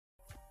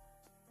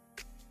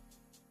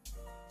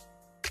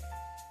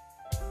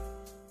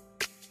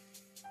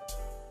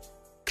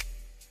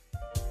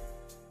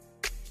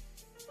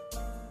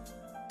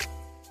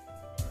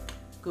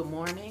Good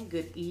morning,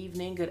 good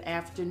evening, good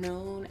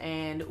afternoon,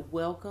 and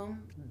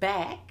welcome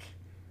back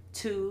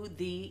to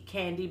the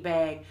Candy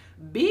Bag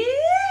Beer.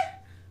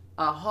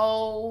 A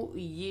whole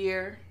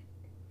year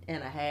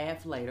and a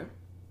half later.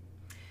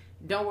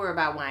 Don't worry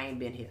about why I ain't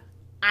been here.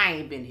 I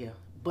ain't been here,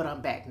 but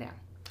I'm back now.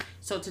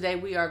 So today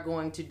we are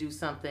going to do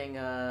something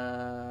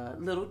a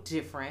little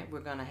different. We're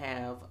going to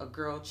have a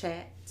girl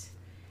chat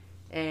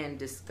and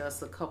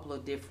discuss a couple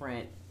of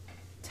different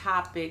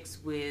topics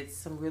with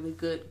some really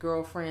good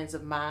girlfriends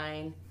of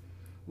mine.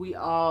 We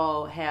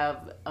all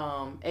have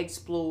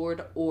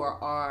explored or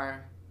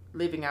are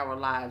living our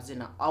lives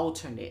in an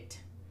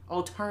alternative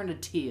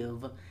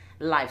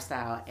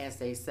lifestyle, as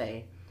they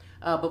say.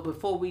 But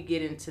before we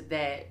get into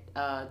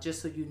that,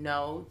 just so you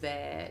know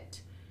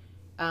that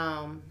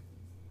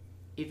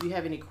if you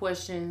have any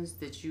questions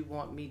that you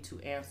want me to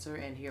answer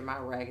and hear my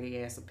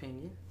raggedy ass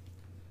opinion,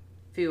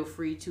 feel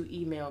free to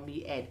email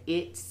me at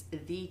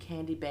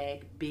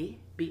itsthecandybagbih,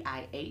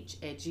 B-I-H,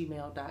 at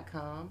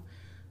gmail.com.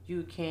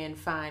 You can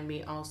find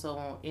me also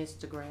on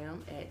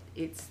Instagram at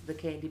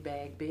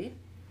itsthecandybagbih.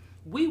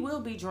 We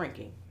will be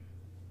drinking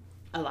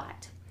a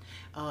lot.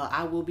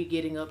 I will be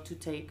getting up to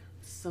take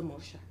some more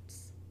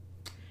shots.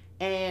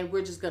 And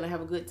we're just going to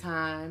have a good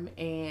time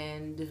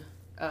and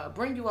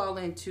bring you all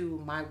into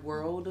my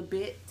world a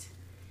bit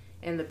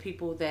and the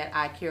people that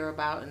I care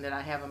about and that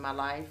I have in my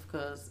life,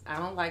 because I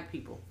don't like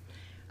people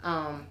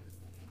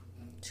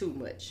too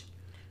much.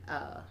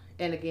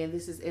 And again,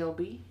 this is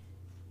LB,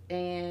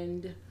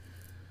 and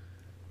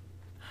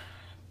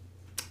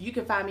you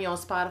can find me on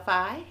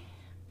Spotify,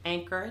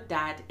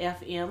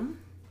 Anchor.fm.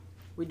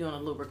 We're doing a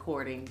little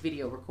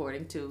video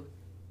recording too.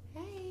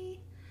 Hey.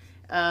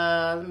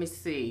 Let me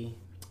see.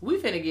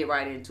 We finna get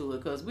right into it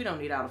because we don't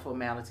need all the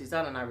formalities.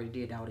 I already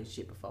did all this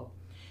shit before.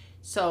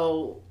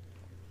 So,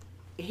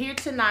 here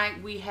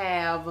tonight we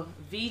have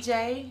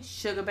VJ,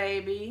 Sugar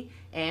Baby,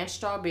 and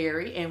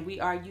Strawberry, and we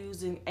are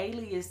using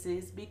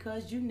aliases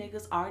because you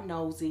niggas are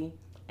nosy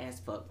as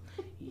fuck.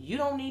 You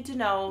don't need to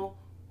know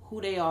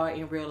who they are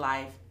in real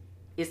life.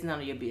 It's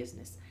none of your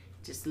business.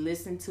 Just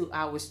listen to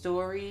our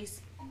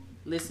stories,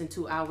 listen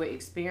to our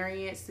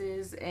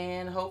experiences,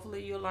 and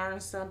hopefully you'll learn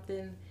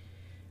something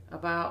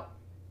about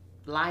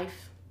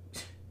life.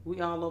 We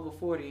all over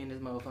 40 in this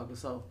motherfucker,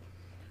 so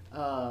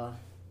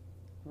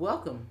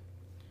welcome.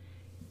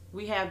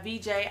 We have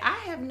VJ. I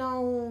have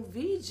known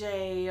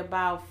VJ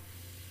about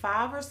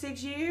 5 or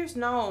 6 years.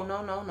 No.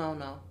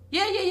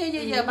 Yeah.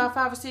 Mm-hmm. About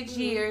 5 or 6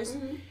 years.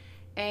 Mm-hmm.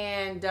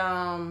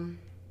 And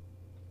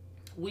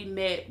we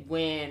met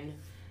when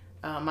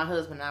my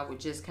husband and I were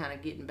just kind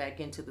of getting back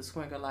into the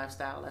swinger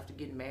lifestyle after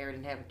getting married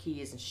and having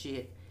kids and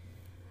shit.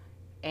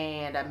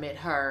 And I met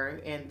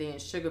her, and then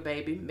Sugar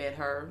Baby met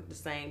her the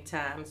same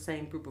time,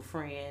 same group of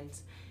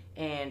friends.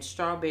 And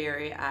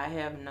Strawberry, I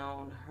have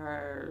known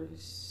her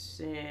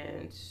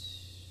since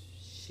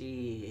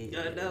shit.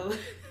 I know.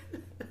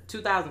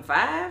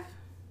 2005?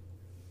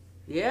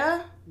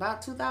 Yeah,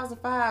 about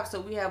 2005.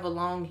 So we have a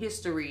long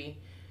history,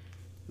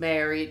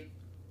 married,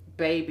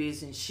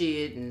 babies and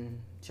shit, and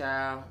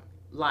child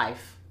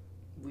life.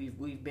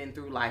 We've been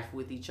through life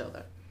with each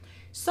other.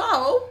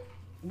 So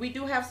we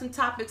do have some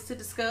topics to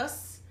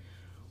discuss.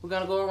 We're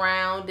gonna go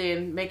around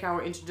and make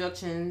our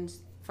introductions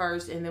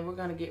first, and then we're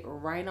gonna get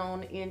right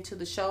on into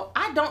the show.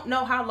 I don't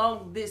know how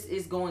long this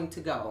is going to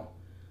go.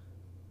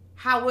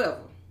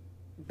 However,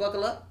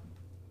 buckle up,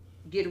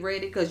 get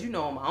ready, because you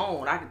know on my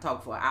own I can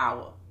talk for an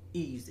hour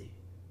easy.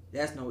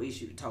 That's no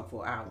issue to talk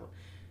for an hour.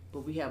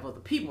 But we have other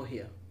people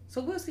here,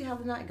 so we'll see how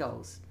the night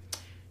goes.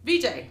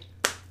 VJ,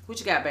 what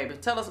you got, baby?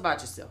 Tell us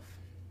about yourself.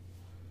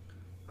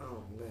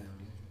 Oh, well,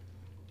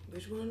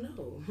 what you want to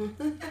know?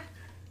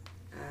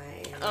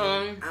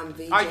 I'm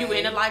VJ. Are you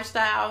in a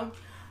lifestyle?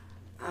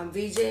 I'm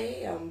VJ.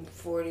 I'm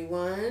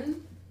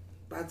 41,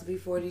 about to be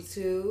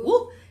 42.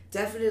 Woo.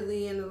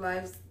 Definitely in the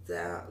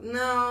lifestyle.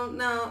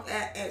 No,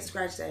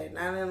 scratch that.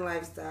 Not in a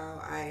lifestyle.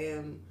 I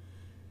am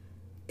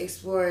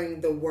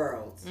exploring the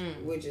world.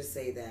 We'll just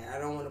say that. I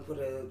don't want to put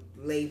a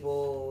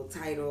label,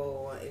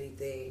 title, or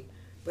anything.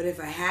 But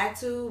if I had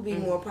to, be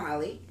more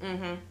poly.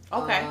 Mm-hmm.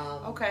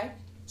 Okay.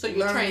 So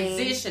you're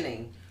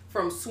transitioning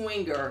from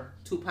swinger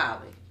to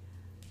poly.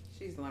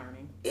 She's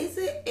learning. Is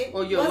it?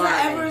 Or you're was learning?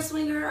 I ever a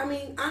swinger? I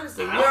mean,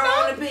 honestly, I your don't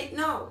know. own opinion.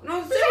 No, See,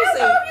 I seriously.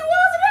 don't know if you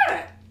was or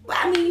not. Well,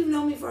 I mean, you've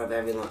known me for a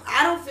very long.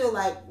 I don't feel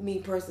like me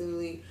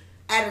personally.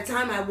 At the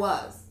time, I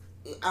was,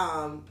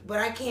 but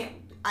I can't.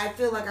 I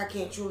feel like I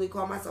can't truly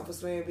call myself a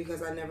swinger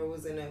because I never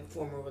was in a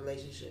formal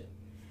relationship.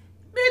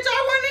 Bitch,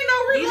 I wasn't in no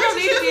You don't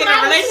need to relationship be in when a I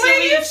was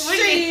relationship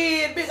swinging. swinging.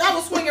 Shit, bitch, I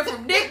was swinging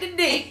from dick to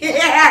dick.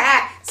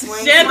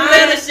 Swing, Shed the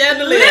letter, shed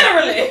the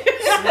letter. Literally.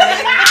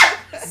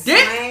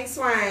 Dick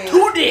swing.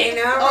 to dick. Ain't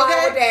nothing wrong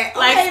with that.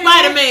 Like Okay,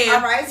 Spider-Man.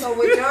 All right, so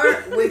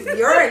with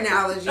your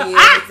analogy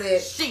is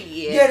that Shit.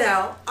 you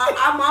know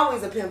I'm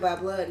always a pimp by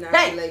blood, not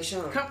Hey,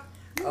 relation. come.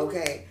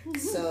 Okay,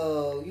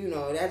 so you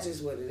know that's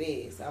just what it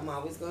is. I'm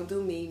always gonna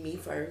do me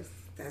first.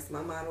 That's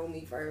my motto,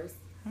 me first.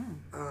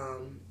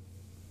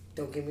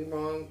 Don't get me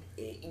wrong.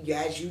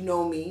 As you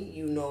know me,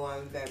 you know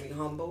I'm very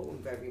humble.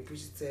 I'm very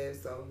appreciative.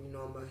 So, you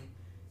know, I'm a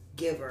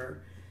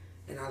giver.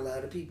 And I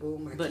love the people,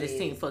 my but kids. it's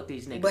team fuck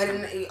these niggas. But,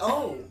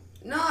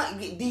 no,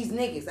 these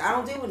niggas. I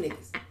don't deal with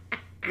niggas.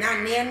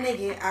 Not nan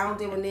nigga. I don't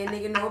deal with nan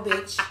nigga, no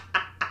bitch.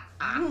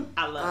 I love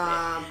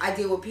that. I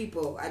deal with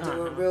people. I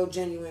deal with real,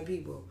 genuine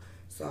people.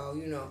 So,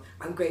 you know,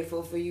 I'm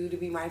grateful for you to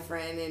be my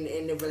friend and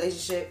in the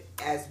relationship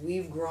as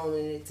we've grown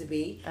in it to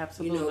be.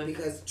 Absolutely. You know,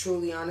 because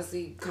truly,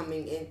 honestly,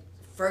 coming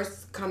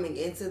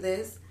into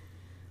this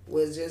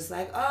was just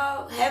like,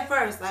 oh, head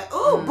first. Like,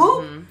 oh,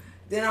 boop.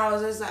 Then I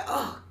was just like,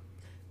 oh,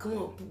 come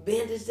on,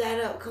 bandage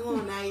that up. Come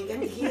on now, you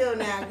got to heal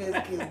now.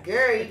 Because,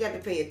 girl, you got to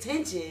pay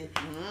attention.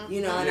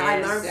 You know, and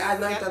I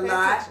learned a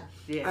lot.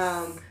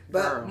 Yes.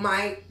 But Girl.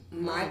 my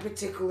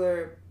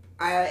particular...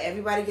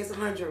 everybody gets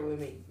 100 with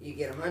me. You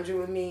get 100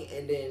 with me,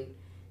 and then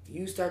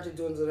you start to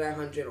dwindle that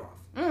 100 off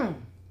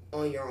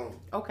on your own.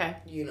 Okay.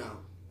 You know,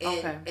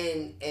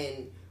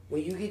 and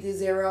when you get to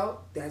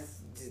 0,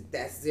 that's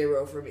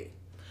 0 for me.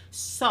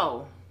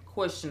 So,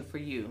 question for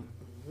you: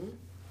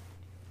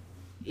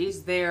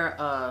 Is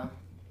there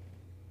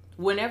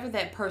whenever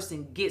that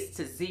person gets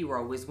to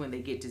 0 is when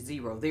they get to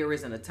 0? There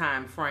isn't a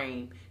time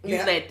frame. You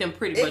let them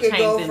pretty much hang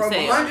themselves. It can go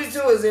from 100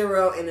 to a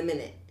 0 in a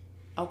minute.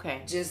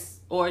 Okay. Just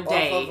or a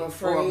day,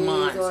 of or a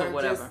month, or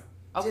whatever.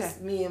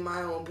 Just me and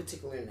my own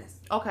particularness.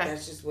 Okay.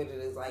 That's just what it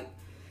is. Like,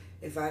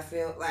 if I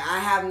feel like I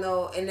have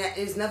and that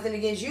is nothing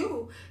against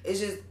you. It's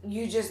just,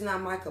 you just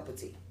not my cup of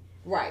tea.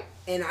 Right.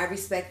 And I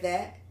respect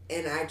that.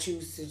 And I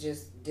choose to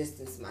just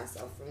distance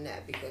myself from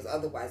that because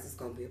otherwise it's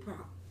going to be a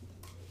problem.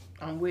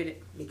 I'm with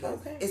it. Because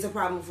it's a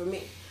problem for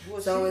me.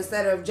 Well, so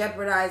instead of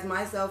jeopardize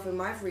myself and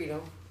my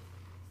freedom,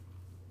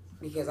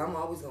 because I'm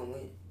always going to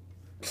win.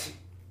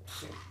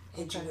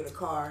 Hit you with a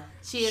car.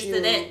 Cheers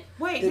to that.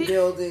 Wait. The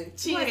building.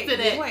 Cheers to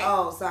that. Wait.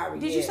 Oh, sorry.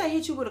 Did you say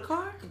hit you with a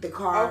car? The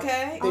car.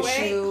 Okay. The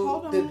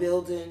shoe. The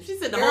building. She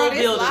said the whole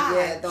building.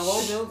 Yeah, the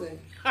whole building.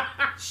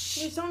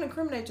 Shh, don't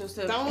incriminate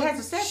yourself. Has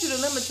the statute of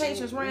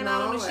limitations ran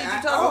out on the shit you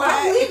talking I'm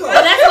about? legal.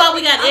 Well, that's why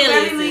we got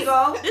aliases. Very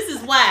legal. This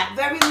is why.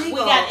 Very legal. We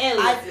got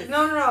aliases.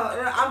 No.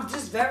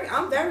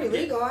 I'm very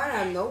legal. I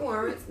have no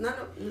warrants. No.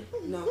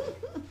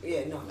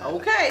 Yeah, no.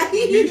 Okay.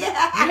 You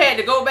had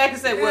to go back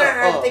and say,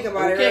 well, think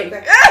about okay.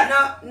 it.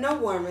 No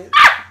warrants.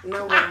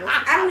 No warrants.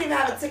 I don't even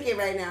have a ticket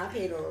right now. I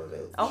paid all of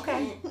those.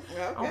 Okay.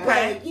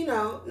 But,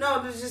 no,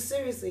 just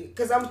seriously.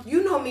 Because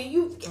you know me.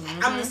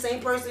 I'm the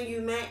same person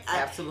you met.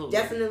 Absolutely.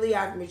 Definitely,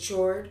 I've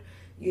matured,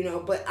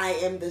 but I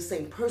am the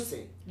same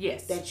person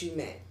that you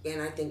met.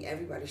 And I think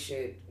everybody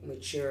should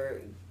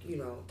mature,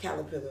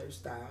 caterpillar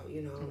style,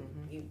 You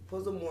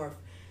supposed to morph.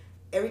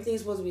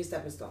 Everything's supposed to be a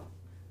stepping stone.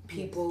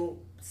 People,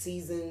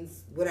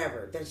 seasons,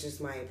 whatever. That's just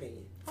my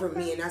opinion. For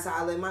me, and that's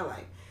how I live my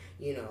life.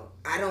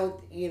 I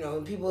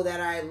don't, people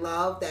that I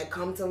love, that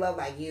come to love,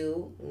 like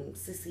you,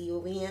 Sissy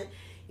over here,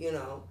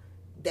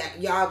 that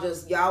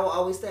y'all will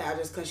always say, I'll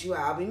just cuss you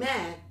out. I'll be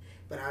mad,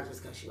 but I'll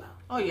just cuss you out.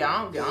 Oh, yeah,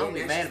 I don't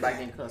be mad about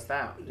getting cussed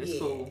out. It's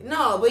cool.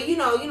 No, but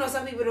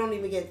some people don't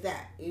even get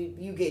that.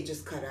 You get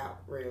just cut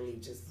out, really,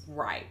 just.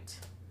 Right.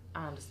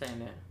 I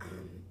understand that.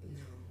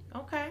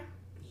 No. Okay.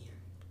 Yeah.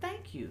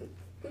 Thank you.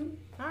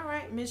 All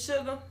right, Miss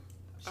Sugar.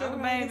 Sugar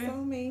baby.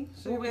 On me.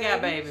 Sugar what we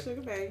got, baby?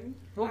 Sugar baby.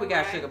 What we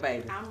got, Sugar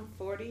baby? I'm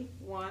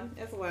 41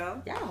 as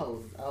well. Y'all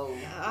hoes old.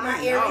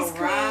 My Aries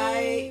queen.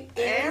 Right.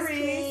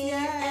 Aries,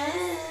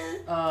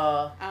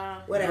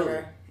 yeah.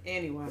 Whatever.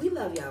 Anyway. We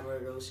love y'all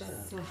Virgos. Shut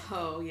up.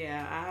 So,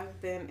 yeah, I've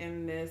been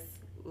in this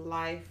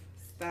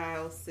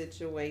lifestyle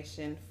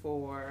situation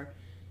for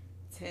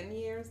 10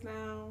 years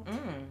now.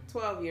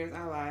 12 years,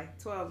 I lie.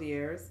 12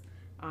 years.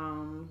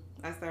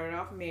 I started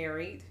off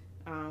married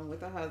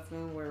with a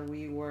husband where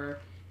we were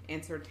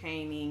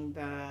entertaining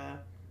the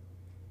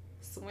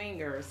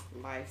swingers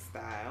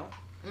lifestyle.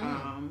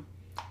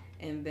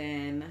 And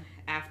then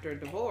after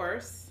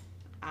divorce,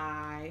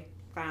 I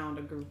found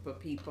a group of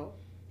people,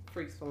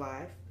 Freaks for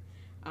Life,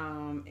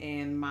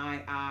 and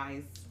my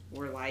eyes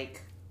were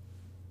like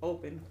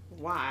open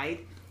wide,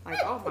 like,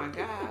 oh my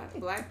God,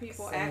 Black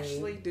people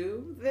actually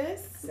do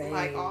this,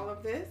 like all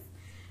of this.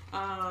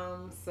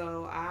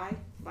 So I,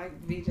 like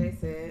VJ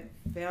said,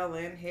 fell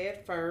in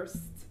head first.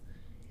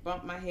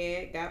 Bumped my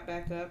head, got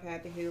back up,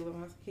 had to heal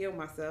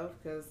myself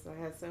because I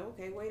had to say,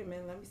 okay, wait a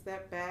minute, let me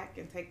step back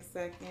and take a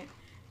second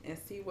and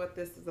see what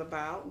this is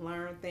about,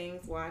 learn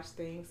things, watch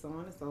things, so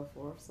on and so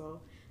forth.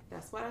 So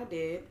that's what I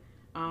did.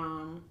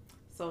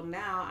 So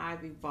now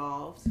I've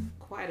evolved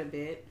quite a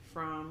bit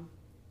from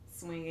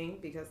swinging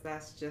because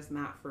that's just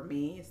not for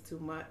me. It's too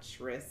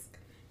much risk.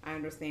 I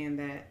understand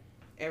that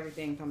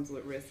everything comes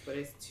with risk, but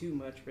it's too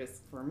much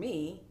risk for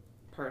me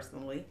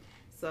personally.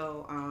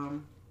 So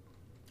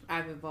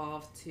I've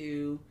evolved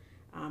to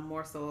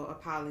more so a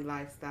poly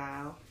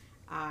lifestyle.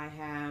 I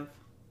have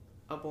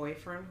a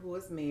boyfriend who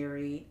is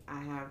married. I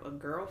have a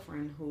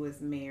girlfriend who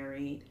is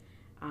married.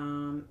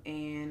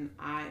 And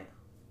I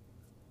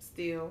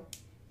still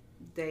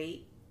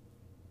date.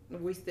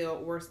 We're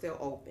still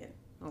open.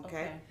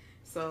 Okay.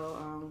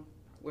 So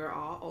we're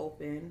all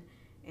open.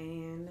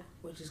 and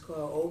which is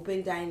called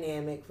open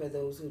dynamic for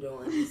those who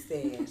don't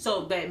understand.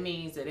 So that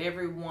means that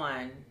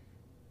everyone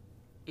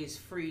is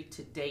free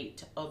to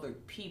date other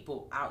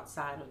people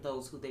outside of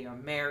those who they are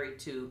married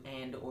to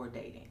and or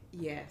dating.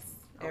 yes,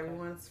 Okay.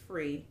 everyone's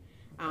free.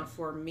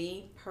 For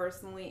me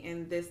personally,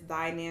 in this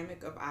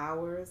dynamic of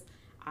ours,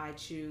 I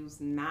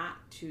choose not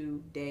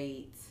to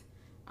date,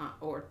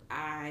 or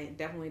I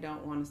definitely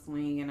don't want to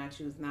swing, and I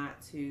choose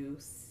not to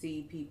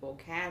see people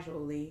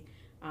casually.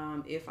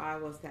 If I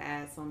was to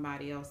add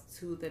somebody else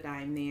to the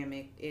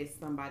dynamic, it's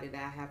somebody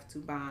that I have to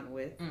bond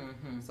with.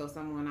 Mm-hmm. So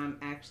someone I'm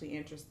actually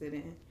interested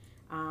in.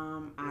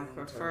 I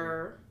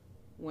prefer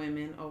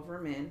women over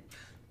men.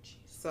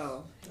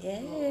 So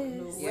Yes.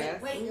 yes.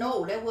 Wait,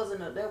 no, that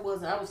wasn't.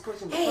 I was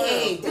questioning.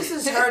 Hey, this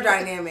is her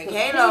dynamic.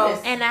 Hello.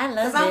 And I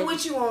love Because I'm it.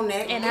 with you on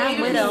that. And Give I'm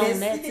me with the her on penis.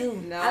 that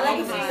too. No, I like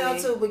a honey.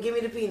 female too, but give me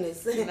the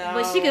penis. No.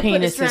 But she could put the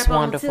Penis is strap on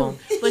wonderful.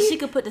 too. But she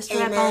could put the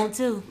strap Amen. on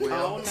too. Oh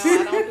no,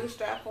 I don't do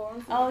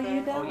strap-ons. Oh,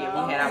 you don't? Oh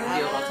yeah, we had our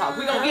deal on top.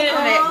 We're gonna get into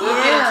that. We'll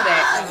get into I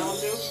that.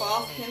 don't do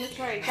false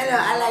penetration. Hello,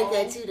 I like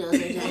that too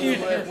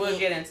though. We'll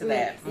get into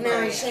that. No,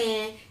 I'm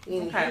saying.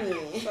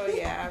 Okay. So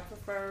yeah, I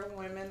prefer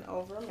women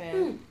over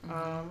men.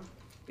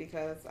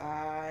 Because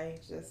I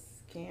just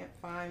can't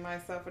find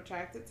myself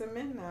attracted to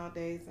men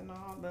nowadays, and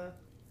all the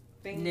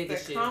things Nigga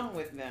that shit. come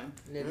with them,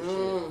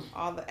 Nigga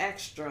all the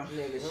extra.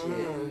 shit.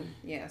 Nigga shit.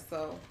 Yeah,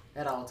 so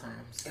At all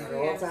times. At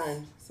all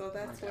times. So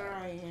that's Oh my where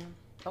God. I am.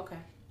 Okay.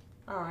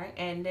 All right.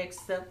 And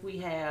next up we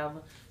have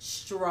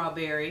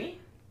Strawberry.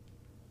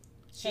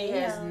 She Hey,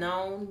 has y'all.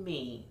 known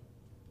me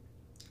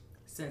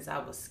since I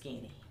was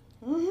skinny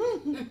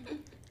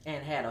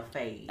and had a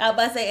fade. I was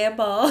about to say air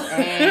ball.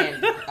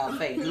 And a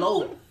fade.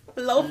 Low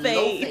Low fade.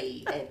 Low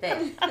fade at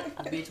that.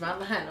 Bitch, my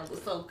lineup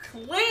was so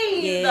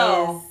clean Yes.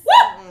 though.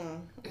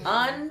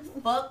 Mm.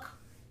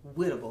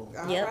 Unfuckwittable.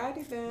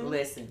 Alrighty then.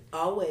 Listen,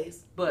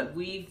 Always. but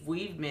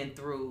we've been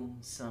through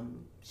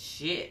some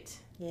shit.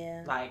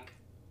 Yeah. Like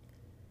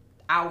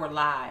our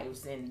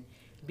lives and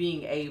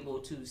being able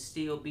to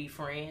still be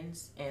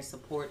friends and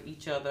support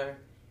each other,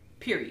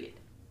 period.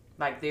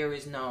 Like there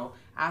is no,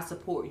 I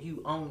support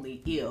you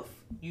only if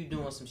you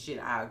doing some shit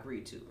I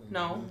agree to.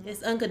 No.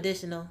 It's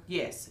unconditional.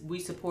 Yes, we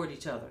support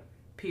each other,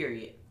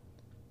 period.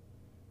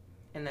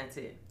 And that's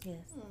it.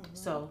 Yes.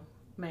 So,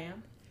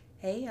 ma'am.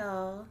 Hey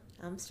y'all.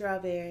 I'm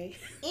Strawberry.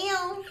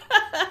 Ew.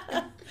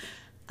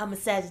 I'm a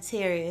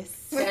Sagittarius.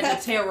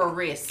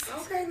 Sagittarius.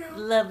 Okay, now.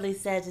 Lovely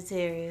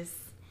Sagittarius.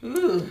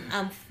 Ooh.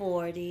 I'm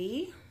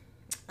 40.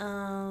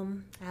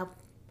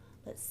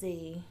 Let's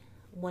see,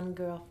 one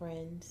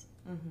girlfriend.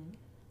 Mm-hmm.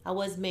 I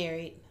was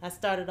married. I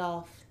started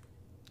off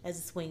as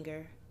a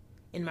swinger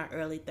in my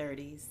early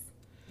 30s.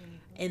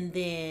 And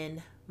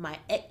then my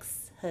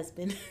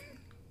ex-husband.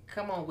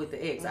 Come on with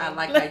the X. I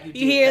like how you did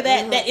You hear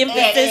that? That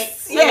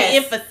emphasis? Let me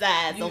Yes.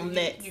 emphasize on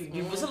that.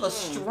 You was a little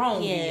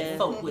strong Yeah, in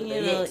folk with you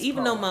the know, X.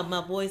 even though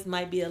my voice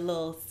might be a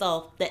little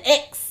soft, the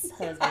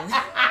ex-husband.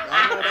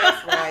 I know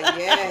that's right.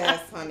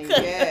 Yes, honey.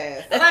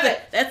 Yes.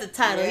 That's the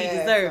title he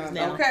Yes, deserves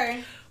now.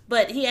 Okay.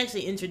 But he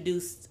actually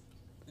introduced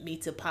me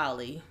to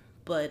poly.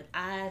 But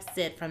I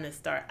said from the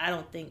start, I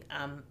don't think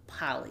I'm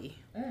poly.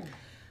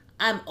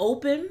 I'm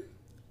open,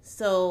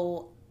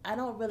 so I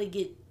don't really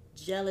get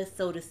jealous,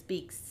 so to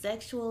speak,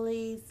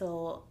 sexually.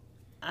 So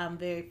I'm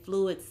very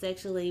fluid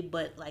sexually,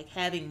 but like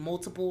having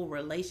multiple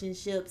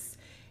relationships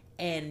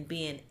and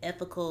being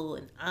ethical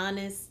and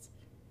honest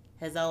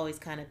has always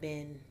kind of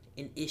been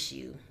an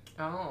issue.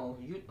 Oh,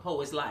 you hoe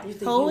is life. You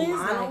think Hoe you is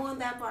mono life. on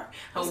that part?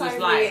 Hoe I'm is sorry for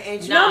life. your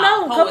intro.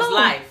 No, hoe come is on.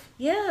 life.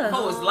 Yeah.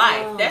 Hoe is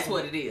life. That's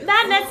what it is.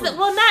 Not necessarily.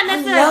 Well, not I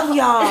necessarily. love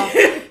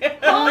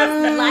y'all. Hoe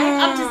is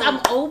life.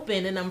 I'm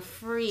open and I'm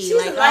free. She's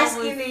like light I was-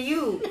 skinned than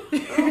you.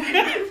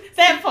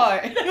 that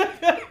part. Is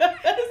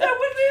that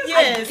what it is?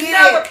 Yes.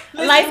 Get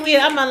it. Light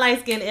skin. I'm a light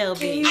skinned Can you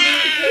LB. do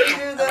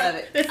I love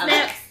it. The I love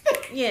snaps.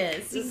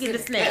 Yes, you can get the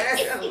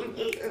snaps.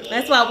 That's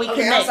That's why we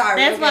connect.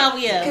 That's why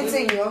we are.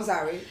 Continue. I'm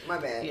sorry. My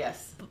bad. it.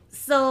 Yes.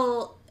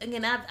 So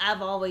again,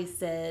 I've always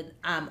said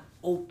I'm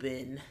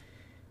open,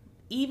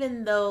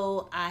 even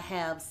though I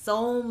have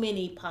so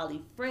many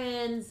poly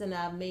friends and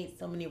I've made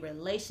so many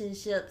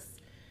relationships.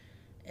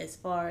 As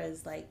far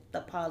as like the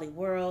poly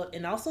world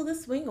and also the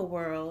swinger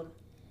world,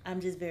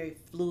 I'm just very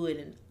fluid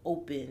and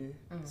open.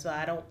 So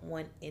I don't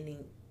want any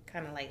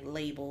kind of like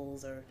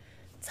labels or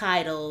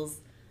titles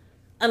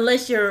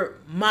unless you're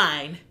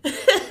mine,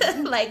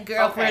 like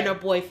girlfriend Okay.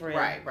 or boyfriend.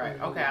 Right.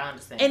 Okay, I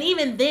understand. And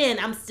even then,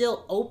 I'm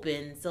still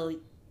open, so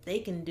they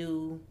can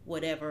do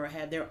whatever or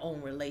have their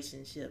own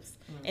relationships.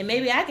 And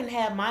maybe I can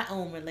have my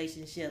own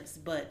relationships,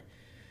 but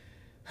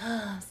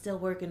I'm still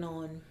working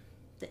on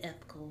the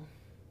ethical.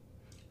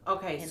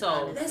 Okay, And so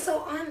honest. That's so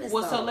honest.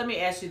 well, so though. let me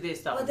ask you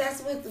this though. But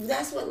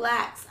that's what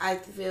lacks. I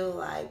feel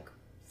like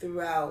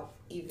throughout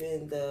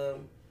even the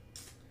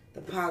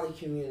poly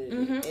community.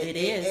 Mhm, it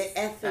is.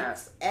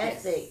 Ethics.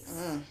 Yes.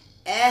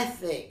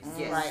 Ethics.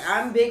 Yes. Like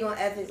I'm big on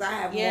ethics. I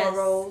have Yes.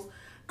 morals.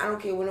 I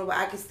don't care what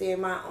nobody. I can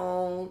stand my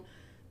own.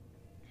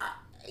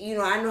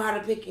 I know how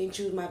to pick and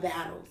choose my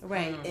battles.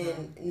 Right.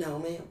 And no,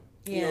 ma'am.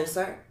 Yeah. No,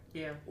 sir.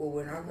 Yeah. What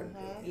we're not gonna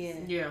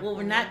do. Yeah. What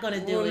we're not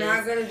gonna do. What we're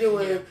not gonna do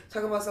is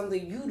talk about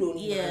something you don't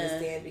even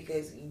understand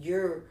because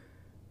you're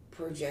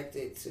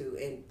projected to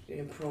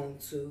and prone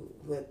to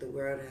what the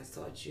world has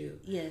taught you.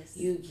 Yes.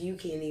 You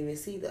can't even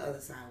see the other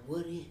side.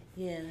 What if?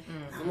 Yeah.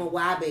 I'm a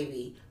why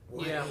baby.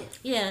 What if?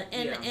 Yeah,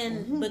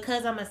 and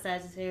because I'm a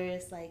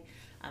Sagittarius, like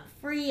I'm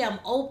free, I'm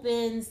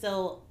open,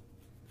 so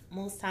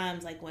most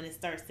times like when it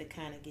starts to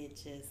kind of get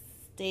just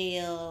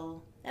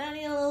stale, and I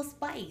need a little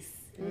spice.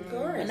 Of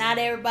course. But not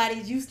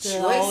everybody's used to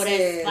all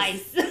that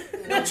spice.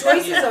 No,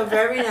 choices are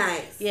very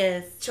nice.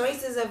 Yes.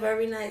 Choices are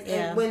very nice.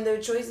 Yeah. And when their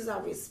choices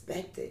are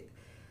respected,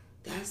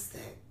 that's the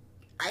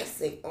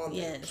icing on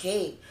the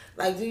cake.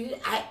 Like,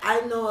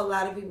 I know a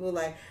lot of people,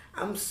 like,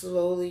 I'm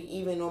slowly,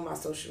 even on my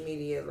social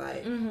media,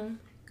 like,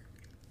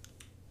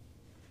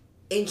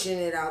 inching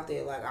it out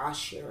there. Like, I'll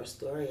share a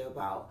story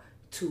about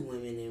two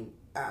women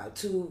and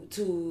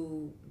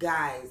two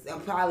guys,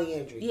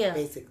 polyandry,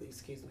 basically,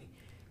 excuse me.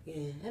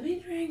 Yeah, I've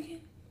been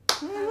drinking.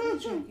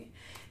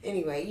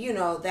 Anyway, you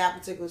know, that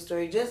particular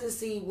story, just to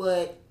see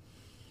what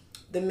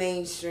the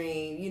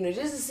mainstream, you know,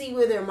 just to see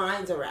where their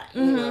minds are at,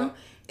 you know,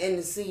 and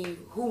to see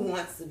who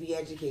wants to be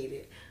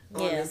educated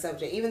on the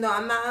subject. Even though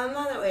I'm not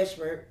an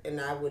expert, and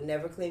I would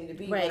never claim to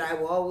be, but I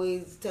will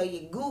always tell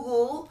you,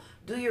 Google,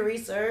 do your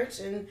research,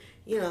 and,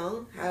 you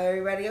know, how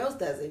everybody else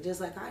does it, just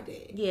like I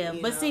did. Yeah,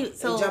 but see,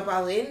 so... And jump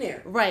out in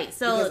there. Right,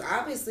 so... Because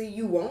obviously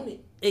you want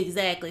it.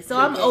 Exactly. So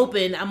I'm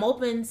open. I'm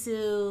open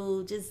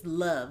to just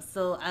love.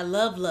 So I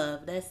love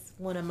love. That's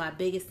one of my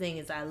biggest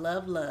things. I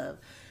love love.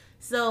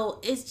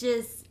 So it's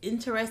just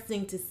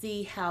interesting to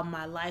see how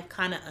my life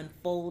kind of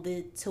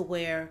unfolded to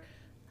where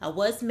I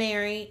was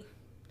married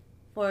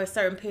for a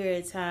certain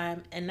period of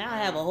time, and now I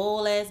have a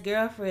whole ass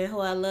girlfriend who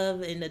I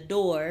love and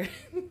adore.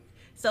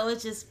 So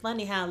it's just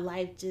funny how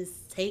life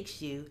just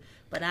takes you,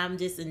 but I'm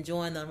just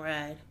enjoying the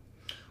ride.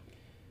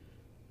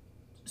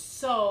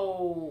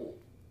 So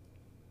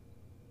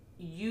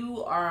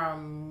you are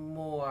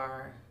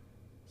more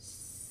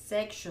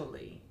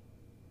sexually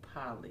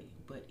poly,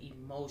 but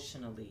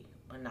emotionally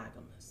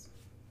monogamous.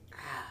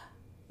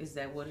 Is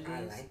that what it is?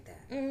 I like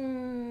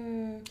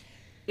that.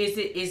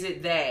 Is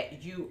it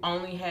that you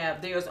only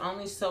have, there's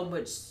only so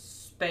much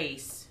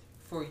space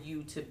for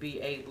you to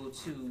be able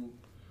to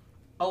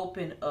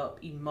open up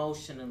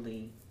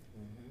emotionally?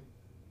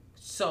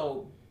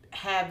 So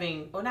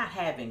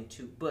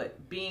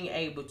but being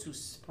able to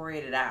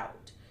spread it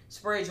out,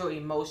 spread your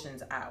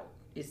emotions out.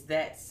 Is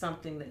that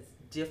something that's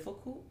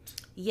difficult?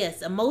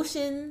 Yes,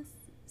 emotions,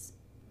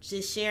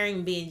 just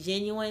sharing, being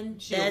genuine.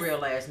 She a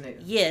real ass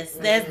nigga. Yes,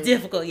 that's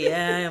difficult. Yeah,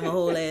 I am a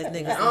whole ass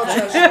nigga.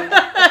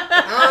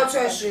 I don't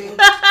trust you.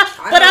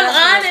 But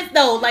I'm honest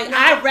though. Like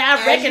I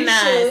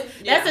recognize.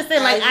 That's the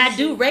thing. Like I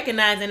do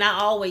recognize, and I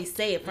always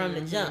say it from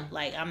the jump.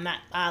 Like I'm not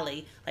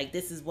poly. Like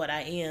this is what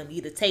I am.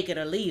 Either take it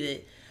or leave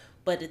it.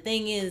 But the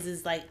thing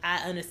is like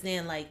I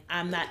understand. Like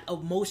I'm not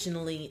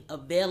emotionally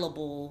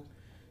available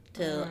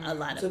to a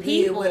lot of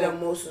people.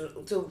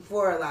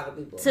 For a lot of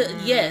people.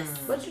 Yes.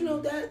 But you know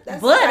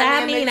that's. But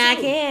I mean, I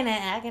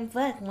can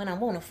fuck when I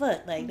want to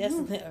fuck. Like that's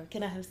the thing. Or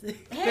can I have sex?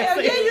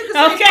 Hell yeah, you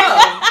can. Okay.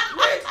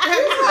 You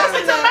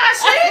listen to my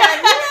shit.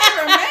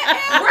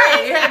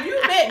 Right? Have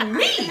you met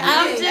me?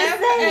 I'm just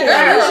saying.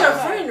 That's your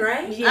friend,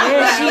 right?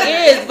 Yeah, she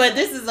is. But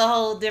this is a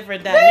whole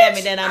different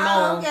dynamic that I'm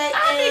on. Okay. I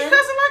be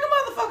cussing like a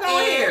motherfucker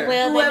on here.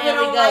 Well, whoever then there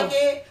we don't go. like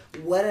it,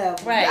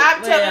 whatever. Right.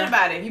 I'm telling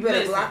anybody. You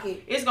better block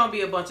it. It's gonna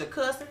be a bunch of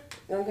cussing.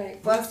 Okay.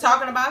 Us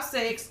talking about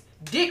sex.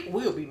 Dick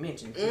will be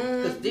mentioned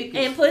because dick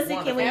is And pussy,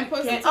 wonderful. can we? And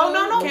pussy Oh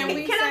no! Can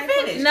we Can I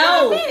say finish? No,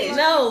 Can I finish?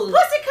 no.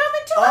 Pussy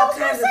coming too. All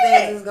kinds of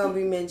things is gonna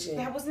be mentioned.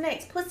 That was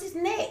next. Pussy's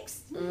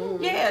next.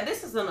 Yeah,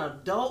 this is an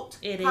adult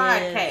It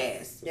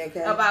podcast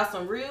Okay. about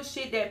some real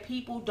shit that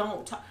people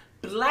don't talk.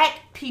 Black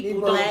people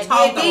People- don't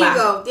talk there you about.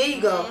 go. There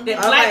you go. That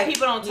All black right.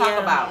 people don't talk Yeah.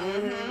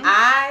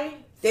 about.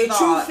 Their true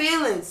thought-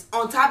 feelings.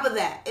 On top of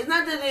that, it's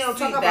not that they don't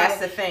See, talk about that's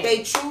it. the thing.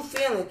 They true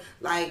feelings.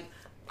 Like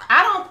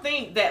I don't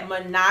think that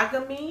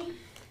monogamy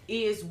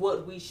is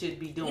what we should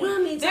be doing. You know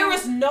what I mean? There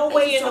is no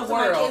way in the talk to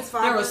my world. kid's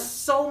There father are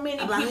so many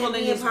about people him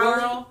in being this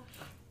poly. world,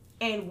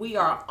 and we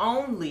are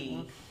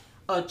only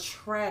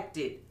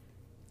attracted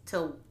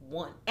To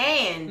one.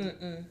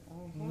 and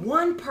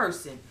one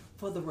person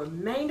for the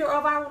remainder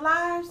of our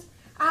lives.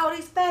 All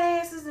these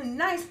fat asses and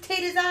nice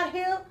titties out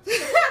here.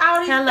 All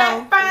these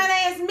fat fine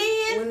ass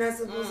men. we're not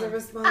supposed to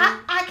respond.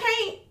 I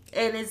can't.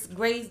 And it's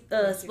great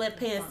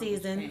sweatpants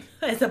season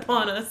is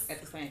upon us.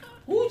 At the same time.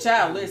 Ooh,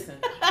 child, listen.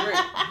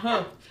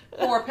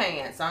 Whore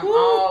pants. I'm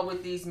all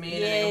with these men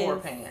in their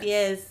whore pants.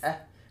 Yes.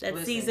 That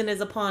listen, season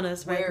is upon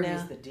us right Where now.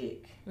 is the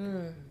dick?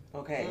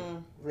 Okay,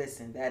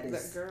 listen, that That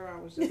is. girl, I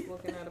was just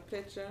looking at a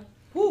picture.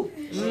 Whew,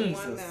 One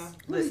Jesus. now.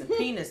 Listen,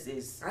 penis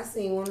is. I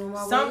seen one on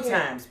my way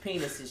Sometimes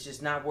penis is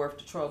just not worth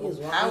the here. He trouble. was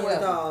walking his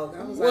However, dog.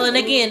 I was Well, like, and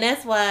again,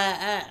 that's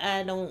why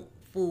I don't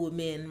fool with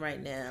men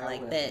right now like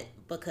However. that,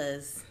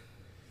 because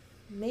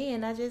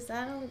men,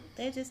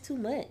 they're just too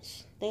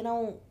much. They're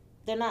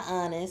not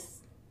honest.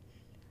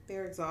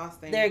 They're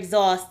exhausting. They're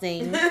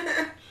exhausting.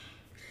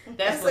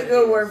 That's what a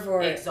good it is. word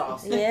for it.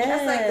 Exhausting. Yeah.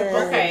 That's like the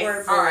perfect Okay.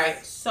 word for All it.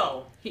 right.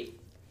 So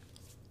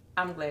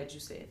I'm glad you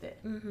said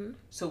that. Mm-hmm.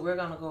 So we're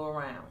gonna go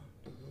around.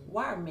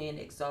 Why are men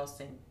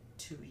exhausting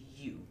to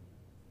you?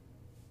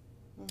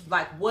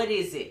 Like, what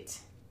is it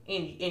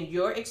in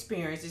your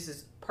experience? This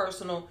is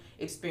personal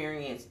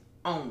experience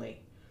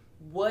only.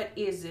 What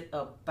is it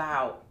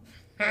about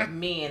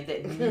men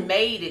that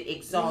made it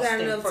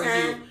exhausting enough for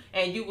time? you?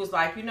 And you was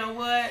like, you know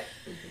what?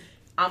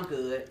 I'm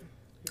good.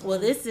 Well,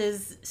 this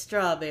is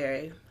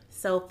strawberry.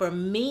 So for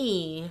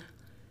me,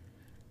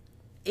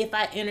 if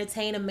I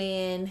entertain a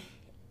man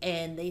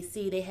and they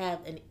see they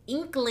have an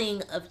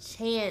inkling of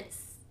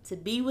chance to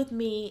be with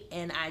me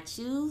and I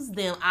choose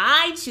them,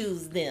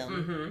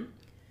 Mm-hmm.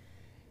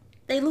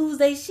 they lose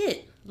their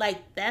shit. Like,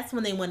 that's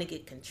when they want to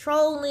get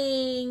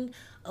controlling.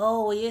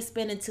 Oh, well, you're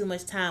spending too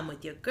much time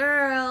with your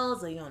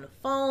girls, or you're on the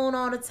phone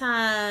all the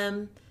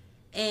time.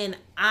 And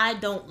I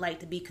don't like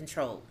to be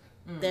controlled.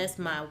 That's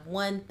my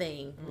one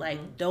thing.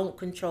 Like, don't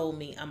control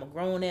me. I'm a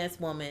grown-ass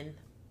woman.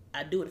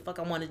 I do what the fuck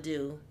I want to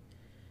do.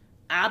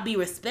 I'll be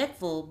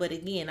respectful, but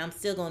again, I'm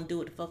still going to do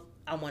what the fuck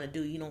I want to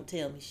do. You don't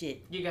tell me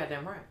shit. You got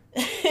damn right.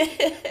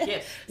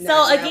 Yes. So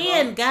Not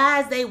again, never.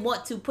 guys, they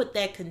want to put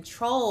that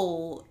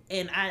control,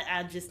 and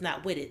I'm just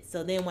not with it.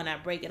 So then when I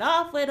break it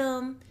off with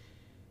them,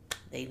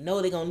 they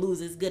know they're going to lose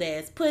this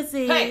good-ass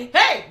pussy.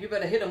 Hey, you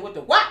better hit him with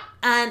the what?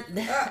 And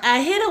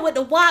I hit her with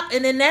the whop,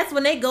 and then that's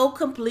when they go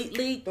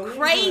completely Don't leave it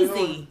crazy.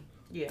 alone.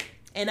 Yeah.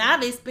 And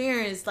I've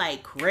experienced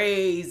like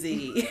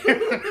crazy.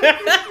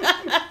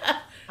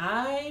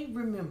 I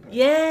remember.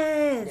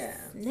 Yes,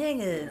 Yeah.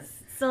 niggas.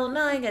 So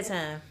no, I ain't got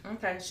time.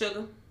 Okay,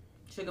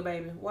 sugar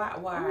baby.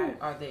 Why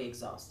are they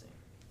exhausting?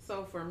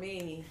 So for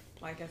me,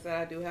 like I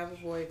said, I do have a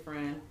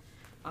boyfriend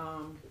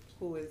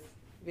who is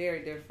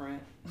very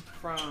different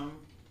from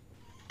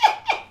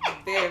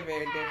very,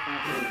 very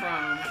different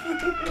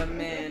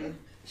from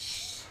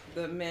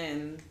the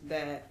men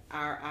that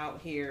are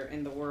out here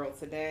in the world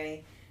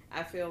today.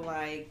 I feel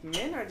like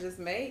men are just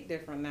made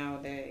different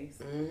nowadays.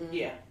 Mm-hmm.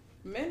 Yeah.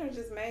 Men are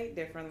just made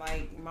different.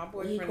 Like my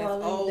What you boyfriend is call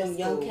them? old Them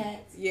young school.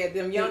 cats? Yeah,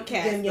 them young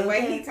cats. Them The young way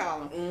cats? he call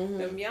them. Mm-hmm.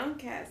 Them young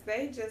cats,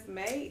 they just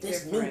made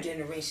This new different.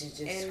 generation's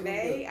just And screwed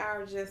they up.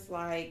 are just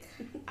like,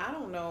 I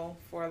don't know,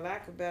 for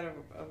lack of a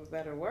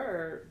better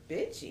word,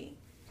 bitchy.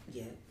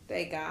 Yeah.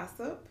 They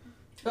gossip.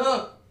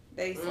 Oh,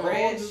 They do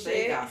spread they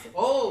shit. gossip?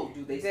 Oh,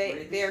 do they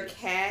spread They're shit?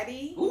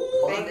 catty.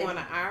 Ooh, They want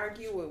to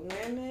argue with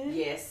women.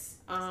 Yes.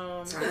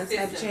 Times have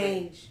Consistently.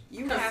 changed.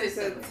 You have to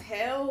Consistently.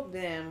 tell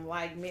them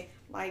like me.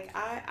 Like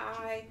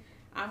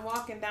I'm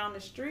walking down the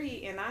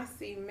street and I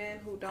see men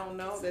who don't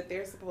know that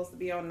they're supposed to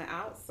be on the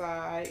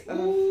outside of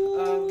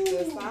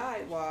the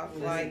sidewalk.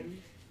 Mm-hmm. Like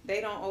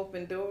they don't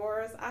open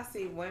doors. I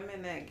see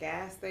women at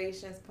gas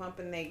stations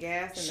pumping their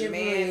gas and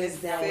Chivalry the man is is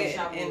that sitting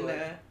what I in would.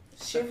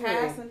 the Chivalry.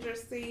 passenger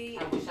seat.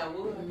 I wish I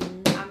would.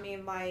 Mm-hmm. I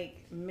mean, like,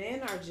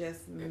 men are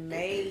just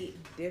made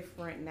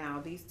different now.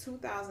 These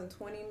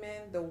 2020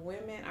 men, the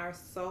women are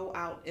so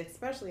out,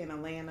 especially in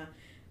Atlanta,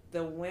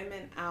 the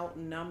women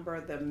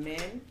outnumber the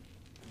men.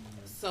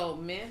 So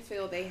men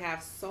feel they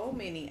have so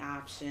many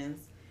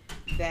options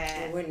that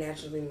And we're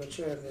naturally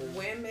mature then.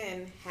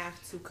 women have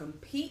to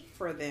compete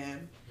for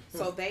them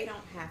so they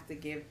don't have to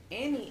give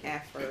any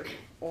effort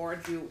or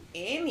do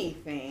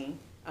anything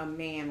a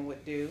man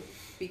would do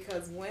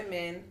because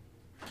women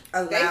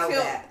Allow they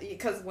feel that.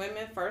 because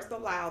women first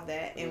allow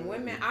that and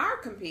women are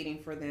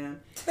competing for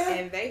them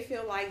and they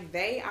feel like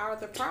they are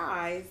the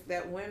prize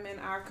that women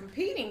are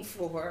competing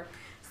for,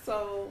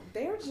 so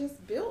they're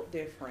just built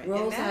different.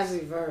 Roles and have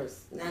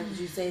reversed. Now that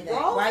you say that,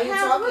 roles why are you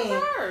have talking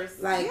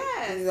reversed. like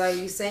yes. like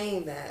you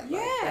saying that? Like,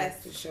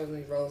 Yes. that shows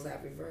me roles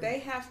have reversed. They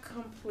have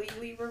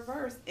completely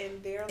reversed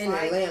and they're in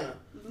like Atlanta,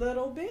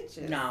 little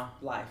bitches. No,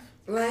 life.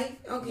 like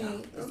okay,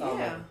 No, it's okay. all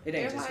Yeah, over. It ain't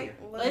they're just like here.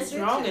 little It's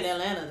strong in bitches.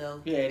 Atlanta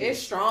though. Yeah, It's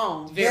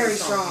strong. Very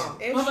strong.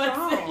 It's Well, that's-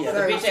 strong. Yeah, the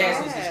Very bitch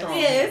ass is the strong. strong.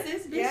 Yes,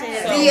 it's bitch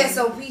Yes. ass.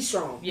 VSOP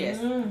strong. Yes.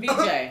 Mhm.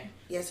 VJ.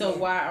 Yes. So ma'am.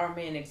 why are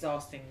men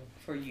exhausting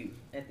for you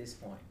at this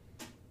point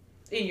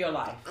in your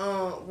life?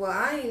 Well,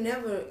 I ain't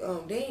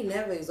never. They ain't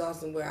never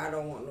exhausting where I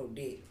don't want no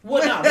dick.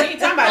 Well, no, we ain't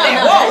talking about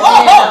that.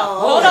 No, Whoa,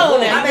 hold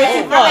on now. My You bad.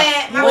 went too My far.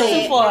 bad. You My went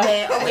bad. too far. My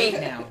bad. Okay.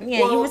 Wait now. Yeah,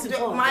 you Well, went too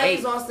far. my Wait.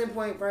 exhausting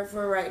point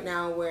for right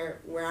now, where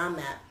I'm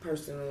at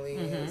personally,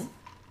 is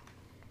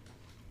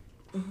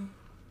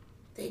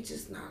they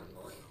just not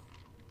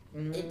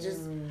loyal. It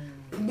just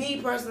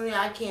me personally,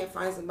 I can't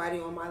find somebody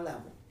on my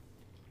level,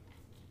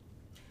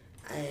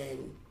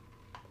 and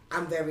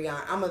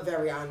I'm a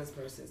very honest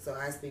person, so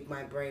I speak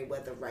my brain,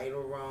 whether right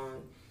or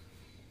wrong.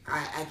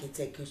 I can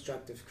take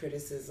constructive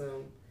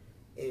criticism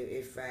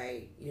if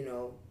I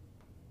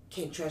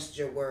can trust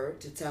your word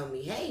to tell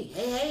me,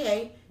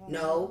 hey,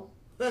 no,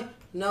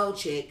 no,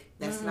 chick,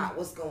 that's not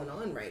what's going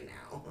on right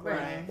now.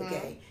 Right.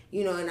 Okay,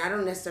 and I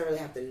don't necessarily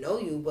have to know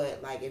you,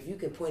 but like if you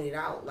can point it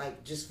out,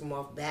 like just from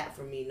off bat,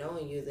 from me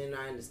knowing you, then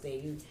I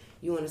understand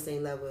you on the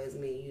same level as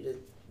me.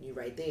 You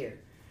right there.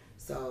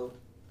 So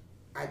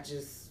I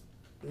just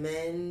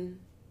men.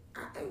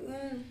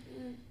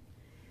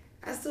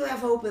 I still have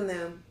hope in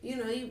them. You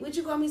know, would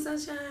you call me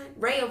sunshine?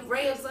 Ray of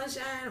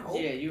sunshine?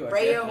 Hope. Yeah, you are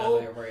ray of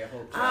definitely hope. a ray of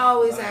hope. I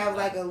always have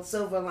like a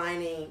silver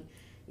lining.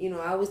 You know,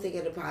 I always think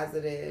of the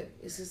positive.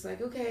 It's just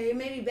like, okay, it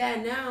may be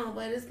bad now,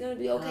 but it's going to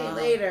be okay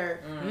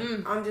later.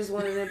 I'm just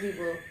one of them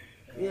people,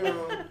 you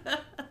know,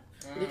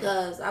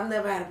 because I've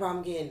never had a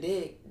problem getting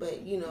dick,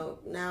 but, you know,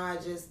 now I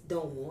just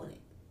don't want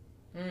it.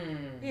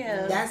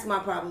 Yeah. That's my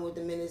problem with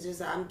the men. It's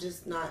just, I'm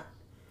just not,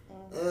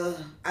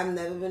 I've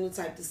never been the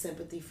type to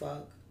sympathy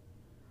fuck.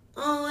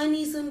 Oh, I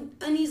need some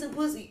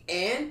pussy.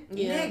 And,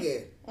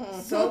 nigga,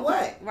 so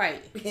what?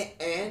 Right.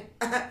 And,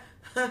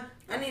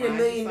 I need $1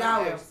 million.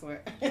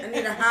 I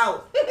need a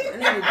house. I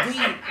need a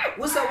deed.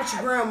 What's up with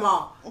your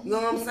grandma? You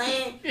know what I'm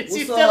saying?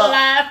 She's still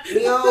alive.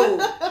 Yo,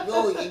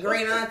 your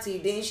great auntie.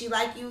 Didn't she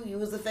like you? You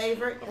was a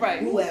favorite? Right.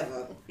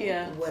 Whoever.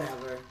 Yeah.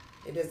 Whatever.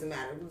 It doesn't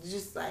matter. It's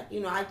just like, you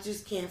know, I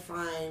just can't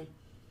find.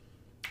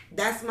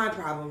 That's my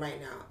problem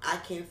right now. I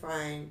can't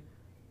find.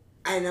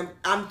 And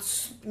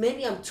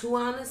maybe I'm too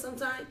honest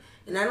sometimes,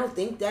 and I don't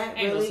think that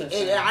really.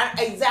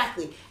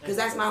 Exactly, because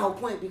that's my whole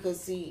point. Because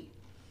see,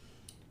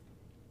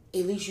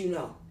 at least you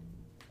know.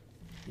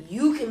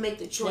 You can make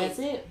the choice. That's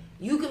it.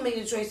 You can make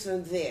the choice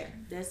from there.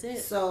 That's it.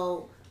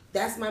 So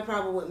that's my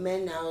problem with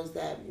men now is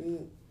that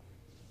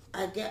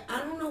I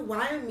don't know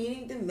why I'm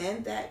meeting the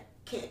men that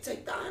can't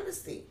take the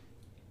honesty.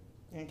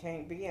 And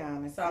can't be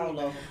honest. All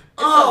of them.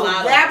 Oh,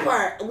 that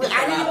part.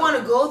 I didn't want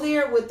to go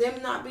there with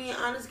them not being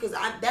honest because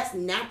that's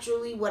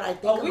naturally what I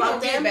think we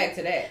about gonna them. get back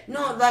to that.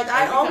 No, like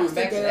I always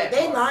think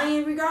they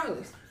lying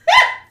regardless.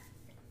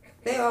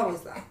 They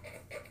always lie.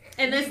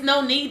 And there's no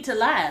need to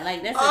lie.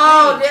 Like that's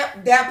the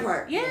thing. that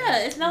part. Yeah,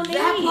 it's no need.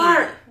 That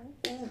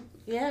part.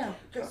 Yeah.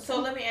 So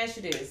let me ask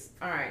you this.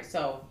 All right.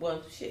 So,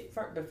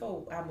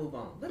 before I move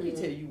on, let me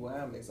tell you why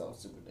I'm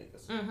exhausted with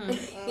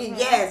niggas.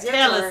 Yes, your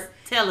turn.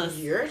 Tell us.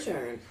 Your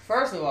turn.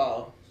 First of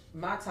all,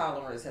 my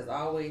tolerance has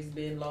always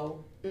been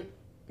low, and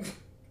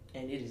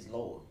it is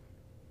lower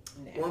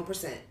now.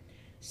 1%.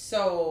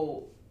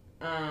 So,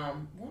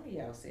 one of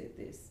y'all said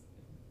this.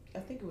 I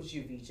think it was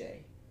you, VJ.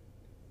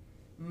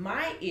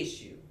 My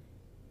issue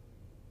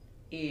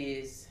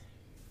is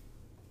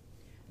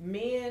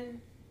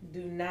men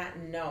do not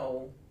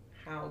know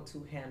how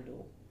to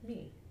handle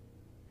me.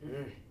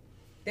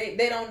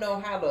 They don't know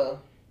how to.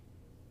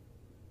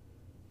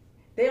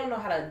 They don't know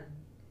how to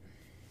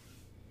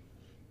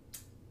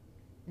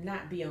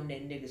not be on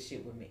that nigga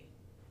shit with me.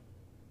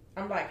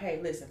 I'm like, hey,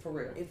 listen, for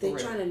real. If they're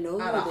trying to know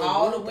you, out of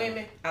all the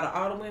women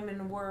in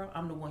the world,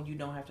 I'm the one you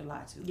don't have to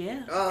lie to.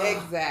 Yeah.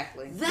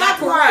 Exactly. That like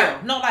part. For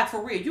real. No, like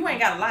for real. You ain't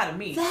gotta lie to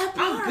me. That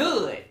part. I'm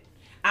good.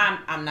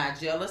 I'm not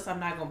jealous. I'm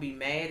not gonna be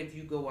mad if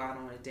you go out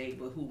on a date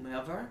with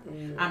whomever.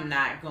 I'm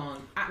not going.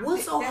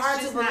 What's so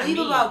hard to believe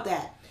about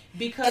that?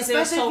 Because especially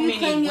there's so if you many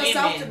claim women.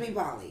 yourself to be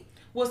poly.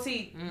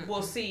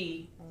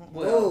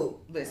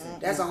 Well, listen.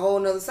 That's a whole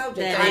nother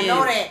subject. I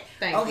know that.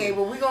 Thank okay, you.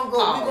 but we're gonna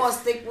go. We're gonna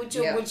stick with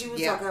what you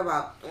was talking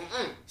about.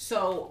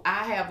 So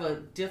I have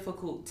a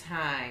difficult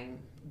time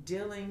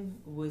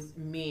dealing with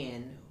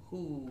men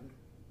who.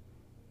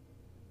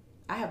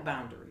 I have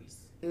boundaries,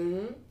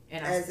 and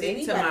I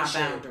stick to my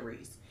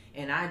boundaries,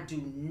 and I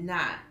do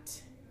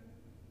not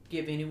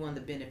give anyone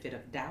the benefit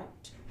of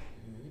doubt.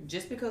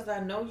 Just because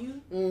I know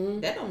you,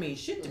 that don't mean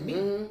shit to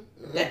me.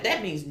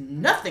 That means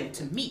nothing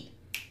to me.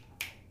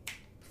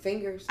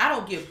 Fingers. I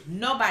don't give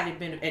nobody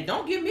benefit, and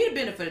don't give me the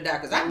benefit of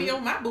doubt because I be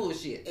on my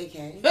bullshit.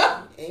 Okay.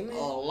 Amen. A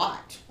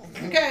lot.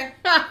 Okay.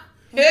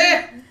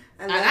 Yeah.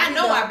 I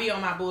know I be on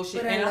my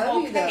bullshit, and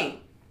I'm okay.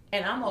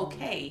 And I'm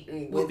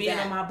okay with being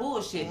on my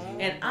bullshit,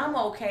 and I'm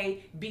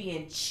okay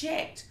being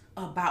checked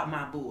about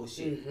my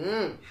bullshit.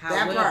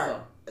 That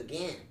part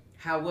again.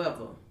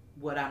 However,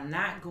 what I'm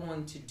not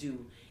going to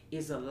do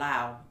is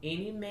allow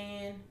any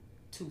man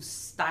to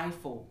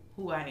stifle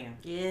who I am.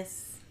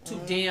 Yes. To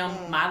dim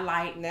my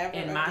light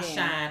and my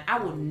shine. I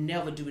will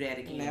never do that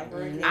again.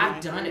 Never again.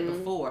 I've done it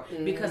before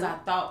because I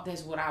thought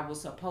that's what I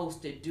was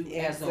supposed to do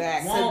as a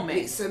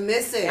woman.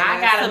 Submissive. I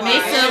gotta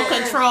submissive,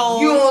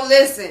 control. You don't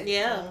listen.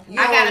 Yeah.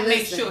 I gotta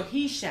make sure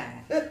he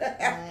shine.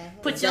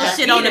 Put your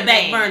shit on the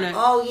back burner.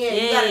 Oh yeah,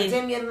 you gotta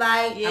dim your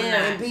light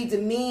and be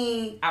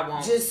demean. I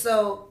won't. Just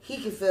so he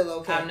can feel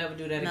okay. I'll never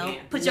do that again.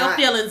 Put your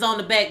feelings on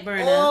the back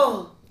burner.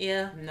 Oh.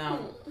 Yeah.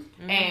 No.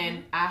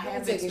 And I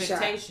have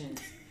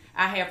expectations.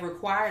 I have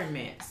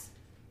requirements,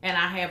 and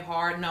I have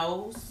hard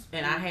nose,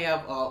 and I have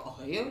hell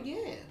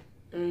yeah.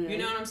 You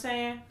know what I'm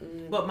saying?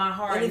 But my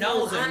hard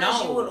no is a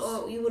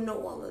no. You would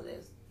know all of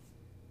this.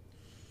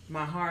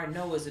 My hard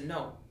no is a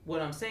no.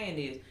 What I'm saying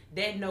is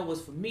that no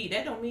was for me.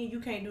 That don't mean you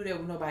can't do that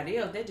with nobody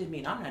else. That just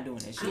means I'm not doing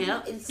that shit.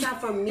 Yeah, it's not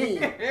for me.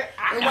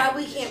 And why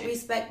we can't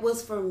respect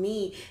what's for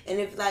me? And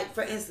if, like,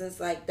 for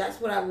instance, like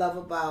that's what I love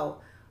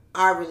about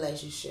our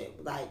relationship,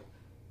 like.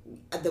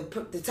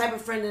 The type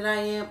of friend that I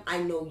am, I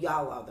know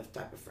y'all are the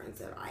type of friends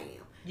that I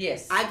am.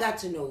 Yes. I got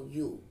to know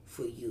you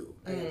for you.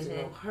 I got to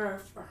know her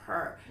for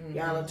her.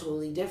 Y'all are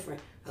totally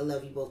different. I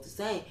love you both the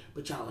same,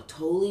 but y'all are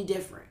totally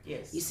different.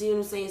 Yes. You see what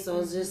I'm saying? So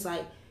it's just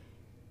like,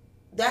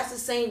 that's the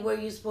same where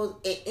you're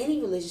supposed, in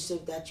any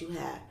relationship that you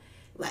have,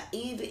 Like,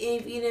 even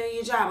if,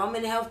 your job, I'm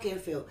in the healthcare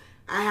field.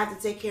 I have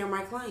to take care of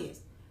my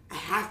clients. I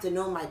have to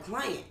know my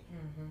client.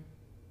 Mm-hmm.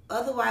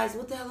 Otherwise,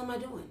 what the hell am I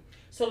doing?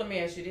 So let me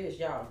ask you this,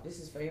 y'all. This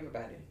is for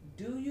everybody.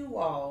 Do you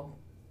all,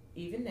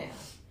 even now,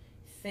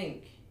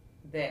 think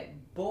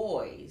that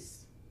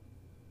boys,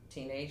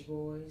 teenage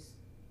boys,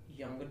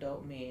 young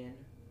adult men,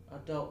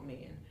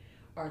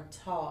 are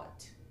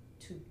taught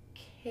to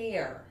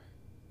care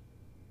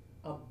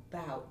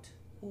about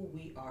who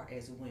we are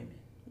as women?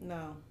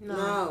 No.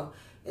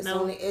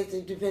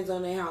 It depends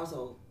on their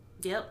household.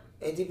 Yep.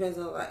 It depends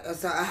on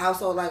a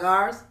household like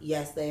ours.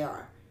 Yes, they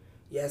are.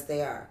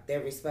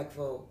 They're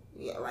respectful.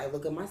 Yeah, like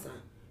look at my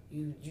son.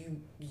 He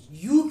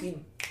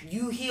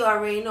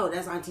already know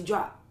that's Auntie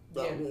Drop.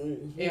 Yeah.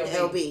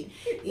 LB.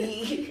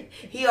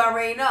 He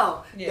already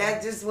know. Yeah.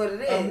 That's just what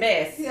it is. A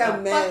mess. Yeah,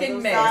 a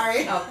fucking mess.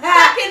 Sorry. A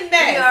fucking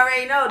mess. He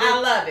already know. I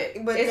love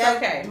it. But it's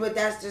okay. But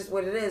that's just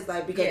what it is.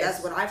 Like, because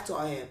that's what I've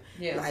taught him.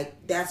 Yeah.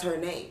 Like, that's her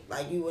name.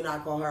 Like, you would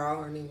not call her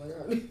out her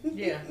name.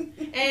 Yeah.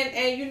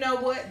 And you know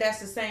what? That's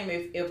the same.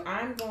 If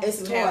I'm going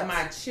to have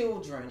my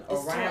children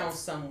around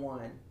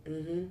someone,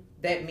 mm-hmm.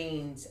 that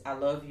means I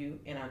love you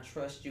and I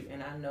trust you,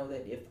 and I know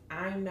that if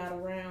I'm not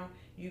around,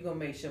 you're going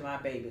to make sure my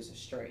babies are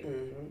straight.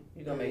 Mm-hmm.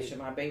 You're going to make sure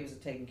my babies are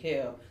taken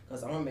care of,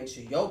 because I'm going to make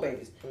sure your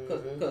babies,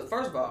 because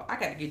first of all, I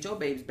got to get your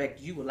babies back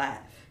to you alive.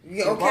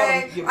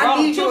 Okay?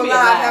 I need you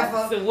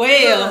alive.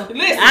 Well,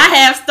 listen, I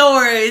have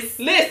stories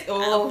for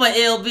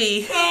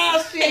LB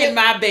and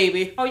my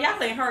baby. Oh,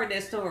 y'all ain't heard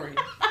that story.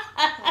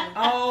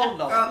 Oh,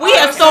 Lord. We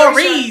have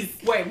stories.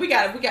 Wait, we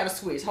got to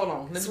switch. Hold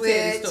on. Let me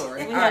tell you the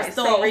story. We have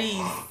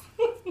stories.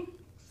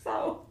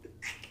 So,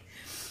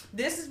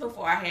 this is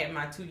before I had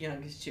my two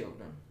youngest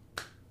children.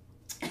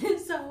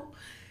 So,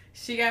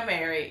 she got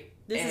married.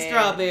 This is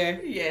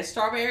Strawberry. Yeah,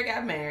 Strawberry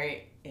got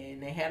married,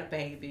 and they had a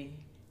baby.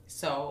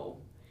 So,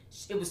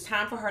 it was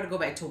time for her to go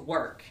back to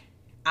work.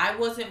 I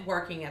wasn't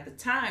working at the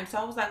time, so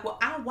I was like, well,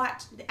 I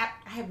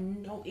have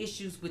no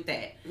issues with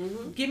that.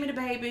 Mm-hmm. Give me the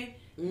baby.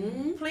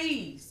 Mm-hmm.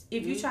 Please.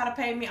 If you try to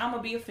pay me, I'm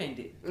going to be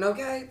offended.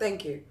 Okay,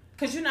 thank you.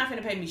 Because you're not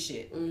going to pay me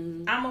shit.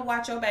 Mm-hmm. I'm going to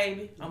watch your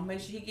baby. I'm going to make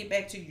sure he get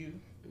back to you.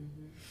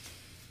 Mm-hmm.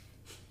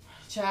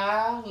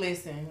 Child,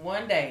 listen,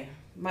 one day,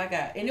 my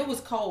God, and it was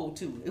cold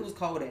too. It was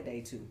cold that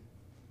day too.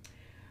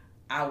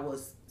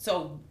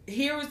 So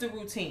here is the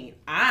routine.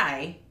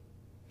 I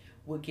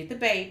would get the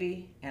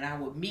baby and I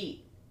would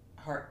meet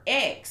her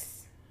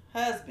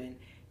ex-husband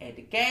at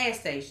the gas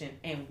station,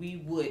 and we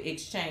would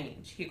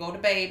exchange. Here go the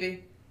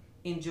baby.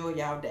 Enjoy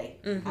y'all day.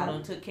 Mm-hmm. I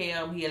done took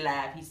care of him. He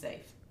alive. He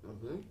safe.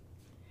 Mm-hmm.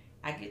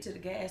 I get to the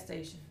gas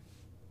station.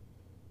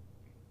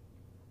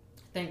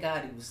 Thank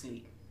God he was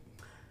asleep.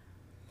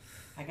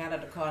 I got out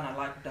of the car and I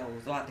locked the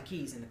doors, locked the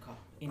keys in the car,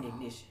 in the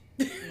ignition.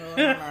 Lord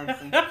have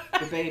mercy.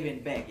 The baby in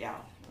the back,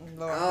 y'all.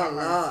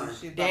 Lord.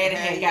 Daddy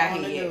ain't got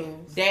here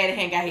yet. Daddy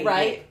ain't got here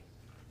yet.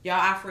 Y'all,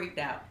 I freaked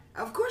out.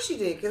 Of course you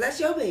did, because that's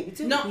your baby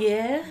too. No.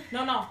 Yeah.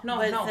 No.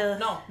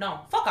 No.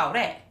 Fuck all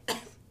that.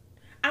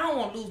 I don't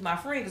want to lose my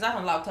friend because I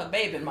done locked her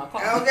baby in my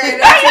car. Okay.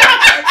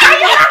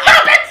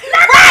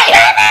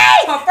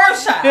 Her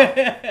first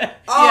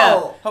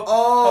child.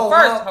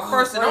 Her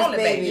first and only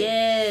baby.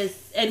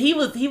 Yes, and he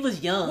was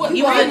young. What,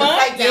 he was 3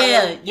 months?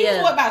 Yeah. He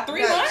was what, about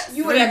 3 months?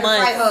 You would have to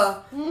fight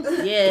her.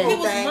 Yeah, he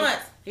was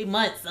months. 3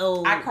 months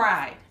old. I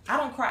cried. I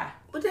don't cry.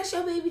 But that's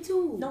your baby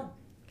too. No.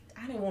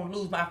 I didn't want to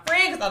lose my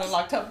friend because I done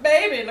locked her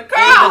baby in the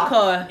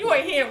car. You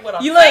ain't hearing what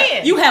I'm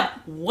saying. You have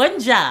one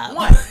job.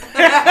 One.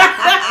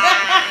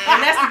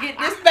 And that's to get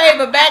this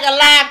baby back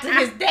alive to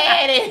his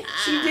daddy.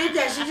 She did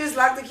that. She just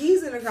locked the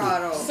keys in the car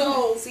though.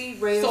 So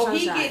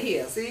he get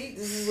here. See,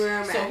 this is where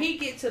I'm at. So he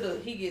get to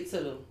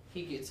the.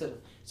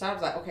 So I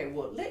was like, okay,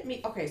 well,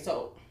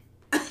 so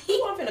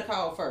who I'm finna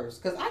call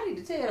first? Because I need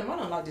to tell him I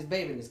don't lock this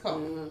baby in this car.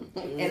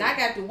 Mm-hmm. And I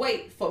got to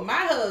wait for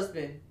my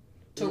husband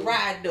to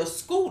ride the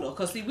scooter,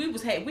 because see,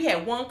 we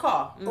had one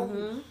car,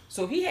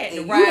 so he had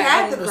to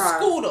ride on the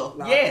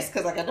scooter. Yes,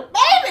 because I got the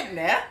baby in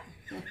there,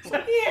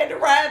 so he had to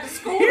ride the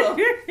scooter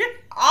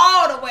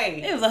all the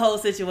way. It was a whole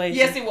situation.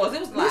 Yes, it was. It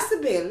was like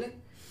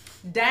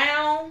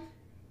down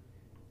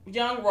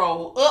Young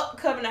Road, up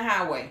Covenant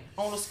Highway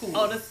on the scooter.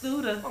 On the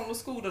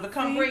scooter to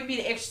come bring me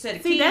the extra set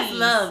of keys. See, that's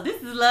love.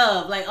 This is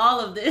love. Like all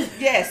of this.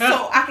 Yes,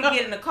 so I can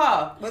get in the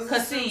car.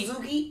 Cause see,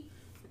 Suzuki.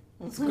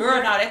 Girl,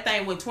 no, that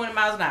thing went 20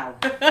 miles an hour.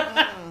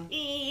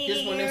 This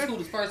is when them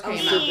scooters first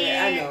came out.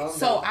 I know.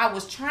 So I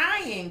was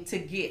trying to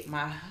get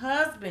my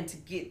husband to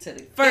get to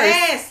the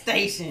gas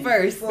station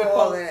first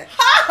before her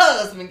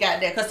husband got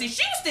there. Because see,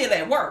 she was still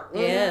at work.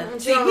 Yeah. Mm-hmm.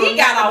 See, he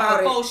got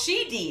off before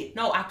she did.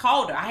 No, I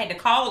called her. I had to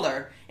call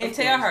her and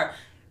tell her,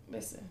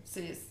 listen,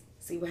 sis.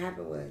 See what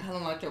happened was. I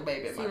don't like your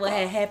baby in my car.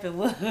 Had happened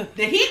was.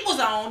 The heat was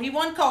on. He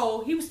wasn't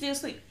cold. He was still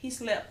asleep. He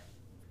slept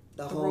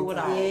through it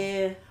all.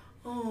 Yeah.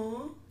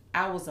 Aww.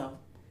 I was a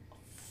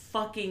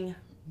fucking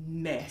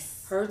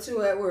mess. Her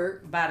too at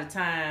work. By the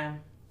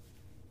time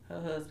her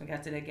husband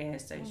got to that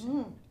gas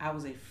station, I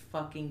was a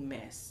fucking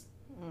mess.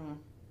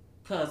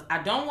 Because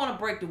I don't want to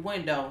break the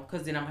window,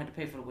 because then I'm going to have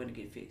to pay for the window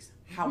to get fixed.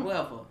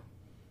 However,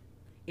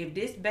 if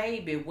this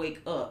baby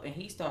wake up and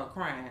he start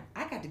crying,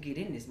 I got to get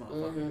in this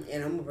motherfucker.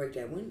 And I'm gonna break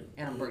that window.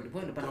 And I'm break the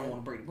window, but I don't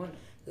want to break the window.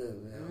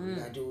 We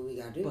gotta do what we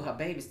gotta do. But her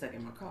baby's stuck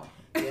in my car.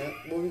 Yeah,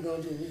 what we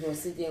gonna do? We gonna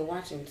sit there and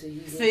watch him till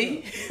he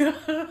See?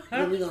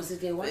 Then we gonna sit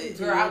there and watch him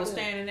till Girl, he I was get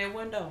up. standing in that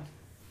window.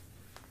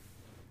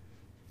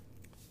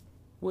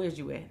 Where's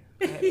you at?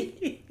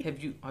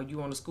 Are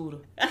you on the scooter?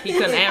 He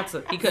couldn't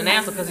answer. He couldn't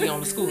answer because he on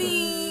the scooter.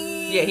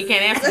 Yeah, he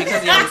can't answer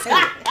because he on the scooter.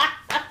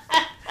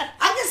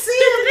 I can see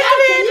him now.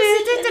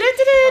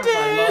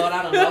 I'm like, Lord,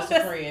 I done lost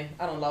a friend.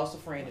 I done lost a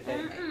friend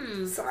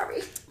today.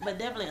 Sorry. But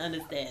definitely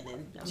understanding.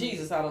 I mean,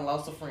 Jesus, I done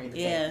lost a friend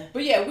today. Yeah.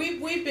 But yeah, we've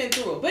been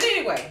through it. But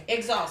anyway,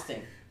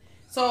 exhausting.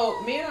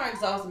 So men are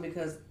exhausting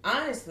because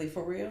honestly,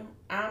 for real,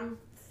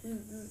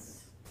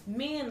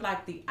 men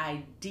like the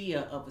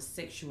idea of a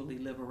sexually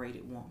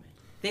liberated woman.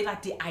 They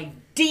like the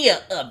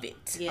idea of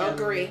it. Yeah.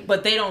 Agree.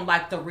 But they don't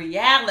like the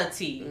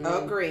reality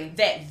Agree.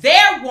 that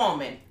their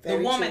woman, Very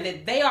the woman true.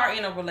 that they are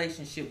in a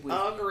relationship with,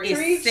 Agree. is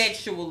Preach.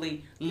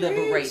 sexually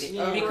liberated.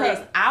 Agree.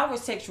 Because our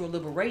sexual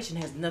liberation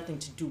has nothing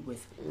to do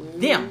with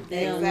them.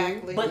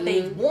 Exactly. But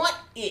they want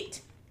it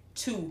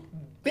to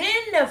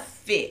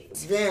benefit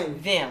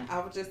them. I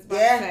was just about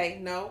Yeah. to say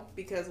no,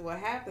 because what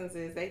happens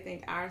is they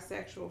think our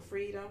sexual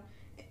freedom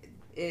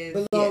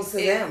Belongs to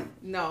them.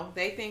 No,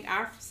 they think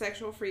our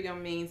sexual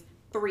freedom means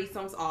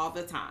threesomes all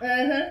the time.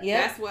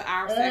 Yeah. That's what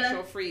our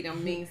sexual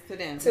freedom means to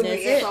them. Till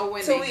That's it. So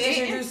when Till they we get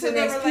introduce into the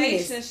the next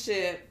penis.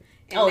 relationship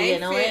and Oh, they yeah,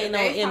 no, feel, ain't no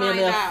they find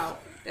MMF. out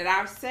that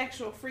our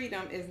sexual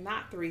freedom is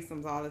not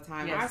threesomes all the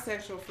time. Yes. Our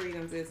sexual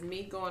freedoms is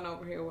me going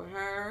over here with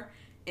her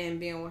and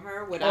being with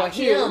her Or without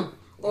him.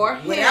 Or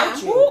him.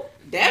 Without you.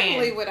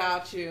 Definitely And-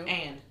 without you.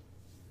 And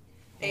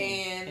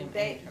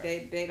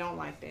They don't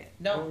like that.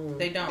 no,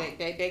 they don't.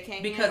 They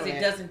can't Because handle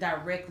it that. doesn't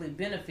directly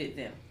benefit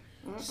them.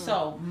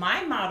 So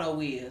my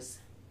motto is,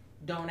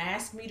 don't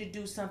ask me to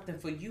do something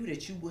for you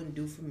that you wouldn't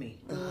do for me.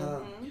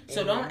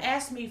 So don't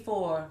ask me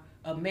for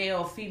a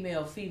male,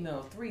 female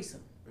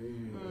threesome.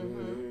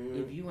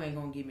 If you ain't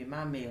gonna give me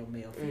my male,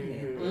 female.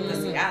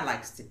 Because see, I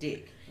likes to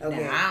dick.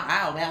 Okay.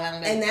 Now,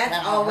 And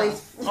that's always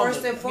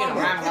first and foremost.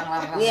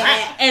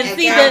 Yeah. And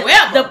see,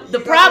 however, the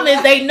problem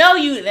is they know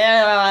you,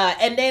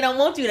 and they don't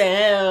want you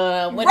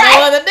to with Right.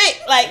 no other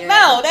dick. Like,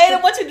 no, they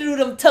don't want you to do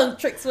them tongue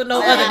tricks with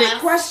no other dick.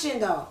 Question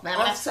though,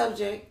 off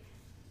subject.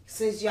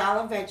 Since y'all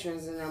are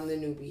veterans and I'm the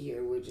newbie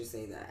here, would you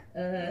say that?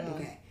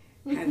 Okay.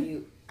 Have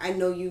you? I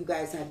know you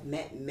guys have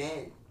met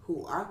men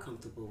who are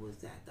comfortable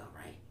with that, though,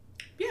 right?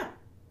 yeah.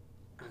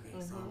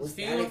 Okay, so what's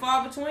Few that? and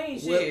far between,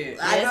 shit.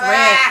 I know.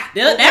 That's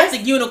rare. That's a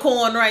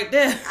unicorn right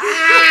there. Say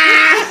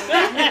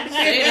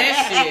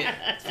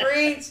that shit.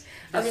 Preach. Just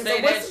Okay, say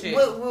so that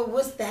shit.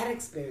 what's that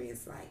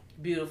experience like?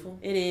 Beautiful.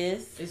 It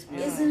is. It's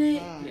beautiful. Isn't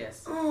it?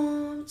 Yes.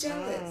 Oh, I'm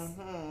jealous.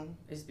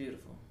 It's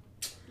beautiful.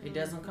 It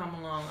doesn't come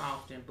along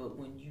often, but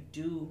when you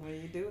do,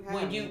 When you do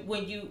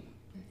have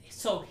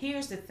so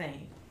here's the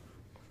thing.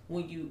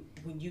 When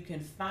you can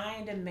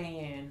find a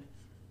man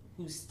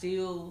who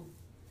still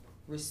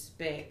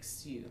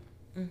respects you,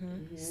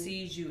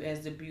 sees you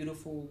as the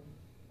beautiful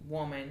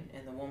woman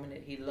and the woman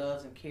that he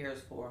loves and cares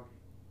for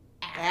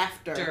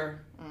after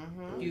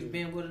you've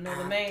been with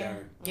another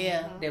man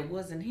Yeah. that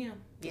wasn't him,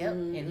 Yep.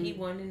 and he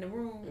wasn't in the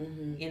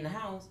room, in the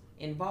house,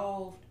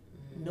 involved,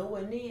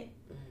 nowhere near,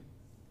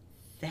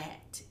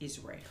 that is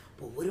rare.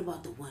 But what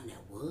about the one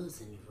that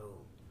was in the room?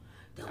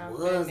 That I've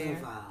was been there.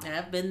 involved.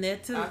 I've been there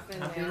too. I've been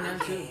there.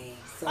 Okay,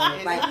 so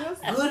like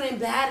good and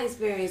bad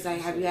experience.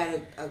 Like, have you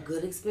had a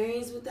good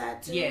experience with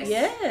that too? Yes.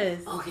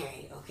 Yes.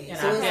 Okay. And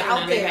So I've it's out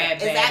definitely there. had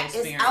It's, bad it's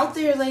experience. out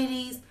there,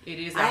 ladies. It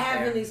is I out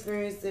haven't there.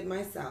 experienced it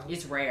myself.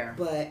 It's rare.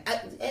 But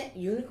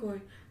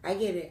unicorn, I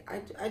get it. I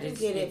do It's-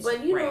 get it. it's But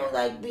you know, rare.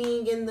 like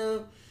being in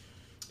the,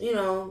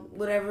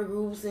 whatever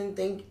groups and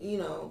think,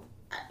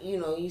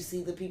 you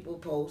see the people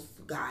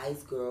post,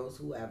 guys, girls,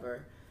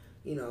 whoever.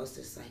 It's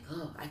just like,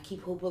 oh, I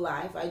keep hope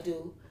alive. I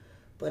do,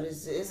 but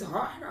it's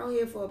hard out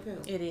here for a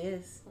pimp. It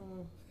is.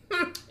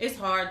 It's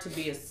hard to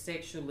be a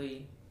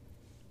sexually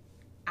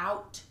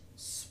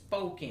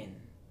outspoken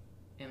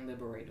and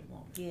liberated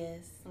woman.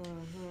 Yes.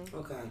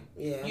 Okay,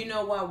 yeah. You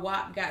know why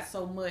WAP got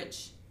so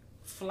much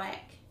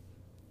flack?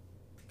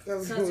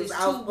 Because Because it it's was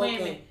two outspoken.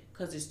 women.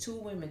 Because it's two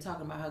women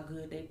talking about how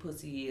good their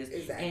pussy is,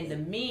 Exactly. and the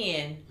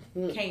men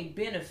can't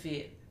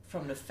benefit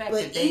from the fact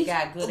But that they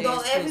got good though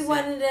ass pussy.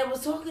 everybody that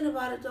was talking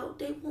about it though,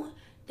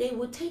 they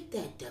would take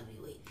that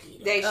WAP.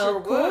 Though. They sure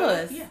Of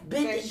course. would. Yeah.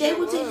 They sure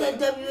would take would.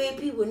 that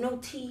WAP with no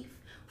teeth,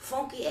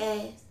 funky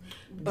ass,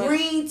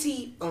 green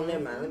teeth. Oh,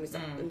 never mind. Let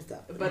me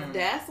stop. But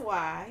that's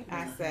why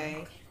I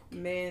say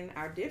men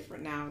are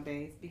different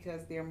nowadays,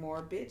 because they're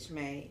more bitch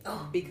made.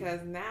 Oh.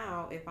 Because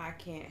now if I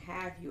can't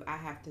have you, I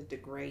have to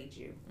degrade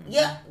you.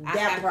 Yeah, I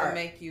that have part. to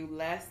make you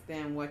less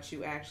than what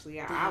you actually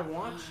are. I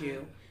want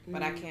you,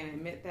 but I can't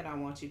admit that I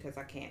want you because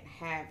I can't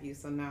have you.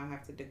 So now I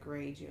have to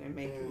degrade you and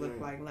make you look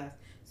like less.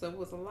 So it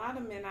was a lot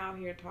of men out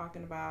here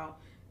talking about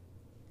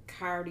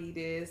Cardi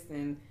this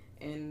and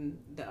and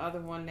the other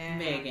one now,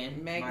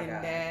 Megan,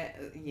 that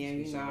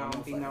you know I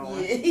don't be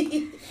knowing.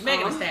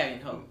 Megan Thee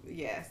Stallion, hoe.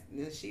 Yes,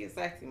 she a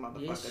sexy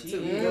motherfucker Yes, she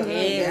too. is.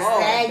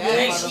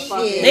 Yes,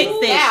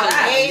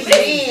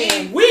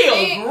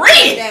 We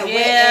agree.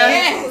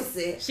 Yeah.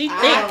 She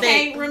I thick.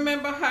 can't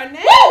remember her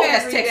name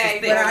That's every Texas day,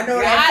 thick. But I know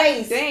that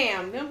face.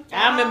 Damn, them.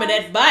 I remember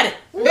that body.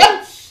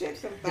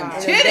 Shit, them And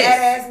thighs. them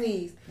badass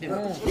knees.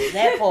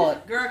 That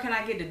part. Girl, can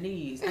I get the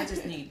knees? I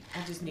just need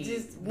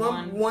Just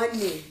one one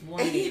knee.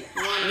 knee.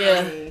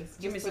 Yeah.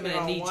 Give me Just some put of it that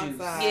on knee one juice.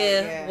 side,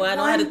 Yeah. Well, I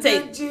don't have to One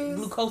take good juice.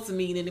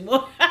 glucosamine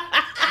anymore.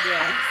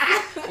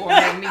 Yeah. Or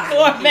magnesium.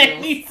 Or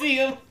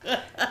magnesium.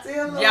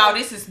 Y'all,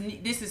 this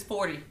is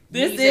 40.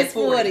 This Knees is at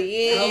 40.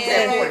 Yeah. Knees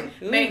at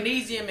 40.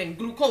 Magnesium and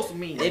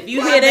glucosamine. If you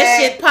My hear that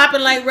bad. shit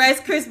popping like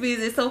Rice Krispies,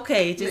 it's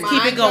okay. Just keep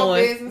it Mind your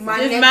going. business. My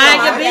Just neck mind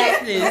on your my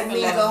back, business. That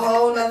means a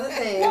whole nother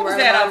thing. What was right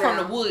that about out from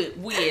now. the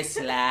wood? We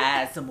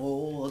slide some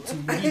more to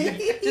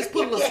me. Just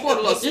put a little, squirt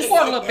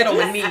a little bit on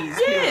my knees.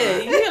 Yeah,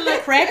 you hear a little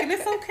cracking,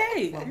 it's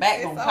okay. My back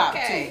It's gonna pop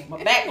okay. too.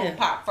 My back gonna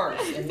pop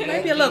first. And then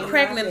Maybe a little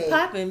cracking and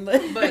popping,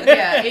 but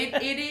yeah,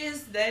 it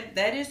is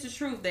that is the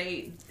truth.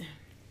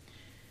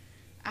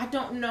 I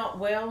don't know.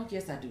 Well,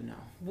 yes, I do know.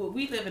 Well,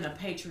 we live in a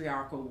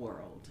patriarchal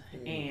world,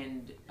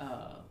 and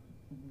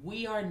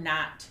we are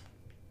not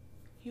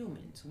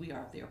humans. We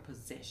are their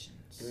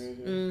possessions.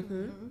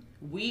 Mm-hmm.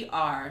 We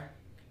are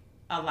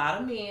a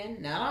lot of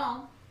men, not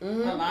all.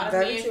 Mhm. A lot of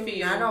Very men true.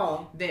 feel Not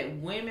all. that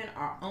women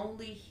are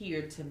only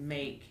here to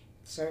make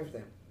Serve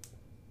them.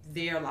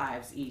 their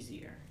lives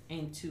easier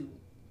and to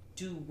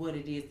do what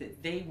it is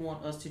that they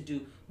want us to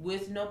do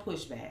with no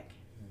pushback,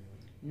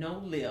 no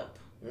lip,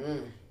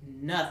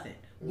 nothing.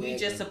 We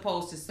just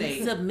supposed to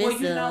say, well, you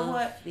know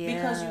what? Submissive,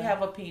 Because yeah. you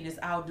have a penis,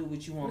 I'll do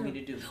what you want me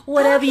to do.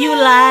 whatever you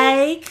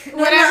like.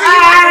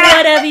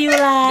 Whatever you This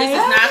like. is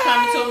not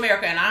coming to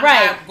America, and I'm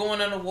Right. not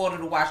going underwater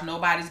to watch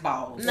nobody's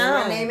balls. No.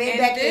 My name ain't And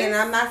Becky, this- and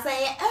I'm not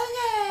saying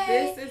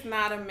okay. This is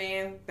not a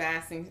man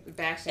bashing It's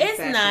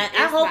session. not. It's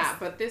I hope- not,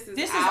 but this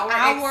is our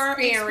our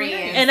experience.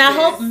 experience. And I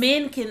hope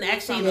men can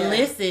actually Yeah.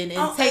 listen and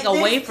Oh, take and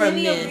away there's from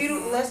plenty of this.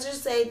 beautiful- let's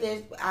just say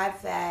this: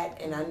 I've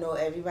had, and I know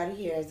everybody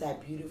here has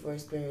had beautiful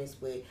experience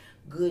with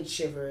good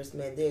chivalrous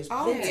men. There's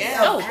Oh, plenty yeah.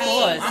 Oh, of of kings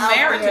course. out I'm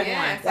married to there one.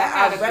 Yes, that I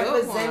got are a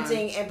good one.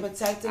 representing and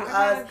protecting I got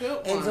a us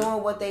good and one.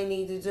 doing what they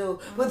need to do.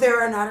 But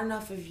there are not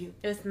enough of you.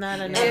 It's not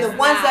enough. And the It's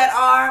ones not. that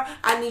are,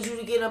 I need you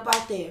to get up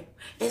out there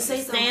and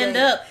say something. Stand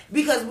up.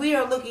 Because we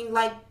are looking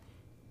like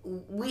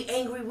we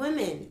angry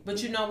women.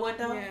 But you know what,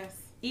 though? Yes.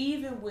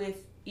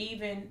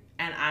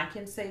 And I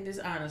can say this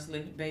honestly,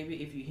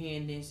 baby, if you're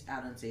hearing this,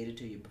 I done said it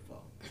to you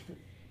before.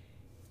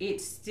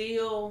 It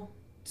still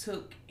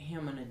took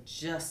him an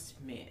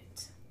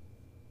adjustment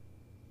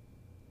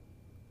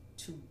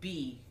to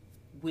be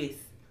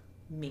with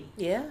me.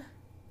 Yeah.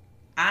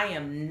 I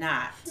am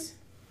not.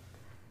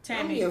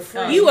 Tammy, your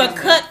friend. You are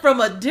cut from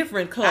a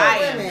different cloth. I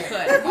Wait a am minute.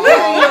 cut. We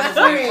are your All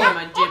the way from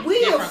a friend. We are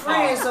different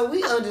friends, cloth. so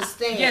we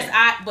understand.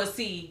 Yes, but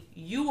see,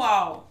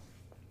 y'all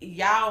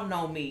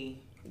know me.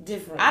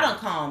 Different. I don't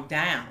calm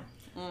down.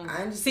 I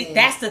understand. See,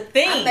 that's the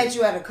thing. I met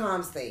you at a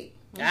calm state.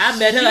 I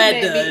met her She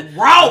at met the me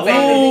raw, At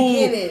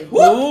baby. the beginning.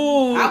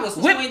 Ooh. I was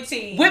whipped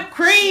 20. whipped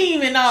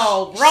cream and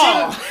all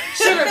raw.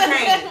 Sugar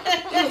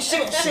cane.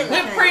 Sugar Whipped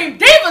cane. cream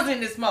divas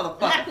in this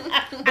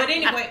motherfucker. But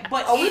anyway,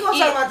 Oh, we gonna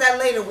talk about that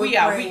later. We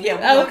are. cream.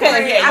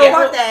 Okay. I Yeah.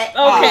 want that.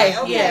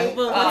 Okay, yeah,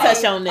 we'll uh,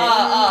 touch on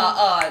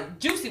that.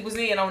 Juicy was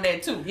in on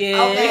that too.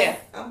 Yeah. Okay.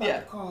 I'm about Yeah.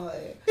 to call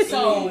her.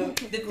 So Anyway,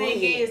 the go thing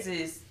ahead.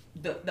 is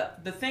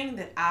the thing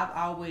that I've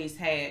always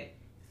had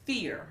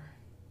fear,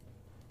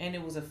 and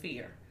it was a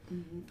fear,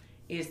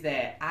 is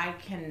that I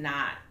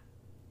cannot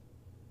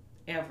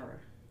ever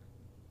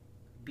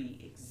be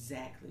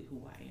exactly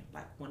who I am,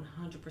 like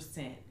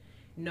 100%,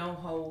 no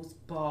holds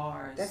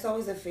bars. That's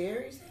always a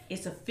fear.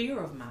 It's a fear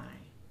of mine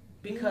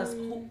because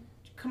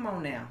come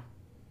on now.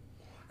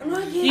 I'm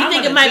not Do getting you I'm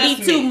think an it might be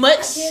adjustment. too much?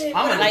 I get it,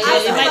 I'm but an I Like,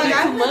 feel it might like be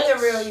I'm too not much? the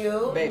real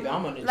you. Baby,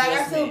 I'm an adjustment. Like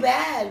I feel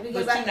bad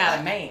because But you're not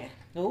a man.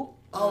 Ooh.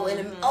 Oh,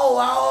 and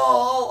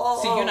oh.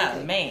 See, you're not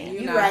okay. a man. You're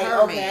You're not right. her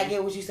Okay, man. I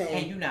get what you're saying.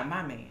 And you're not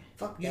my man.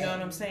 Fuck You that. know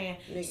what I'm saying?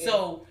 Nigga,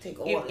 So take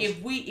orders.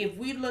 if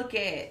we look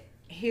at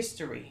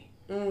history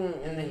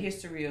and the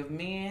history of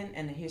men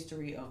and the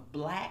history of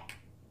black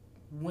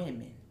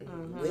women,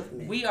 with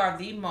me. we are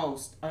the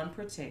most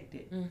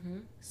unprotected, Mm-hmm.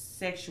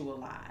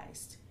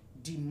 sexualized,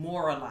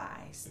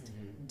 demoralized,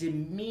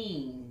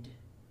 demeaned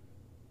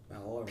My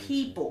origin.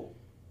 people.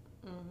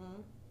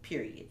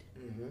 Period.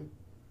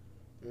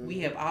 We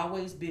have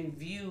always been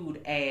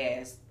viewed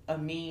as a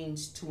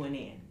means to an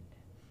end.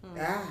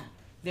 Ah.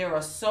 There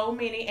are so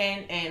many,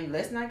 and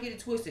let's not get it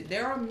twisted.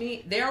 There are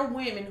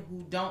women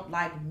who don't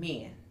like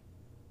men,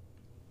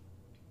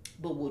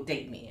 but will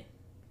date men.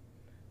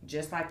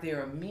 Just like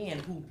there are men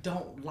who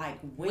don't like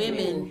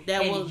women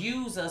that and will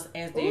use us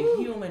as their Ooh.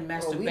 human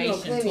Well, we know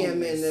masturbation plenty of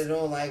men that tools,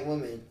 don't like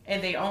women.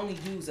 and they only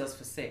use us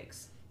for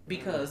sex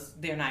because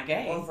they're not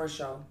gay, Or for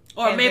sure.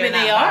 Or and maybe they're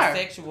they not are.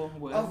 bisexual.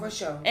 Well, Oh, for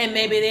sure. And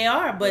maybe they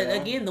are, but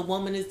Yeah. again, the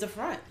woman is the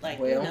front. Like,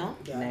 well, you know.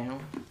 Yeah. now,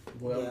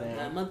 well, Yeah.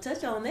 now, I'm gonna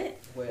touch on that.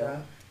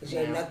 well. Cause you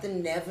have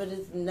nothing never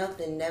to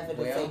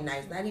say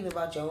nice. Not even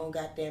about your own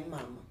goddamn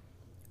mama.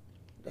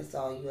 That's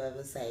all you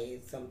ever say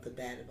is something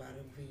bad about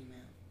a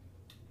female.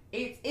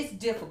 It's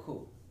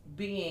difficult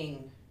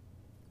being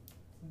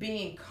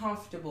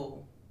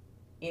comfortable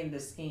in the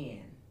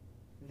skin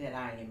that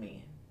I am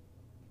in.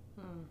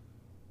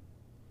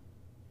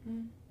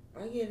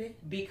 I get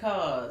it.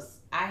 Because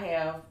I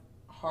have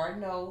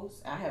hard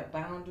nose, I have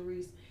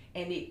boundaries,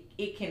 and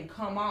it can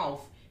come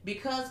off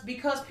because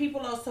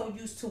people are so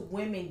used to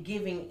women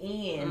giving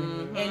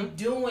in and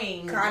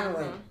doing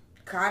coddling.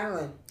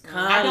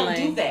 I don't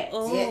do that.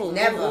 Yeah,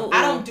 never.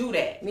 I don't do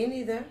that. Me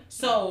neither.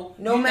 So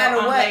no matter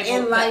what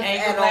in life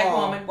at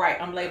all. Woman,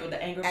 right? I'm labeled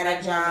the angry at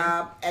black a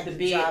job, woman, at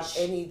the job,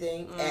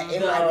 anything,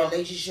 in my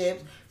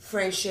relationships,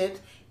 friendships,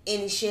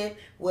 any shit,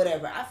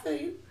 whatever. I feel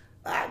you.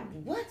 I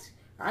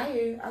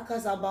hear you. I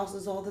cuss out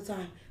bosses all the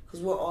time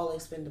because we're all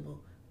expendable.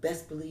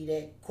 Best believe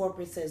that.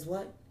 Corporate says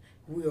what?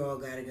 We all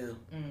gotta go.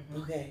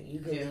 Okay, you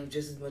can leave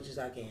just as much as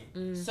I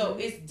can. So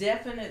it's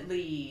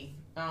definitely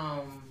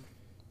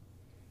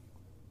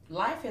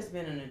life has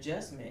been an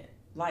adjustment.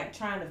 Like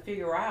trying to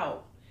figure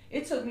out.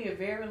 It took me a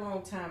very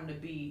long time to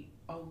be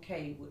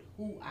okay with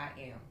who I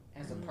am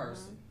as a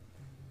person,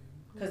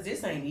 because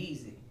this ain't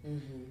easy.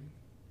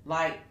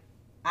 Like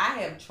I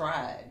have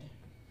tried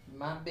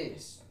my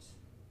best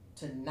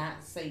to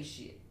not say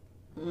shit,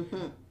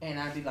 and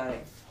I'd be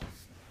like,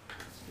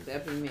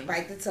 definitely me.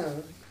 Bite the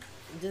tongue.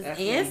 Just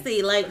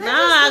antsy, like, nah,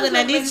 I'm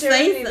gonna need to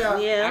say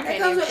something. Yeah, that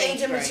comes with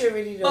age and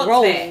maturity,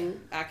 though.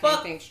 I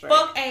can't think straight.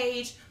 Fuck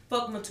age,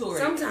 fuck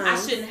maturity. Sometimes I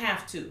shouldn't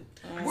have to.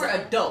 We're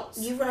adults.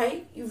 You're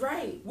right. You're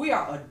right. We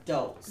are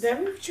adults.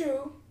 Very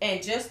true.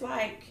 And just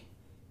like,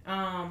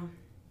 hell,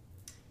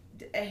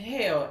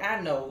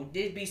 I know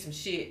there'd be some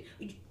shit.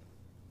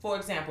 For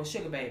example,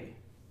 Sugar Baby.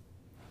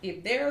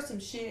 If there's some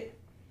shit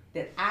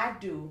that I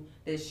do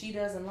that she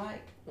doesn't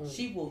like,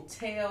 she will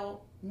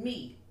tell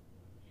me.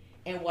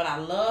 And what I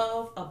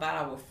love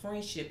about our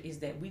friendship is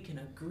that we can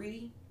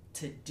agree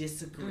to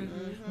disagree.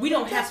 We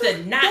don't have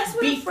to not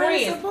be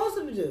friends. That's what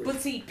supposed to do.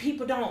 But see,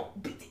 people don't.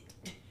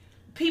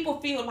 People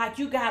feel like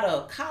you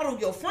gotta coddle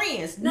your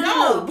friends.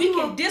 No, we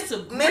can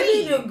disagree.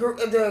 Maybe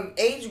the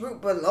age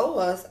group below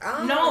us.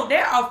 No,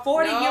 there are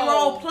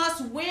 40-year-old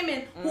plus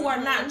women who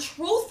are not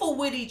truthful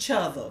with each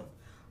other.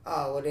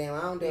 Oh, well, damn,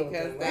 I don't deal with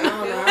them.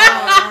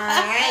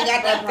 I ain't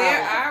got that problem.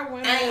 There are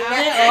women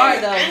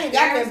I ain't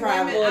got that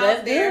problem. Well,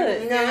 that's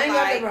good. No, I ain't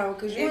got that problem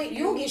because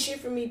you don't get shit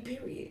from me,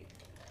 period.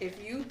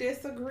 If you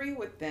disagree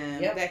with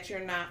them, that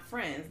you're not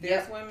friends.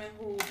 There's women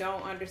who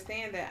don't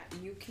understand that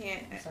you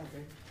can't.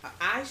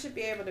 I should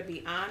be able to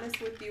be honest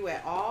with you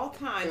at all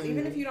times,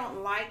 even if you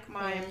don't like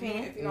my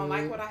opinion, if you don't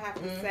like what I have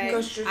to say.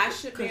 I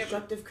should be able.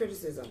 Constructive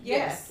criticism.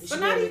 Yes, but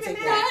not even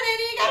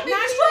that.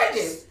 Not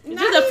even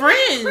just a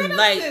friend,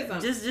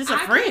 like just a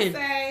friend. I can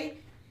say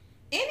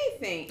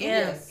anything.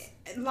 Yes.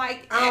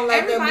 Like I don't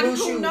like everybody that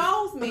blue who shoe.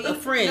 knows me, a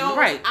friend, knows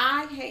right?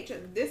 I hate you.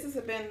 This has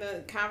been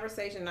the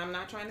conversation. I'm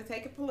not trying to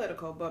take it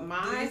political, but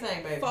my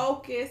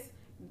focus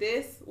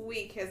this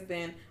week has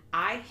been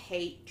I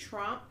hate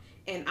Trump,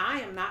 and I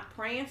am not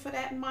praying for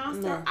that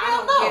monster. No.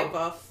 I don't give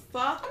a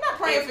fuck. I'm not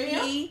praying if for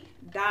him. He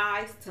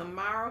dies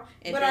tomorrow,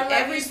 and But then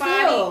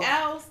everybody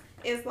else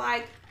is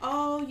like,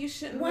 "Oh, you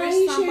shouldn't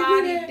wish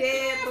somebody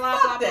dead." Blah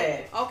blah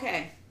blah.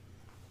 Okay.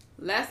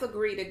 Let's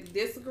agree to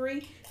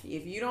disagree.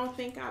 If you don't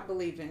think I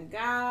believe in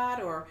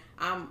God or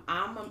I'm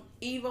an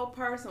evil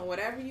person,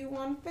 whatever you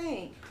want to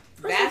think,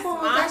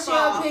 that's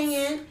your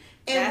opinion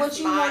and what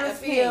you want to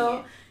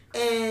feel.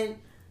 And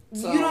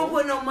you don't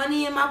put no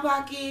money in my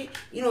pocket.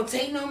 You don't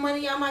take no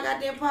money out my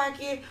goddamn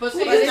pocket. But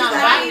see, it's not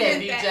about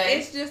that, BJ.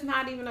 It's just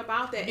not even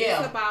about that. Yeah.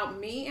 It's about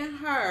me and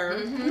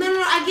her. No,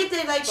 I get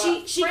that. Like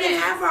she can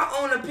have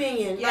her own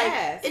opinion.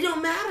 Yes. Like it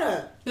don't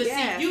matter. But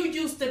see, you're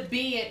used to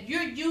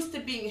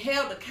being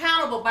held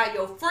accountable by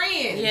your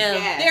friends. Yeah.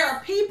 Yes. There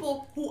are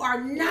people who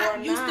are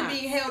not used to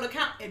being held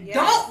accountable and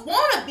don't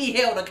want to be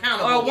held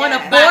accountable. Or want to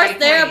force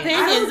their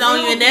opinions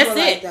on you, and that's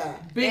it.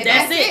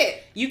 That's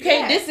it. You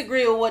can't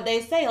disagree with what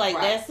they say. Like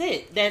that's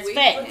it. That's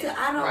fact.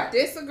 I don't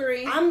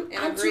disagree. I'm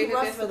too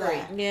rough for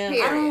that.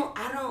 Yeah.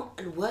 I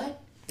don't what?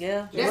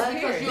 Yeah. Just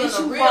because you're Bitch,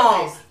 in a you real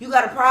wrong. You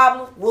got a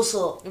problem? What's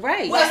up?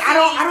 Right. Well,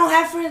 I don't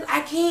have friends.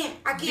 I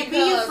can't be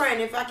your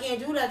friend if I can't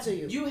do that to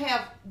you.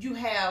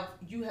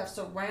 You have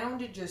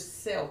surrounded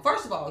yourself.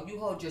 First of all, you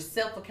hold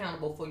yourself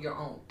accountable for your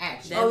own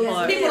actions.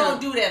 People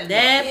don't do that.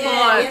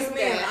 Yes,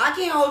 ma'am. I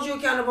can't hold you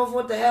accountable for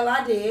what the hell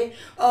I did.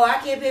 Oh, I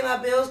can't pay my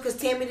bills because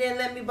Tammy didn't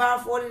let me borrow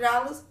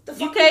 $40. The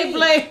fuck you can't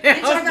blame him.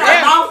 Bitch, I got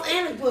a mouth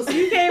and a pussy.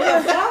 You can't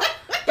blame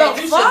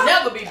him. You should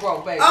never be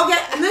broke, baby.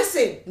 Okay,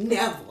 listen,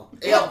 never,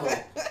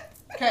 ever.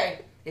 Okay.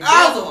 If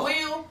there's a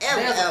will,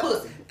 there's a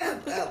pussy.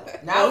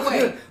 Not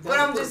way. But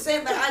I'm just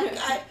saying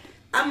that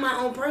I'm my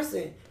own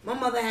person. My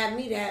mother had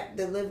me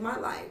to live my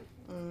life.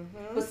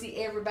 But see,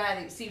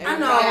 everybody. I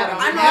know.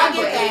 I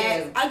get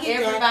that. I get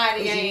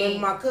everybody that.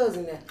 ain't my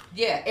cousin. That.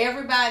 Yeah,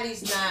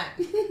 everybody's not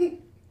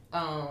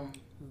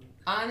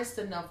honest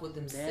enough with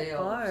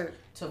themselves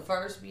to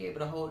first be able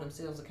to hold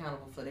themselves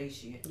accountable for their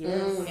shit,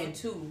 and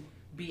two,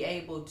 be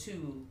able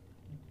to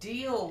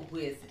deal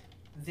with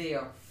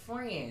their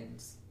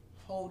friends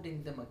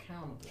holding them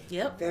accountable.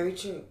 Yep. Very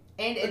true.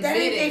 And But that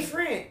ain't their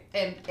friend.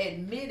 And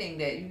admitting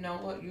that, you know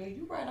what,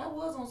 you right, I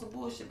was on some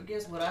bullshit, but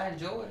guess what? I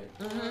enjoyed it.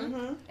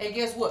 Mm-hmm. And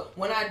guess what?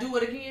 When I do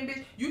it again,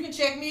 bitch, you can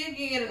check me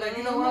again. And like,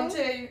 you know what I'm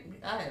telling you?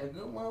 I had a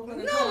good one.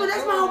 No, but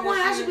that's my whole point.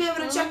 I should be able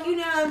to check you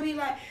now and be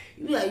like,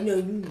 no,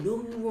 you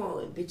know you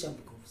wrong. And bitch, I'm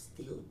gonna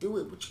still do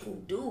it. What you gonna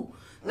do?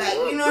 Like,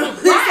 you know what I'm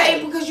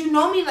saying? Because you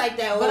know me like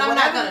that. But I'm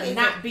not gonna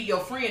not be your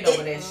friend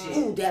over that shit.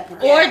 Ooh, that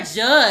part. Or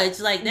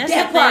judge. Like, that's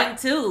That the part.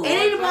 thing, too. It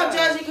ain't about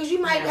judging because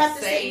you might Now have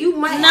to say- say, you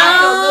might No,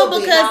 have to a little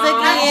bit. because Not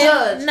again,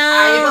 judge. no.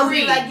 I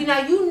agree. Like,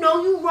 you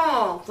know you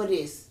wrong for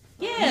this.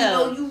 Yeah. You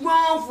know you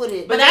wrong for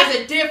this. But there's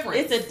a difference.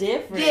 It's a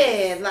difference.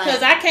 Yeah, like.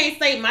 Because I can't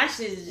say my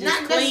shit is just not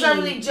clean.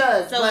 necessarily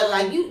judge, So, but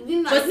like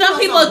you know. But you some know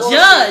people bullshit.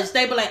 judge.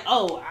 They be like,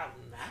 oh, I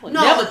would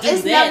No, never do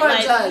it's that. never Like,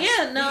 a judge.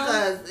 yeah, no.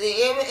 Because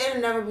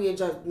it'll never be a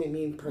judgment.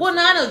 Me personally. Well,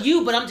 no, I know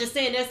you, but I'm just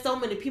saying there's so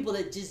many people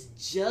that just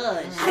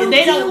judge. I And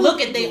they don't don't deal look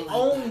with at their people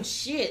like own that.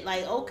 shit.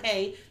 Like,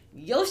 okay,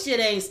 your shit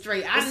ain't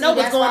straight. I But see, know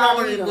what's that's going why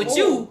I need on a with whole-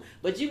 you,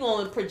 but you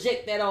going to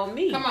project that on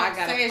me. Come on, I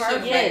got say a it,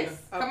 perfect, sugar baby.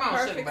 a Come on,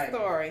 sugar perfect baby.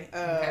 story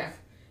of Okay.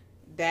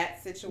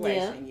 that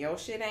situation. Your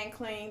shit ain't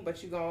clean,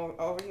 but you go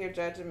over here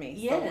judging me.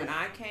 So Yes. when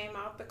I came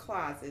out the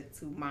closet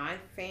to my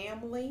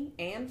family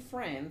and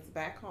friends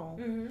back home,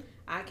 Mm-hmm.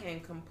 I came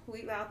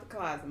completely out the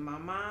closet. My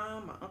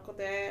mom, my uncle,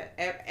 dad,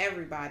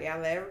 everybody. I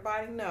let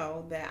everybody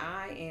know that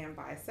I am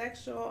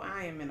bisexual.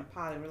 I am in a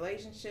poly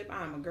relationship.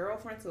 I am a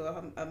girlfriend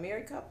to a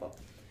married couple.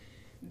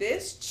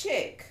 This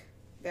chick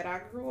that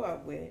I grew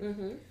up with,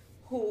 Mm-hmm.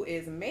 who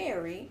is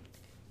married,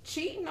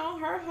 cheating on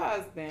her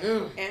husband,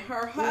 and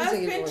her me take it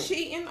husband away.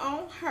 cheating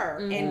on her,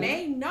 Mhm. and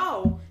they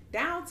know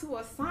down to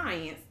a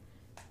science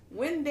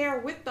when they're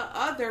with the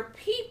other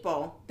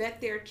people that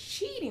they're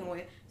cheating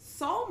with,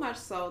 so much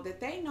so that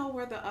they know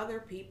where the other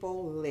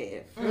people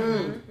live.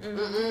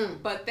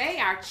 But they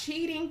are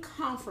cheating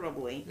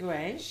comfortably.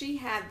 Right. She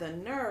had the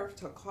nerve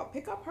to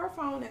pick up her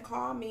phone and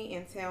call me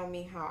and tell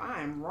me how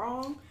I am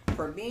wrong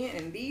for being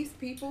in these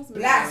people's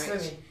marriage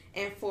Blasphemy.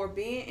 and for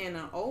being in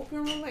an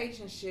open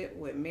relationship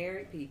with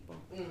married people.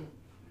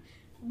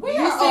 We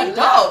You are see-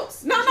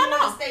 adults. No.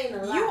 Stay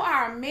in the You lie.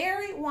 are a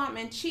married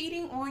woman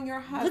cheating on your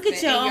husband. Look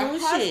at your and own your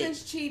shit.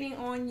 husband's cheating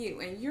on you,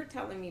 and you're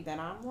telling me that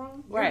I'm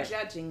wrong. Right. You're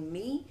judging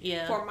me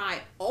Yeah. for my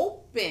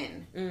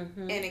open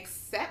Mm-hmm. and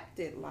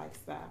accepted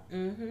lifestyle.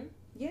 Mm-hmm.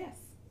 Yes,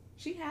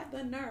 she had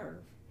the nerve.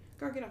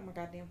 Girl, get off my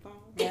goddamn phone.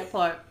 That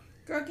part.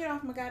 Girl, get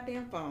off my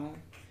goddamn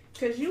phone.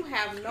 Cause you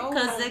have no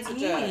 'Cause room to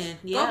again, judge.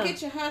 yeah. Go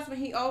get your husband.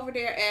 He over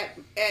there at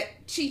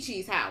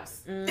Chi-Chi's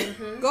house.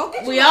 Mm-hmm. Go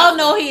get. We your all husband.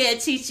 know he at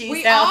Chi-Chi's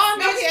We house. all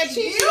know he at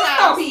Chi-Chi's You know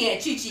house. he had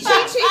Chi-Chi.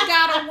 Chi-Chi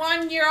got a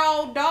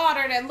 1-year-old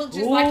daughter that looks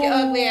just like your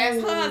ugly ass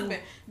Ooh. husband.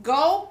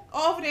 Go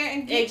over there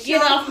and get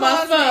get off my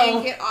husband phone.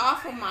 and get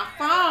off of my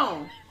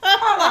phone.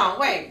 Hold on,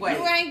 wait.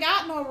 You ain't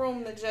got no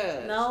room to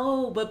judge.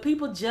 No, but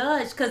people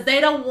judge because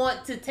they don't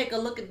want to take a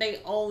look at their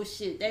own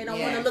shit. They don't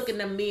want to Yes. look in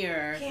the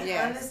mirror. Can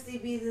Yes. honesty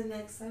be the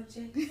next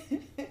subject?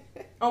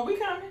 Oh, we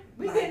coming.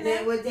 We Like getting that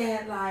there. with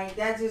that, like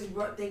that just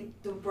brought me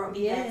back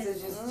Yes.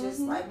 to just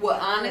like Well,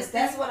 being honest. honesty.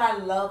 That's what I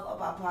love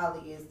about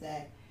poly is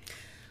that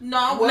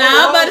No, Nah,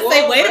 I'm about to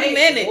say, wait a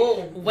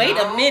minute. Wait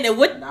a minute.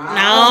 What? No.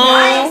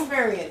 my No.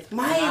 experience.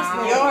 My No.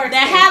 experience.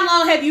 Now, how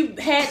long have you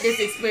had this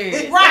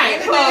experience?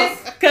 Right,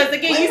 Because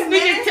again, Wait you a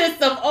speaking to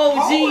some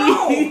OG. Hold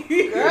on.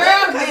 Girl,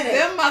 cause minute.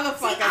 them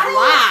motherfuckers See,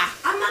 lie.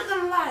 I'm not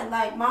gonna lie.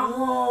 Like my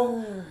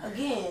whole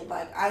again,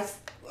 like I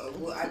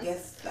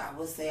guess I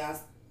would say I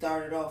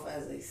started off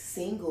as a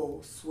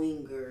single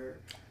swinger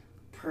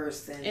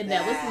person, And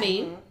that was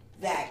me.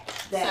 That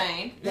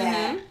Same.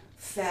 that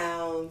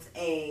found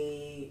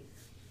a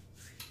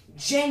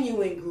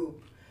genuine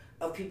group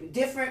of people,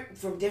 different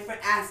from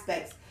different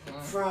aspects,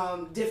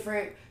 from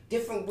different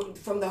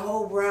from the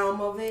whole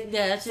realm of it.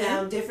 Gotcha.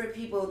 Found different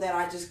people that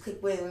I just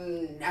click with,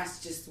 and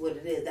that's just what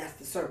it is. That's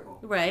the circle,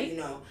 Right. You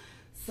know.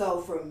 So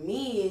for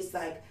me, it's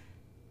like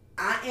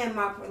I am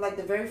like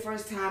the very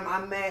first time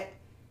I met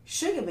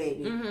Sugar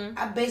Baby, Mhm.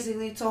 I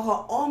basically told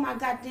her all my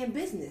goddamn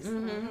business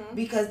Mm-hmm.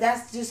 because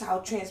that's just how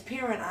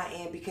transparent I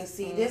am. Because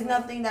see, there's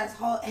nothing that's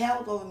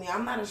held over me.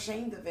 I'm not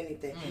ashamed of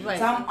anything. Right.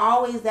 So I'm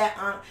always that.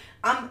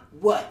 I'm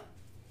what.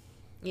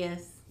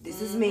 Yes.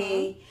 This is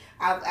me.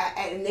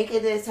 And they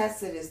can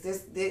attest to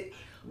this.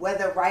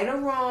 Whether right or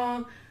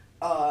wrong,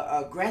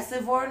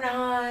 aggressive or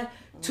not,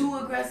 too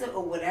aggressive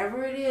or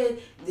whatever it is,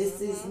 this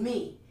is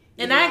me.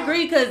 And You I know?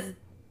 agree because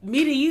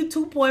meeting you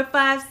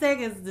 2.5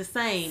 seconds the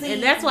same. See,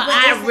 and that's why but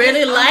I it's-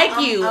 really I'm- like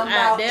I'm- you I'm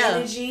out about there.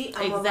 energy.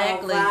 I'm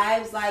Exactly.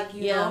 about vibes, like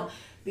you Yeah. know.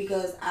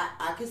 Because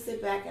I could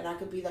sit back and I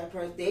could be that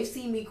person. They've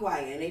seen me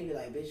quiet and they be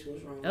like, "Bitch,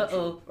 what's wrong with you?"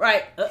 Uh-oh.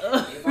 Right.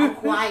 If I'm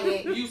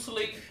quiet, You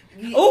sleep.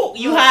 Oh,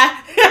 you look,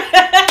 high.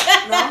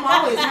 No, I'm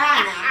always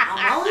high now.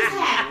 I'm always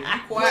high.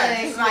 Quiet.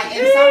 But it's like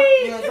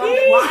if I'm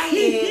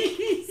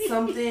quiet,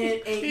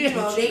 something, and, you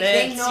know,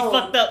 they She know.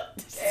 fucked up.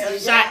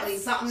 Exactly.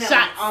 Something else.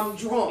 Shots. I'm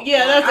drunk.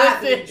 Yeah, Like, that's I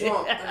have to it. be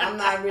drunk, and I'm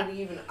not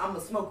really even. I'm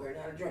a smoker,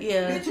 not a drinker.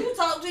 Yeah. Did you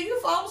talk till you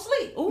fall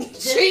asleep? Ooh.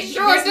 She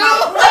sure This do.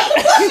 my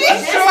place. She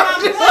This sure my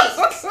do.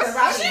 place. 'Cause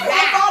I She be will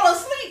back. fall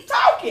asleep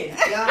talking.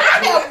 Yeah.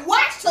 I have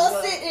watched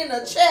her sit in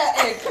a chair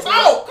and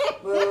talk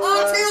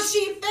until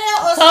she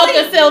fell asleep. Talk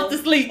herself to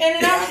sleep.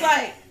 And then I was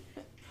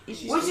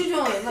like, What you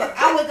doing? Look,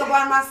 I wake up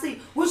out of my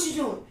sleep. What you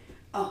doing?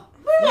 Oh,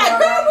 we're like,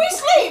 girl, we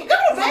sleep. Go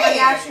to my bed.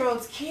 natural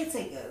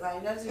caretaker.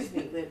 Like that's just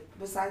me. But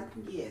besides,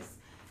 yes,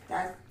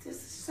 this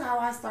is how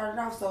I started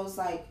off. So it's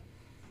like,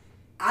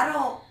 I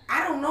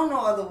don't know no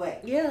other way.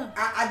 Yeah.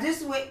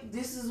 This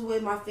is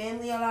where my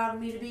family allowed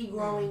me to be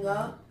growing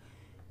up.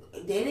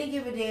 They didn't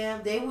give a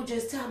damn. They would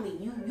just tell me,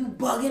 you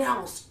bugging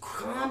out.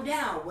 Calm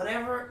down.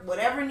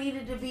 Whatever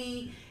needed to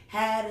be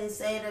had and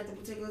said at the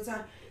particular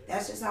time.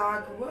 That's just how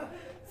I grew up.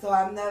 So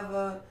I've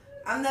never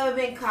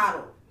been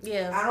coddled.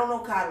 Yeah. I don't know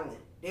coddling.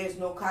 There's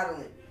no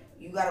coddling.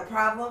 You got a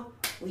problem?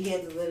 We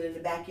handle it in the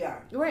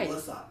backyard. Right.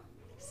 What's up?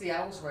 See,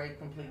 I was raised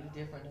completely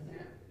different than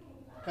that.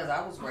 Because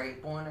I was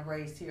born and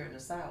raised here in the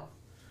South.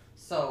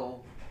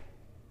 So,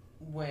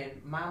 when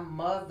my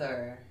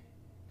mother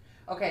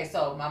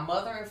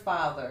and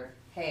father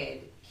had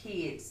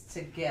kids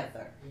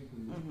together.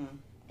 Mm-hmm.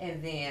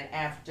 And then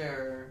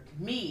after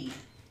me,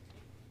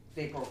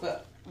 they broke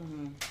up.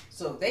 Mm-hmm.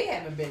 So they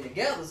haven't been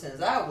together since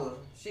I was,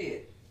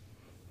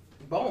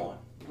 born,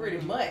 pretty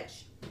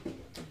much.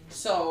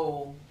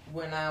 So,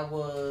 when I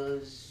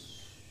was,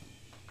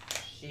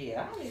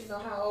 I don't even know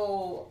how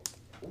old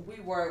we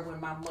were when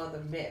my mother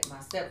met my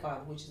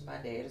stepfather, which is my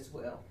dad as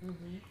well.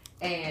 Mm-hmm.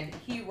 And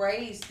he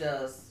raised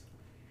us,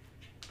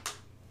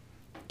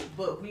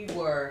 but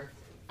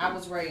I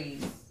was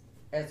raised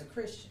as a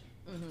Christian.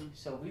 Mm-hmm.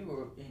 So we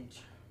were in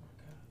church.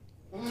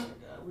 Oh my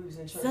God. We was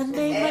in church.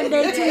 Sunday, so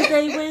Monday, much.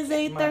 Tuesday,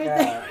 Wednesday, My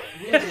Thursday.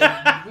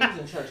 God. We was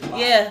in church a lot.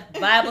 Yeah.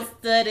 Bible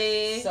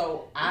study.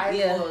 So I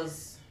Yeah.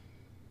 was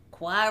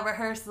Choir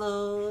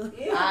rehearsal.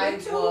 I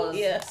me too. was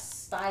Yeah.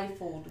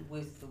 stifled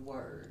with the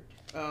word.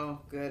 Oh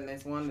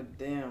goodness, one of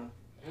them.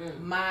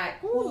 My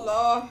Oh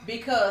Lord.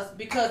 because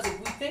if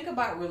we think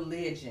about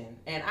religion,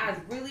 and I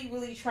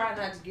really try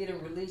not to get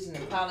in religion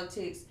and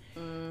politics,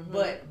 Mm-hmm.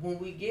 but when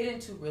we get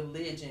into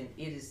religion,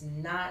 it is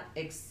not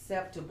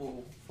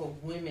acceptable for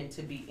women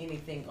to be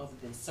anything other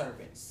than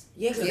servants.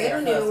 Yeah, because Yeah, they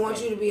don't even husband.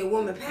 want you to be a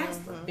woman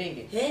pastor.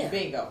 Bingo. Yeah.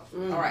 Bingo.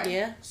 Mm. All right.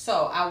 Yeah.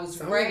 So I was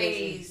Some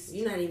raised.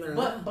 You're not even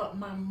But allowed. but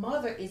my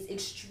mother is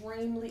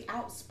extremely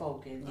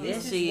outspoken. Yes,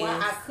 This she is why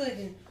is. I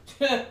couldn't.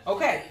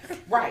 Okay,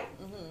 right,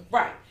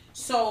 right.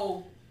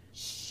 So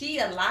she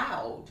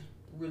allowed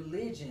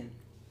religion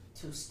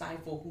to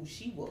stifle who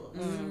she was,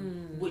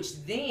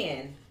 which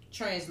then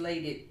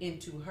translated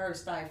into her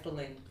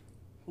stifling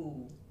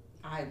who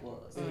I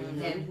was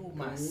and who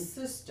my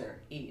sister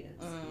is.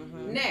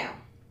 Now,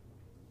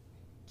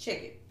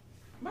 check it.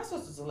 My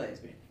sister's a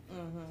lesbian.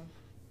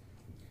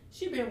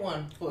 She been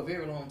one for a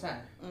very long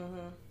time.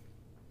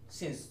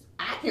 Since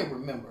I can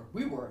remember,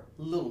 we were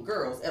little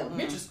girls,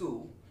 elementary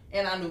school,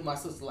 and I knew my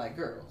sister liked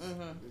girls.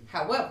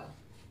 However,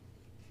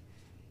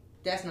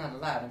 that's not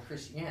allowed in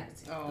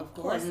Christianity. Oh, Of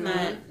course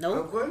not.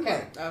 Nope. Of course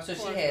Okay, not. so she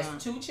course has not.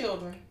 2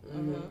 children.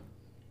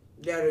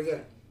 There we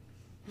go.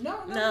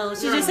 No, She No,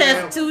 just no.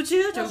 has 2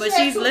 children, No, but she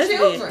has she's 2 lesbian.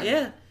 children.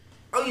 Yeah.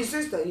 Oh, your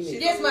sister, you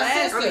mean? Yes, my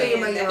sister. I'm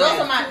thinking about your Those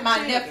are mom.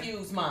 my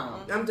nephew's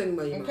mom. I'm thinking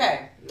about your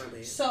Okay. mom. My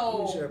bad.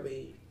 So- Sure,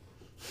 babe.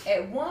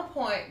 At one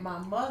point, my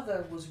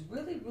mother was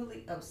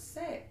really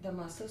upset that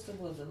my sister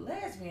was a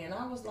lesbian.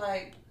 I was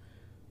like,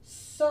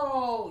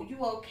 so you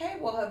okay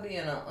with her being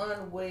an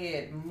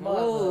unwed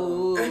mother?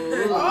 Ooh.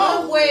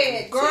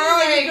 Unwed Girl,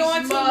 teenage you're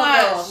doing too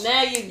mother. much.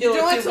 Now you're You're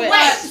doing too Wait,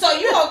 much. so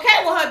you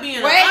okay with her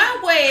being Wait. an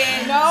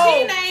unwed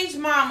No. teenage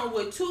mama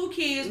with 2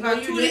 kids No,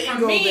 by you 2 didn't different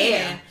go men?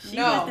 there.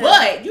 No.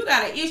 But you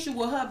got an issue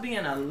with her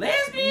being a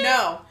lesbian?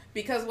 No,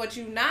 because what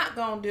you not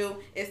gonna do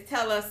is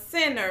tell us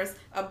sinners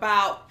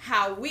about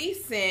how we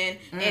sin,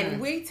 and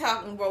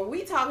what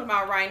we talking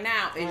about right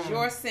now is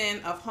your sin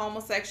of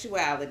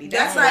homosexuality.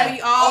 That's what right.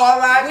 We All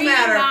lives we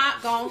matter.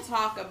 not gonna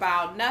talk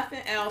about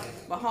nothing else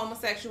but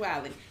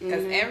homosexuality,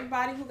 because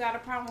everybody who got a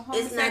problem with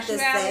It's not the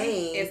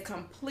homosexuality same. is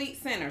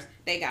complete sinners.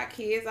 They got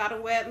kids out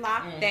of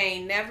wedlock. They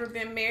ain't never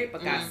been married,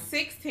 but got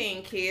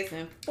 16 kids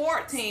and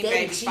 14 Steady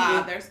baby cheating.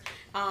 fathers.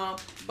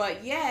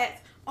 But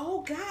yet,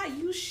 oh God,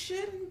 you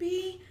shouldn't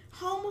be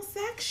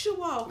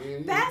homosexual.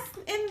 That's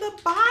in the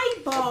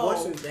Bible.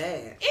 Abortion's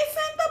bad. It's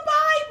in the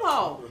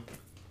Bible.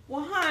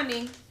 Well,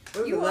 honey,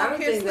 There's you a lot up of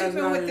here things that's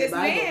sleeping not with in this the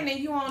Bible. man and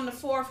you on the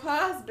 4th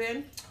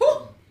husband.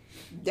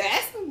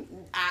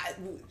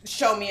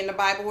 Show me in the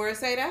Bible where it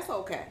say that's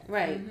okay.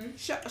 Right.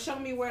 Show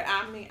me where,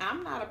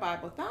 I'm not a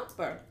Bible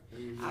thumper.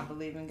 I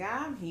believe in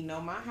God. He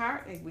know my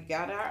heart, and we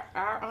got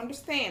our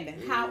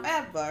understanding.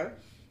 However,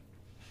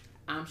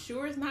 I'm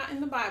sure it's not in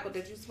the Bible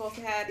that you're supposed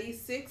to have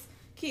these 6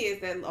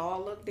 kids that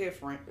all look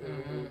different.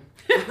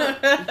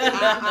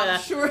 I'm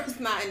sure it's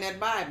not in that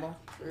Bible.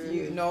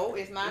 You know,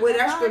 it's not. Where in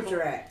that the Bible.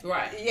 scripture at?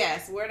 Right.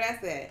 Yes, where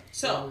that's at.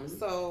 So,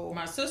 So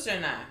my sister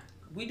and I,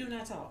 we do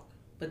not talk.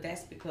 But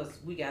that's because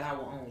we got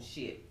our own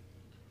shit.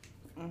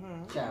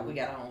 Child, we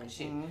got our own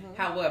shit.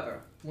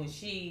 However, when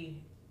she's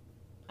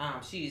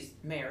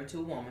married to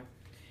a woman,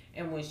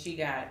 and when she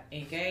got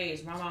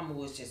engaged, my mama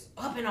was just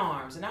up in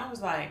arms, and I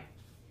was like,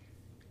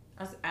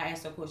 I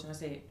asked her a question. I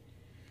said,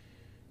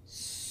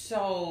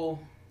 "So,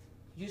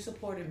 you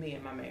supported me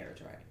in my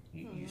marriage, right?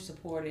 You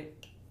supported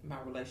my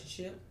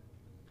relationship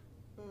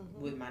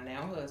with my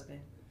now husband.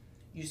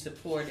 You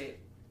supported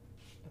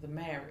the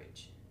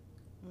marriage,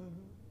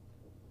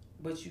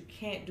 but you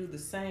can't do the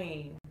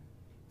same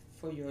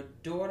for your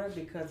daughter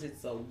because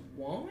it's a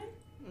woman."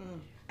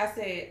 I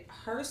said,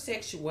 her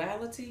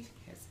sexuality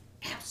has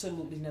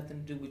absolutely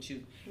nothing to do with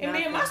you. And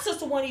me and my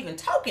sister weren't even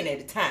talking at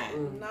the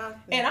time. Nothing.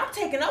 And I'm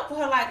taking up for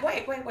her like,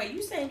 wait.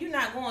 You saying you're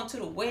not going to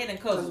the wedding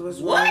because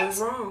what? What's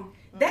wrong?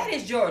 That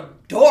is your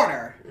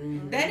daughter.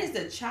 That is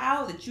the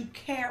child that you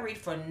carried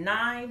for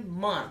 9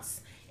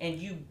 months and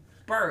you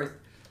birthed.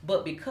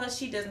 But because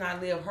she does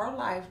not live her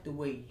life the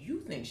way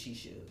you think she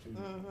should,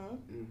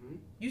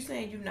 you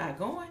saying you're not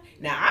going?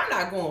 Now, I'm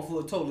not going for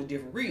a totally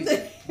different reason.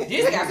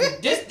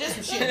 This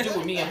some shit to do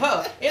with me and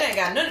her. It ain't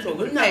got nothing to do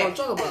with We're not going to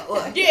talk about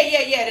us.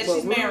 Yeah, that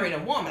she's marrying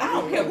a woman. I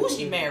don't care who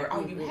she married.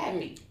 Are you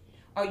happy?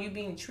 Are you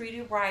being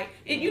treated right?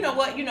 And you know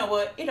what? It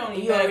don't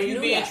even matter if you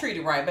being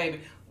treated right,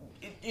 baby.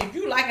 If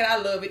you like it, I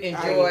love it.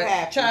 Enjoy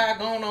it. Child,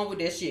 going on with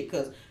that shit.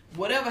 Because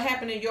whatever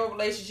happened in your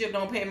relationship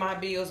don't pay my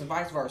bills and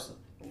vice versa.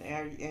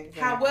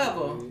 Exactly.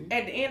 However,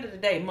 at the end of the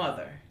day,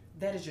 mother,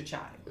 that is your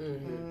child.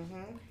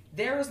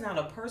 There is not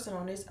a person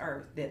on this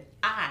earth that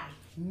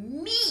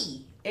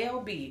me,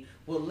 LB,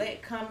 will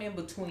let come in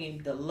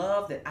between the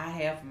love that I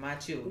have for my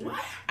children.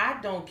 What? I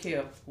don't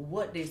care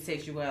what their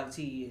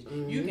sexuality is.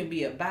 You can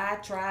be a bi,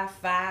 tri,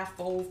 5,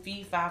 4,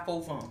 fee, 5,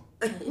 4, fun.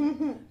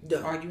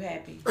 Are you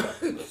happy?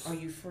 Are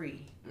you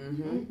free?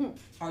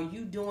 Are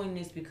you doing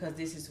this because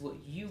this is what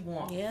you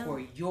want for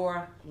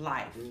your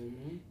life?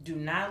 Do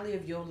not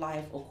live your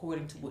life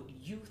according to what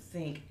you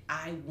think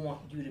I want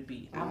you to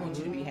be. I want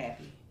you to be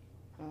happy.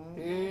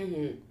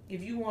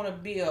 If you want to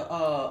be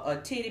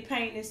a titty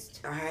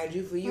paintist, I had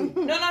you for you.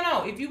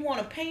 No. If you want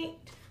to paint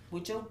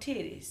with your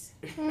titties,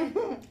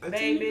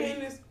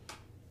 baby,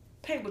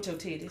 paint with your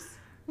titties.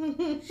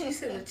 She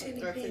said a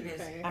titty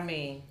penis. I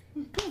mean,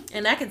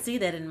 and I can see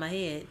that in my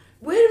head.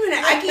 Wait a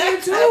minute, I can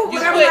too.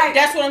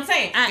 That's what I'm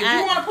saying. If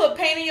you want to put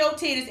paint in your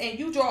titties and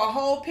you draw a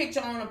whole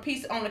picture on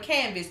the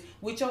canvas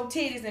with your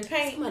titties and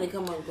paint, somebody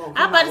come on.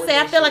 I'm about to say,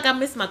 I feel like I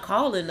missed my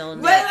calling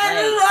on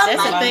that.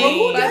 That's a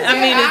thing. I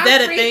mean, is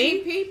that a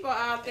thing? People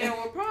out there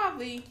will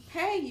probably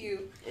pay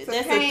you to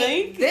That's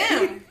paint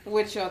them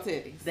with your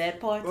titties.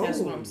 That part. That's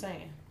what I'm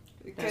saying.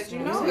 Because you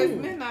know there's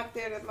men out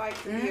there that like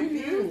to be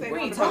abused. We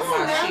ain't talking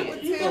about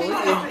shit.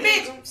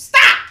 Bitch,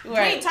 stop! We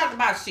ain't talking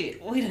about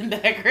shit. We done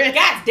digress.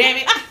 God damn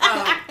it.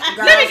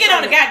 Let me get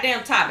on the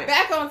goddamn topic.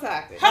 Back on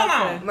topic. Hold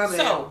on.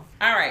 So,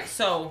 all right.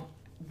 So,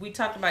 we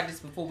talked about this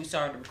before we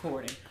started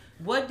recording.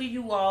 What do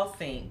you all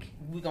think?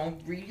 We're going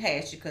to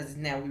rehash it because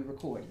now we're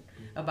recording.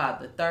 About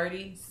the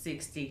 30,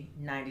 60,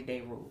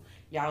 90-day rule.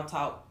 Y'all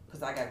talk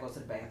because I got to go to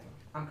the bathroom.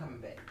 I'm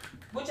coming back.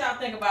 What y'all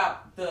think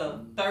about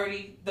the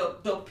 30,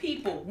 the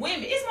people,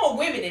 women? It's more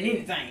women than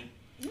anything.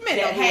 Men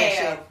that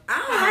have. I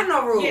don't have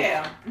no rules.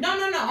 Yeah. No.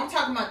 I'm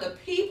talking about the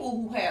people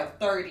who have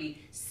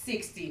 30,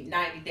 60,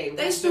 90-day rules.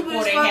 They stupid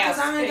as fuck because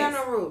I ain't got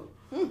no rules.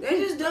 They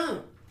just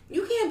dumb.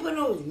 You can't put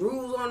no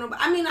rules on them.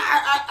 I mean,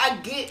 I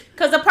get.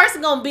 Because a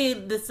person going to be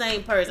the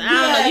same person. I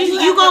don't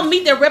know. You going to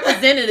meet their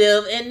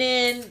representative and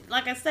then,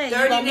 like I say,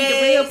 you're going to meet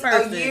the real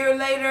person. A year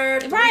later,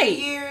 3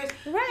 years.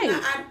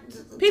 Right.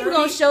 People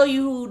going to show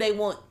you who they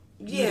want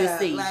you to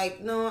see.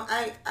 Like, no,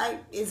 I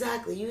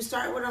exactly. You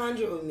start with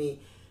 100 with me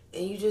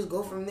and you just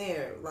go from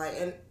there. Like,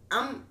 and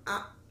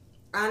I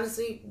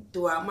honestly,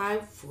 throughout my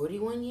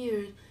 41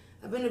 years,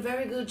 I've been a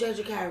very good judge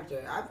of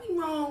character. I've been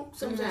wrong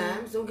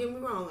sometimes. Don't get me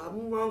wrong. I've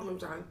been wrong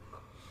sometimes.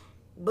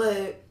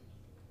 But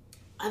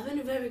I've been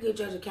a very good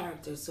judge of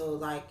character. So,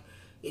 like,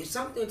 if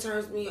something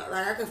turns me,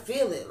 like, I can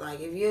feel it.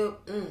 Like, if you're,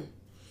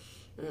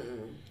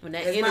 When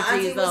that as energy my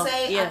auntie is would off,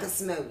 say, I can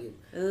smell you.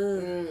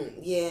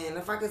 Yeah, and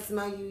if I can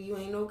smell you, you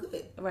ain't no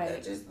good. Right.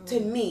 That just, to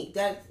me,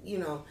 that,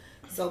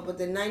 So, but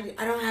the 90,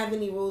 I don't have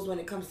any rules when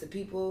it comes to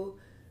people,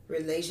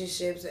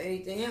 relationships, or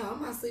anything. Hell, I'm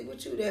going to sleep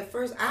with you that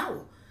first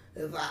hour.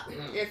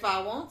 If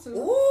I want to.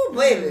 Ooh,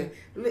 baby.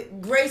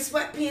 Gray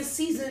sweatpants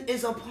season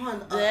is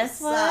upon us.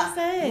 That's what I'm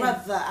saying.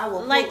 Brother, I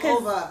will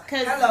pull over.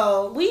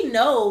 Hello. We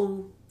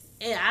know,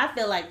 and I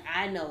feel like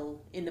I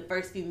know in the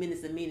first few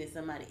minutes of meeting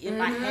somebody,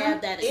 if I have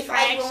that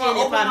attraction,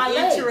 if I'm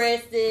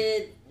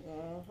interested.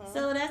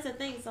 So that's the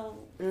thing.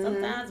 So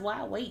sometimes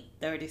why wait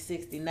 30,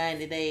 60,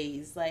 90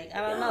 days? Like,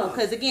 I don't know.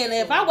 Because again,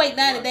 if I wait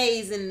 90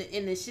 days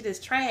and the shit is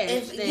trash,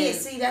 then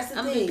see, that's the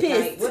I'm thing. pissed.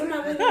 Like, what am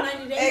I waiting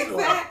 90 days for?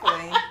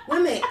 Exactly. Wait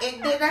a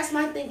minute. That's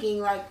my thinking.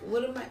 Like,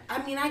 what am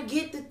I mean, I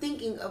get the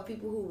thinking of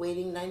people who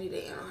waiting 90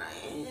 days. And I'm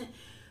like,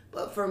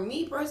 But for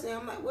me personally,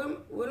 I'm like,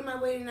 what am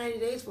I waiting 90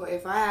 days for?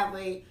 If I have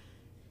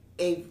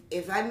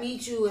if I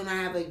meet you and I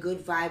have a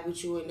good vibe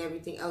with you and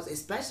everything else,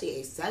 especially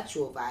a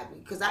sexual vibe,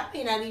 because I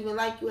may not even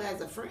like you as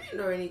a friend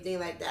or anything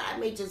like that. I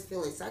may just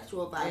feel a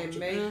sexual vibe with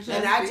you,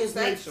 and I just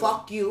may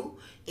fuck you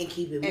and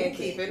keep it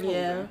moving.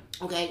 Yeah.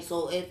 Okay,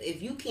 so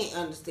if you can't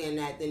understand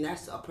that, then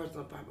that's a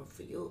personal problem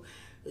for you,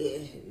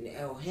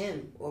 or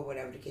him, or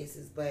whatever the case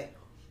is. But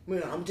you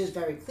know, I'm just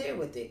very clear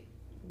with it.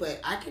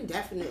 But I can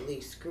definitely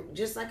screw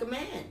just like a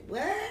man.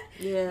 What?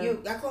 Yeah.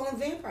 I call them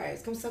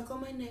vampires. Come suck on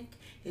my neck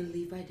and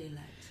leave by daylight.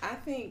 I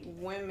think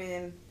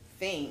women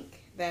think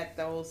that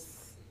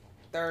those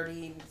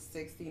 30,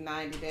 60,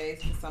 90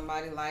 days for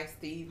somebody like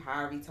Steve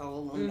Harvey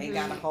told them they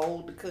gotta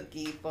hold the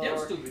cookie for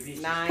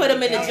 9 Put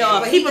them in the days.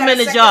 jar. But Keep he them got in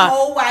the a jar. second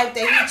whole wife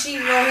that he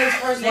cheated on his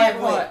first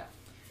wife with.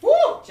 Woo!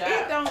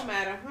 It don't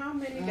matter how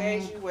many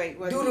days you wait.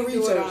 Whether Do the you do it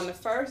research. on the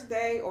first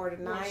day or the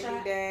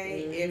 90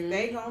 day. If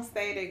they gonna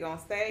stay, they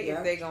gonna stay. Yeah.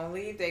 If they gonna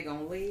leave, they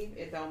gonna leave.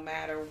 It don't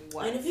matter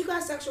what. And if you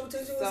got sexual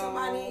tension with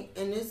somebody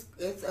and it's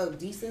a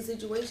decent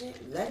situation,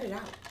 let it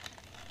out.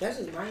 That's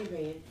just my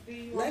opinion.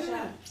 Let it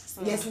out.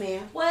 Yes,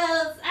 ma'am.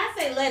 Well, I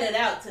say let it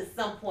out to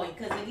some point,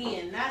 because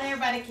again, not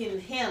everybody can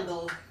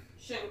handle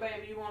Sugar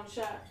baby, you want a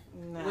shot?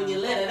 No. when you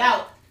let it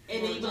out,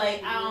 and then you be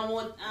like, I don't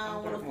want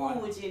to fool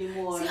with you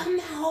anymore. See, I'm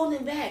not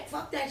holding back.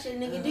 Fuck that shit,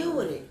 nigga. Deal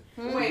with it.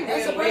 Wait,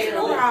 That's a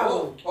personal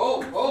problem.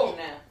 Oh,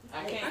 now.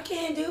 I I can't.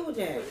 can't deal with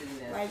that. Put it in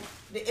there. Like,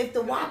 if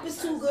the WAP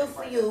is too good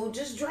for you,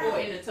 just Or drown.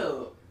 in the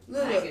tub.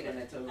 Look, I ain't getting in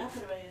that tub. I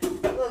put it right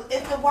here. look,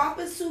 if the WAP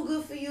is too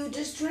good for you,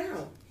 just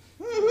drown.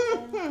 You don't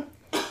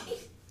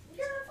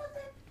put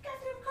that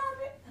goddamn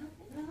carpet.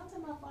 No, I'm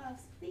talking about while I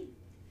sleep.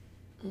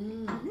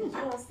 You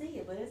don't see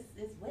it, but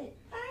it's wet.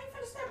 I ain't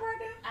finna step right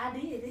there. I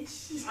did it.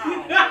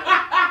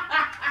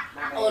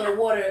 Oh, the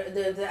water,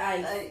 the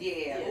ice. Yeah.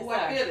 Yes, Ooh, I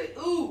feel it.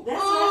 Ooh.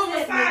 That's Ooh, what I the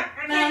said. sock.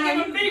 I can't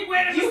get my feet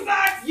wet in the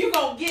socks. You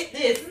gonna get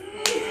this.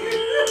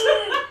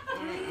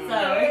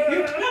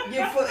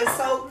 Your foot is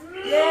soaked.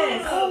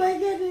 Yes. Oh my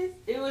goodness.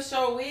 It was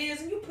so weird,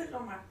 and you put it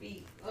on my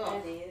feet. I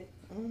Oh. did.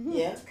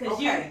 Yeah. Cause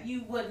Okay.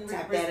 you wouldn't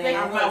Tap that respect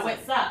ass. my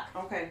wet sock.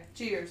 Okay.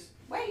 Cheers.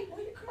 Wait, will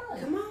you come on?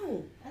 Come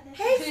on. I did.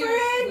 Hey, Cheers.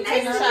 friend. We Nice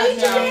taking to shots, meet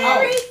you, y'all.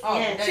 Mary. Oh,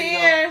 Yes. there you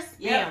go. Cheers.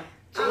 Yep.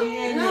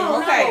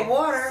 No, Okay. no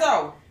water.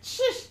 So,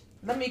 shush.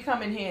 Let me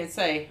come in here and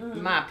say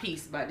my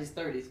piece about this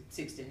 30,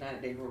 60,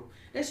 90 day rule.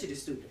 That shit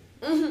is stupid.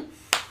 Mhm.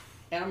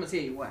 And I'm going to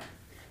tell you why.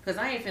 Because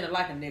I ain't finna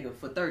like a nigga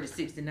for 30,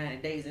 60, 90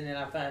 days and then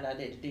I find out that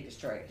the dick is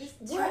trash.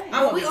 What?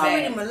 I'ma We be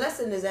already mad.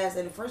 molesting his ass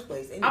in the first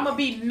place. Anyway. I'm going to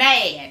be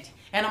mad.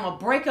 And I'm going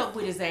to break up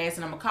with his ass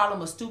and I'm going to call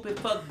him a stupid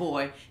fuck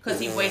boy because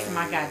he wasting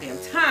my goddamn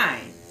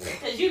time.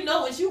 Cause you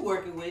know what you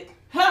working with.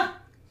 Huh?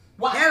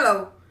 Why?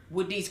 Hello.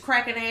 With these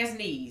cracking ass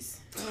knees.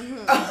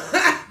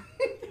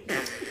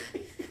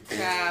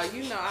 Child,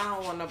 you know I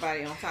don't want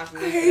nobody on top of me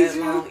I for hate that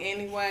you. long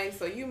anyway.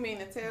 So you mean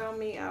to tell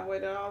me I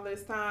waited all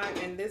this time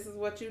and this is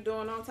what you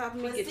doing on top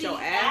of me? But Get see, your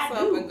ass I up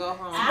do. and go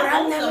home. I But I've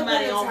want never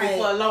somebody been on me the for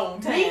a type.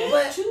 long time.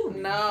 But-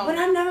 No. But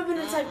I've never been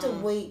the type to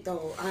wait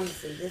though,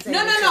 honestly. This ain't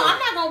No, the I'm truth.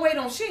 not going to wait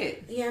on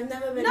shit. Yeah, I've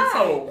never been No.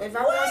 the type. If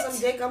I What? want some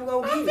dick, I'm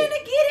gonna I'm get finna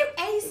it. get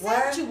it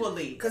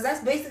asexually. Cause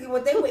that's basically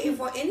what they waiting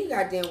for any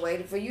goddamn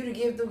way, for you to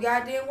give the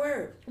goddamn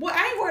word. Well,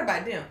 I ain't worried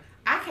about them.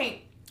 I can't.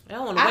 I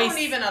don't want to I waste.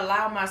 don't even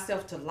allow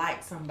myself to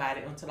like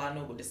somebody until I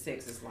know what the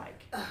sex is like.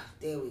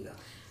 There we go.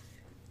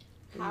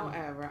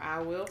 However,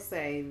 I will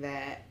say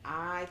that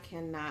I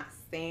cannot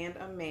stand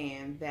a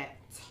man that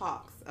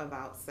talks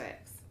about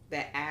sex,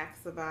 that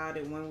asks about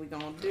it, when we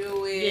gonna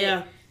do it.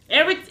 Yeah.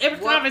 Every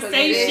What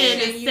conversation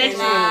position is you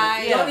sexual.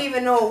 like. You don't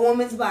even know a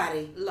woman's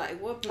body. Like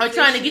what? Or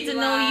trying to position get to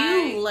know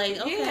you, like,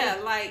 okay. yeah,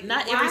 like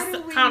Not why every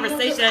do we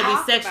conversation need to that be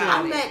talk sexual.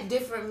 about I it? met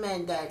different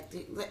men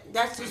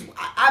that's just.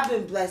 I've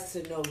been blessed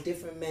to know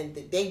different men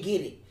that they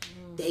get it.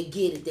 They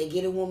get it. They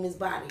get a woman's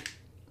body.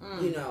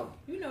 You know.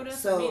 You know, that's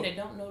So- men that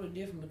don't know the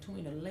difference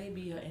between the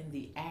labia and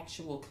the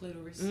actual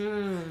clitoris.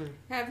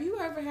 Have you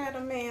ever had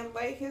a man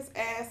lay his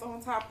ass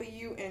on top of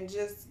you and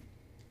just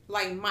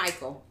like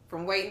Michael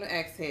from Waiting to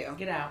Exhale?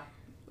 Get out.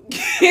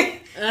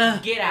 Uh,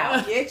 Get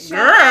out. Get your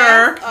Girl.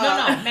 ass No,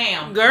 up. no,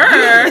 ma'am.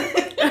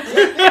 girl.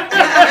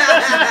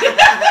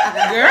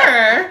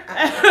 girl.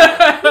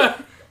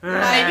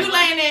 Like, you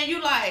laying there and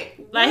you like,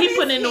 Like, he What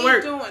putting is in the he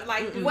work. Doing?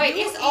 Like, do wait,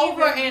 you it's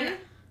over even- and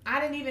I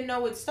didn't even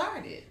know it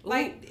started.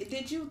 Like,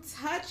 did you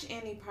touch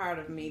any part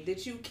of me?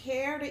 Did you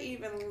care to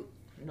even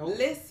Nope.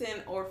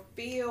 listen or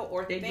feel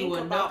or They do think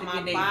enough about to my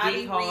get their body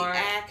dick hard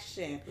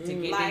reaction? To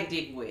get Like, their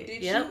dick wet.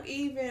 Did Yep. you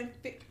even?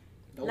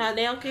 Nope. No,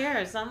 they don't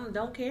care. Some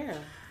don't care.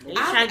 They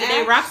I've trying to get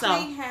their rocks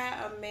actually off.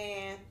 had a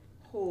man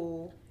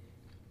who,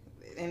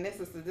 and this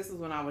is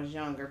when I was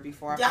younger,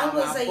 before I I found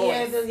was my gonna say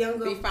yeah, voice. the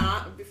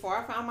younger. Before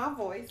I found my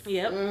voice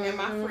Yep. and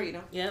my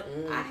freedom, Yep.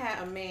 I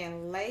had a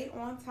man lay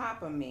on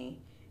top of me,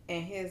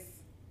 and his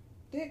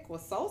dick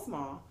was so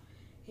small.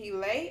 He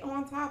laid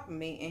on top of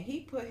me, and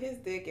he put his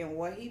dick in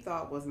what he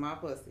thought was my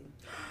pussy.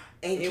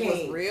 And It came.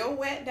 was real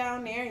wet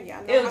down there, and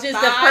y'all know It was my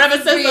just the thighs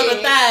premises of the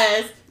big.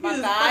 thighs. My It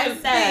was thighs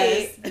fucking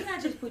thighs. big. Didn't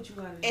I just put you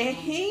out of And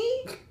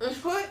he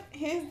put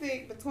his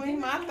dick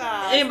between my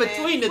thighs. In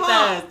between the and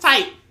thighs. pumped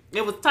Tight.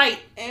 It was tight.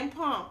 and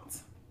pumped.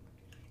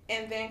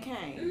 and then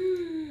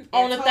came.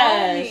 On and the told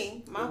thighs.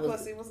 me my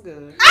pussy was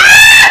good.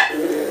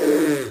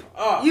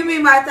 You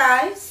mean my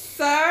thighs?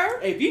 Sir?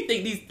 If you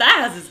think these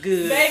thighs is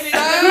good, Baby,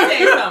 let me tell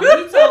you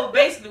something. He told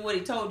basically what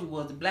he told you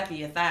was the black of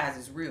your thighs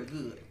is real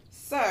good.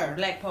 The Sir,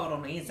 black part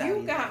on the inside. you of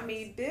your got thighs.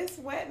 me this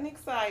wet and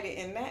excited,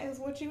 and that is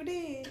what you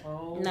did.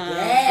 Oh, no.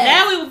 Yes.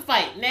 Now we would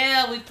fight.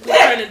 Now we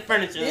turning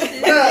furniture. This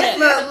is Look,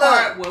 the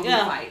part where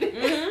Yeah. we fight.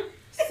 Mm-hmm.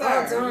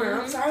 Oh, Sir. darn.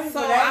 I'm sorry So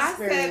for that I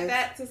experience. said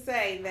that to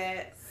say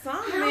that some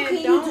How men can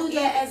you don't do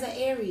that even- as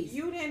an Aries?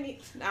 You didn't.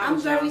 I'm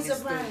was very young and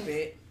surprised.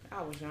 Stupid.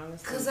 I was young and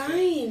stupid. Because I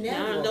ain't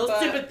never. No But-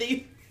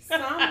 sympathy.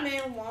 Some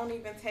men won't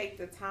even take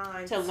the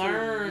time To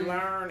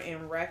learn.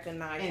 and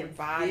recognize And your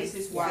body. this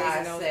is why I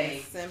signals say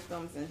and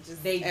symptoms and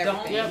just They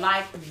everything. don't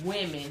like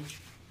women,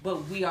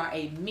 but we are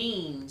a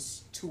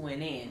means to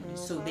an end.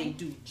 So they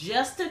do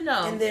just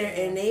enough. And they're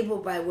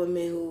enabled by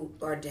women who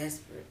are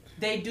desperate.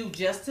 They do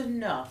just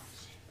enough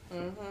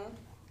Mm-hmm.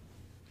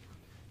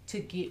 to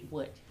get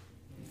what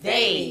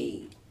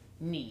they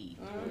need.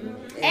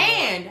 Mm-hmm.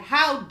 And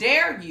how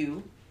dare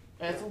you,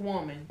 as a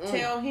woman,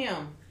 tell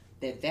him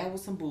that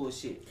was some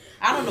bullshit.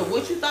 I don't know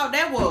what you thought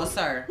that was,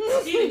 sir.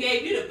 She done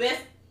gave you the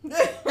best. Of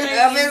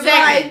his Seconds.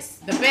 life.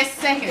 The best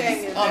seconds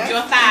Yeah, of that's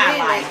your thigh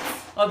minutes. life.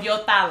 Of your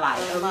thigh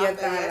life. Of your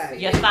thigh life.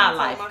 Your thigh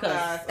life,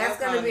 'cause That's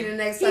going to be the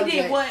next He subject.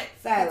 did what?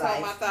 Thigh He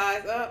told my life.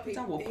 thighs up.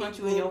 I will punch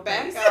you blew in your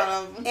back face. out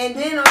of them. And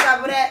then on top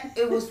of that,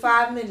 it was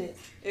 5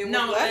 minutes. It was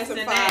No, less less than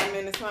than 5 that.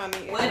 minutes,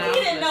 honey. Well, And he I-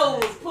 didn't know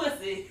it was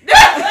pussy.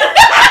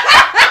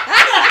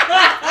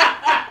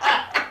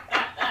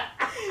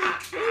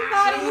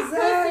 Not even Jesus.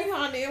 pussy,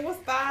 honey. It was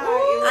thigh. Ooh,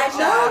 It was I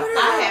know.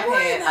 thigh. I have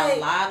Why, had like- a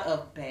lot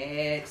of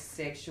bad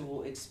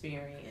sexual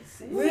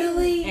experiences.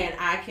 Really? And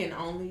I can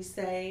only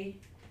say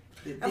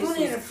that I've this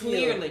only had a was few.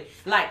 clearly,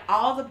 like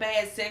all the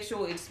bad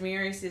sexual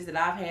experiences that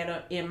I've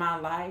had in my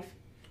life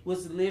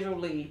was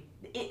literally,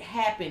 it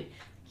happened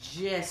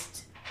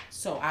just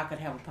so I could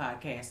have a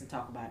podcast and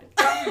talk about it.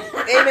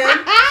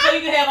 Amen. So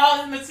you can have all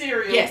this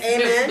material. Yes,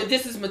 Amen. but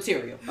this is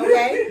material.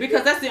 Okay.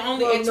 Because that's the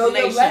only Well, know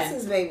your explanation.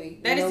 blessings, baby.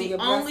 That is Know the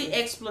your only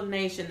blessings.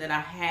 explanation that I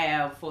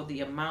have for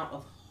the amount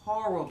of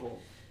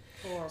horrible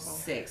Horrible.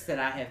 sex that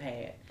I have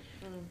had.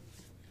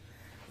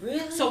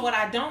 Really? So what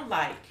I don't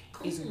like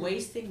is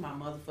wasting my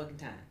motherfucking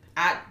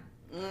time.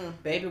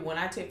 Baby, when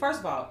I tell,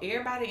 first of all,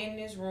 everybody in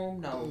this room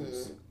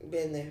knows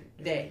Been there.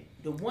 that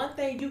the one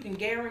thing you can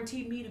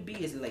guarantee me to be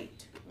is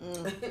late.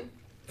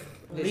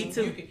 Me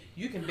too.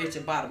 You can bet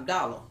your bottom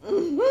dollar.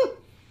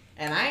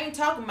 And I ain't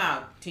talking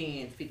about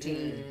 10,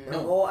 15. A No.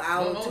 whole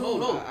hour, No, too. no,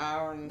 no, An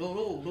hour and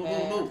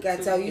no.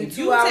 Gotta tell you If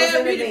 2 you hours tell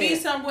in me to be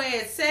advance. somewhere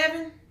at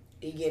 7,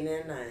 You getting there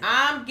at 9.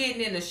 I'm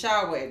getting in the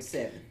shower at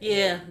 7.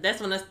 Yeah,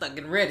 that's when I start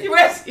getting ready. You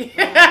ready?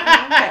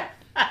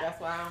 that's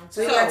why I'm.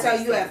 So you gotta tell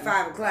you at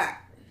 5 o'clock.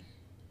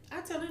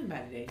 I tell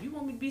anybody that. You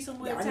want me to be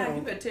somewhere Yeah, at I time, know.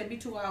 you better tell me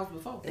 2 hours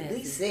before. At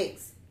least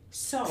 6.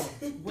 So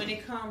when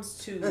it comes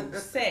to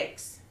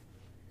sex,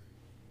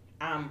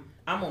 I'm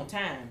on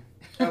time.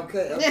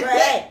 Okay.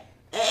 Okay.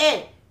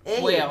 Hey.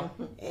 Well.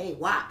 Hey,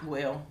 wop.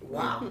 Well,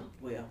 Wow.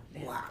 well,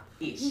 Wop.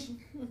 ish.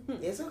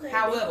 It's okay.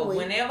 However, Wait.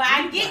 whenever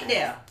I get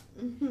there,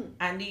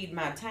 I need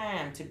my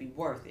time to be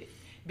worth it.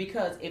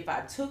 Because if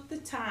I took the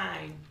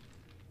time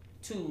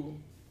to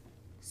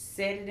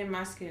set it in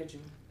my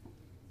schedule,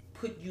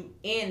 put you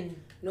in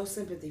No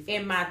sympathy.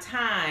 For my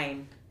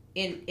time,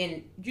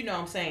 in you know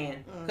what I'm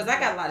saying? Because I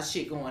got a lot of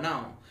shit going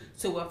on.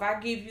 So if I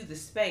give you the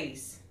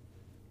space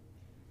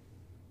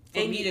for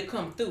And me to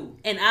come through,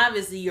 And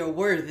obviously you're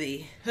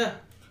worthy. come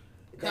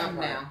part.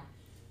 now.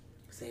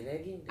 Say that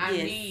again. I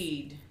Yes.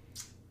 need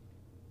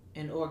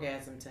an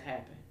orgasm to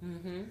happen.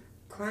 Mm-hmm.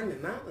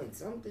 Climbing mountains,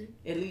 something.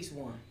 At least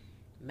one.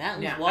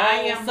 Mountains, Now, walls, I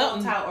am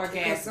something. Because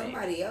multi-orgasmic.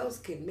 somebody else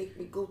can make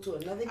me go to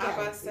another I was about to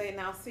galaxy. say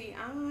now. See,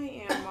 I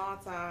am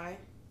multi,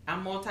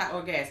 I'm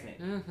multi-orgasmic.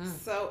 Mm-hmm.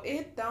 so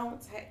it don't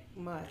take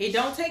much. It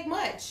don't take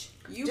much.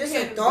 You Just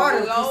can a thought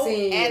of blow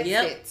seeing at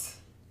Yep. it.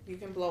 You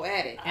can blow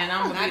at it. And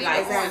I'm Not gonna be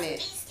even like, on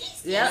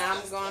it. Yep. And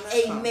I'm gonna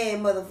come.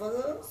 Amen,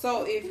 motherfucker.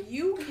 So if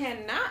you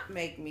cannot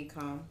make me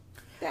come,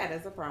 that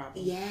is a problem.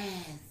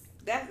 Yes.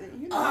 That's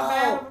you know how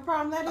bad of a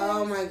problem that is.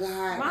 Oh my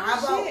God. My How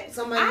about shit,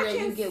 somebody I that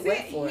can you get sit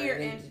wet for here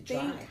and and then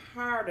think dry?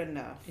 hard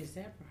enough, is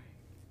that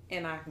right?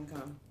 and I can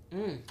come.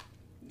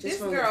 Just This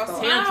from girl the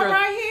thought. smile Tantra.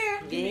 right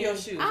Give me your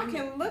shoes. here. I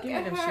can look give me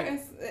at them her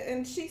shoes.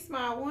 and she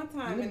smile one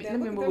time Let me- and let then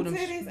me look move at them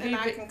them titties shoes. and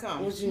I Leave can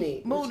come. What you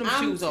need? Move them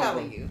I'm shoes over.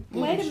 telling you.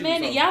 Move Wait them a shoes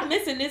minute, over. y'all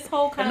missing this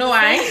whole conversation. No,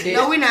 I ain't.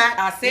 No, we're not.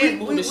 I said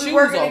move the we shoes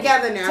working over.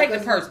 together now. Take the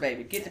 'cause purse,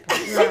 baby. Get the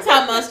purse. She talking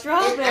about I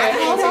strawberry.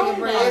 can't Hold take on it,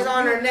 but now. it's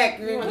on her neck.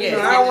 You Yeah, know, get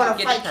I don't want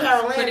the to fight purse.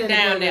 Carol Put Ann it in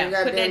down the there.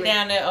 building, Put that goddammit.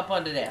 down there up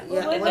under there.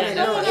 Yeah, Put wait a that minute.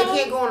 No, down. it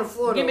can't go on the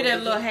floor. Give me though.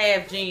 that little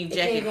half jean It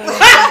jacket. can't go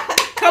on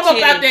Come up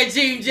Titty. out that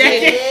jean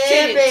jacket. Yeah,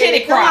 Titty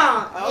baby, come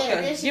crop. on. Yeah,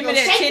 Okay. there she Give go. me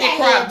that Shake titty that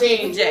crop head,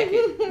 baby. jean jacket.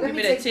 Give Let me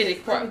me that take titty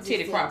this. crop. Let me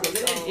Titty just crop. take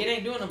this. It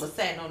ain't doing them but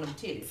satin on them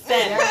titties.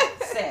 Yeah.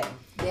 Satin.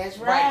 That's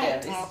Right right. there.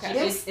 It's- Okay. Them,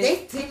 it's- they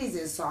titties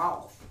is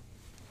soft.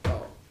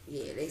 Oh,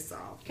 yeah, they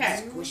soft.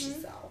 Okay.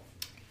 Squishy soft.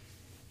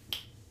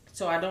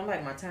 So I don't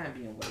like my time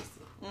being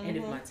wasted. And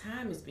if my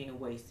time is being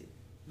wasted,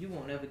 you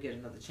won't ever get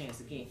another chance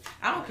again.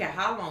 I don't care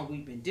how long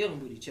we've been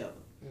dealing with each other.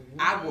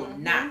 I will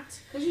not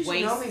you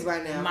waste know me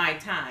by now. my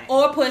time.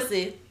 Or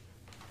pussy.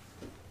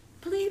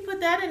 Please put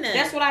that in there.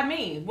 That's what I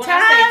mean. When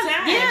Time, I say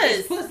time, yes.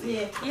 it's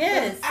pussy.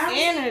 Yes.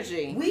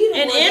 Energy. We the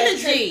And one that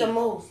energy. take the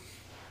most.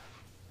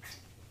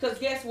 Because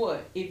guess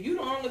what? If you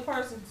the only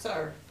person,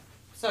 sir,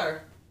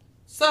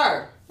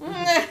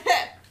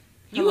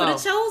 You were the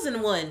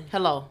chosen one.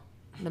 Hello.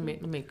 Let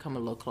me come a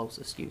little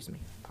closer. Excuse me.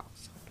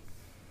 Pause.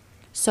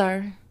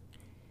 Sir,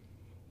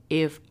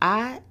 if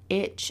I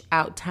etch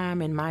out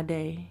time in my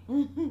day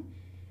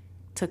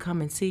to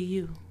come and see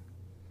you,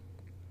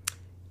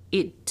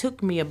 it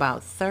took me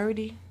about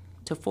 30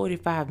 to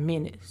 45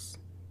 minutes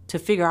to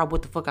figure out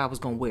what the fuck I was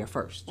going to wear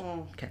first.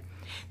 Okay.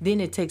 Then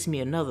it takes me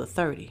another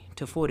 30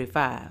 to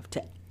 45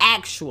 to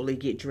actually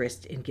get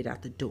dressed and get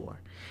out the door.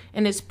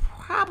 And it's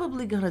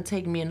probably going to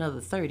take me another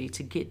 30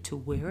 to get to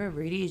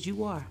wherever it is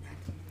you are.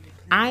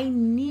 I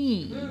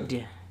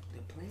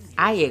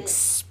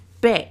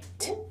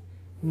expect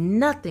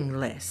nothing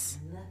less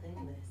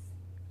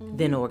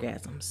than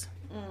orgasms.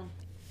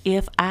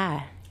 If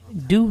I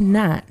do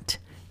not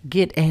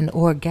get an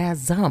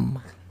orgasm,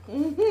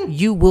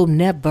 you will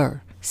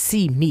never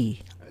see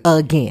me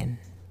again.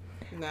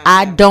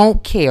 I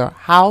don't care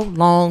how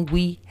long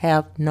we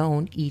have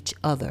known each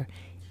other.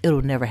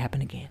 It'll never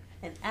happen again.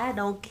 And I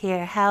don't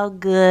care how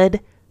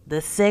good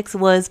the sex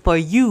was for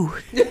you.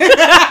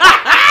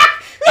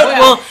 It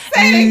will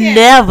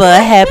never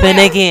happen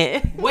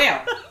again.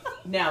 Well,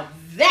 now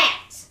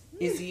that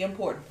is the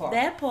important part.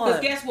 That part.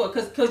 Because guess what?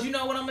 Because you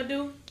know what I'm going to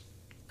do?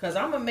 Because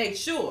I'm going to make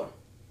sure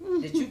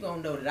that you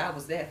going to know that I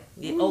was there.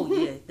 Yeah, oh,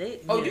 yeah.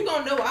 You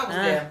going to know I was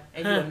there.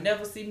 And you'll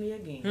never see me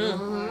again.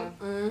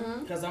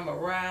 Because I'm going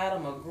to ride.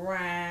 I'm going to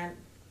grind.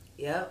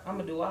 Yep. I'm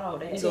going to do all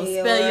that. So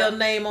spell your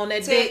name on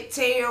that dick.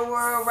 Tear your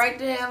world right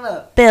the hell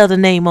up. Spell the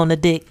name on the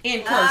dick.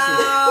 In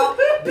cursive.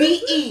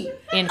 B-E.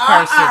 In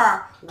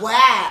cursive.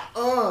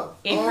 Wow.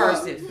 In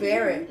cursive.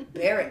 Bear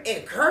it.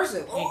 In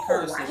cursive. In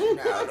cursive.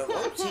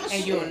 No,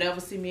 And you'll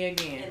never see me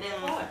again.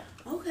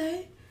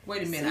 okay.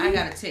 Wait a minute. I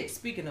got a text.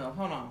 Speaking of,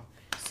 hold on.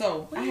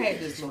 So, I had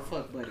this little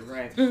fuck buddy,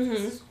 right?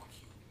 Mm-hmm. It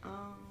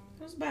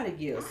was about a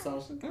year or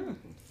so.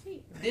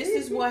 This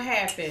is what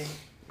happened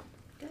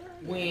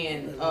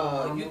when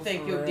you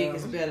think your dick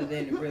is better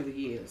than it really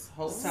is.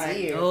 Hold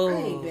tight. I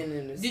ain't been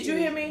in this. Did you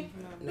hear me?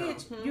 No.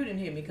 Bitch, you didn't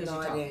hear me because No,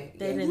 you I talking.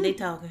 didn't. They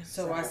talking.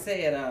 So I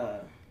said,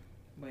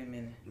 wait a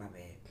minute. My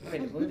bad.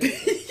 Wait, what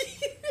is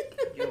it?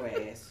 Your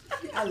ass.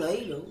 I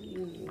love you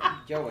though.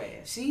 Your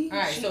ass. See? All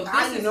right, so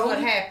this is what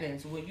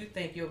happens when you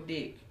think your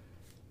dick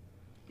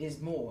is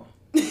more.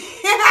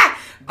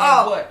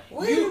 What?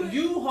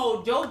 You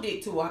hold your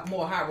dick to a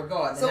more high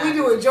regard than So I we do.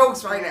 doing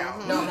jokes right now.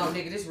 No,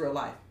 nigga, this is real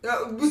life.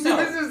 This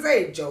is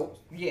saying jokes.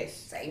 Yes.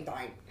 Same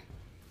thing.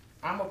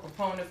 I'm a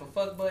proponent for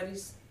fuck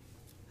buddies.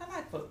 I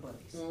like fuck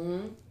buddies.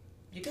 Mm-hmm.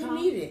 You They come?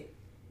 need it.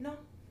 No.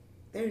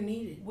 They're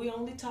needed. We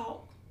only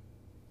talk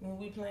when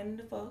we planning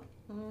to fuck.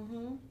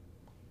 Mm-hmm.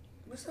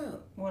 What's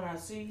up? When I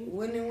see you,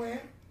 When and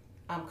where?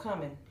 I'm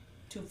coming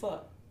to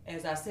fuck.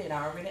 As I said,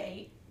 I already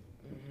ate.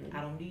 Mm-hmm.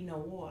 I don't need no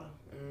water.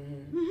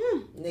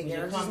 Mm-hmm. When you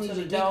Nigga, I come just to need the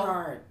your dick door,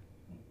 hard.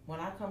 When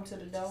I come to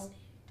the door,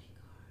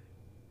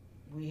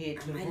 we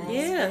hit the room.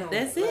 Yeah,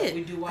 that's it.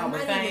 We do I our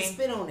might even thing.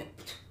 spit on it.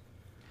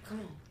 Come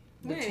on.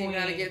 We ain't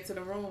gotta get to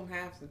the room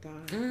half the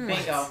time.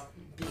 Bingo.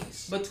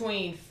 Bitch.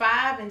 Between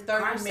 5 and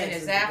 30 Car sex minutes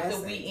is the after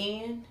best we sex.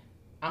 end,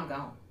 I'm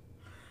gone.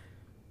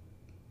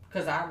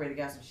 Because I already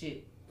got some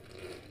shit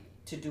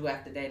to do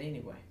after that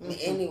anyway.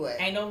 Anyway.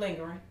 Ain't no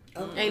lingering.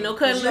 Okay. Ain't no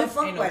Cause you're a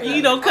cuddling. fuck Ain't no buddy. cuddling.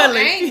 You don't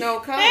cuddling. Ain't no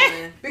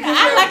cuddling. Because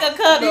I you're- like a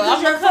cuddle. because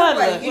I'm you're a fuck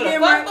buddy. cuddler. You With a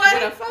damn fuck right.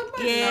 buddy? With a fuck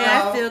buddy? Yeah,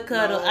 No. I still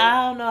cuddle. No.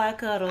 I don't know. I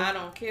cuddle. I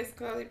don't kiss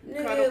cuddle.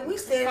 Nigga, we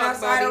stand fuck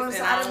outside on the buddies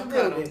and side I of don't the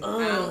cuddle. building.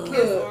 I don't kiss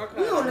Good. or We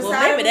on cuddle. the Well,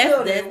 side of maybe the that's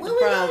building. the Where we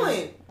problem.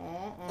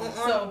 going?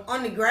 So-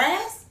 On the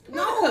grass? We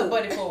was a cuck No.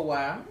 buddy for a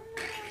while.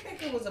 I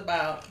think it was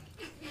about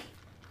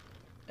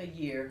a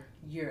year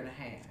and a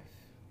half.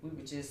 We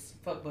were just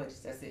fuck buddies.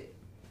 That's it.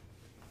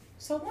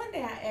 So one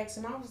day I asked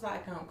him, I was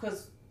like,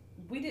 because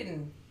we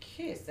didn't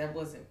kiss. That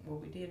wasn't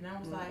what we did. And I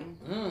was like,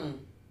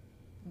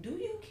 do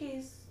you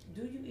kiss?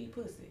 Do you eat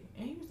pussy?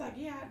 And he was like,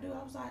 yeah, I do.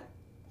 I was like,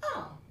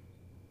 oh,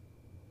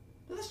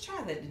 let's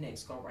try that the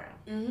next go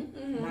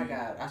round. My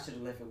God, I should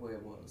have left it where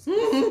it was. He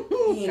didn't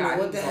know God,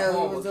 what he the was a hell he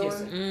horrible was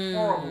kisser. doing.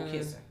 Horrible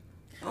kisser.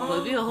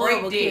 But be a Great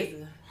horrible dick.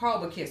 kisser.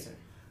 Horrible kisser.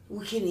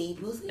 We can eat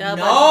pussy. Yeah,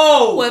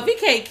 No. Well, if he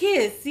can't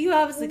kiss, you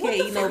obviously What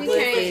can't the eat no fuck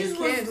pussy. you just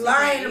was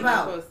lying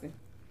about? Pussy.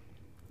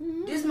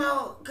 This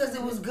mouth, because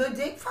it was good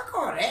dick. Fuck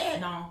all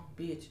that. No,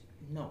 bitch.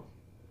 No.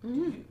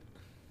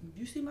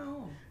 You see my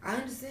arm? I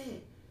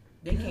understand.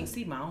 They can't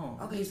see my arm.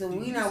 Okay, so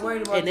we not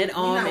worried about And that this.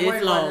 We arm not is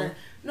worried about long. that.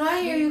 No,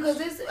 I hear you because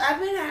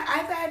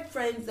I've had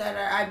friends that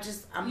are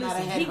I'm not a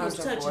Listen, head he was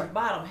hunter touching for.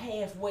 bottom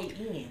halfway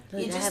in.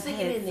 You just I've stick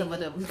had it in some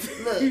there. of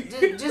them.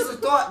 Look, just a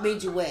thought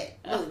made you wet.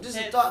 Look, just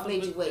a thought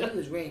made you wet. You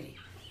was ready.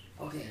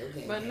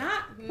 Okay. But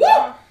not.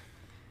 No.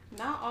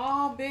 Not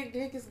all big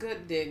dick is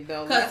good dick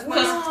though. Because to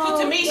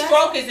me, that's-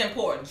 stroke is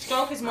important.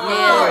 Stroke is more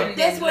Yeah, important.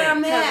 that's than where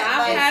I'm length. at. I've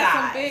Like, had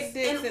some size. big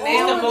dicks And and all they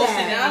of don't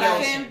that.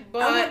 nothing I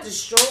want but the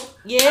stroke.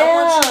 Yeah, I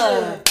want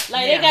you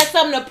like Yeah. they got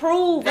something to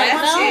prove. Like,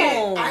 That's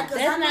no, it. that's I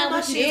know not my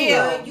what you shit's do.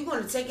 good. You're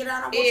gonna take it out.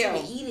 I want you Ew.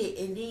 to eat it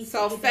and then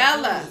so take it back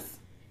in. fellas.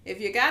 If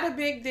you got a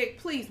big dick,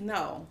 please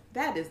know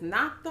that is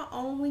not the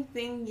only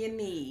thing you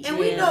need. And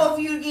we Yeah. know if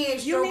you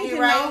get You need stroke to it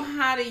know right.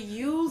 how to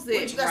use But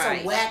it you got right.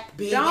 some whack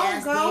big Don't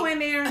ass go dick. in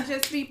there and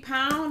just be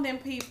pounding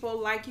people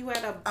like you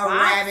at a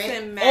rabbit.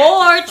 boxing match.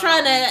 Or trying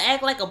something. to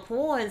act like a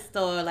porn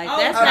star. Like Oh,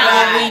 that's a not what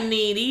rabbit. we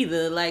need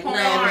either. Like Porn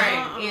no.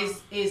 Uh-uh.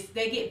 is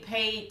they get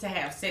paid to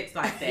have sex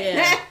like that.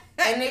 Yeah.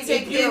 And they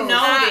take If you pills. know-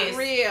 Not Notice.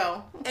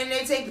 real. And they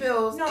take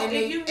pills. No, and if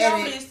they you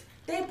edit. notice,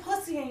 their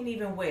pussy ain't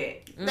even wet.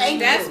 Thank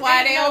That's you. why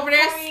Ain't they no over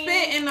there cream.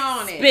 spitting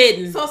on it.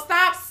 Spitting. So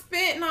stop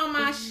spitting on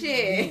my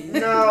shit.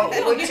 No, They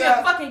gonna with give your you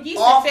a fucking yeast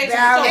off infection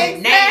balance. with your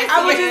nasty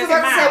I was just ass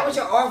about to say mouth. with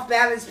your off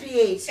balance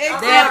pH.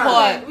 That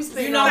part. We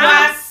spitting You know on why?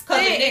 that.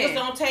 Because the Spitting. niggas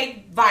don't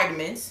take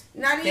vitamins.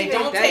 Not They even.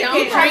 don't They take don't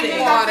care You of drink pregnant, their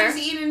got water.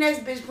 pussy, eating the next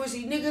bitch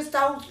pussy. Niggas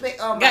don't spit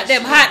on my Got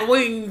them shit. hot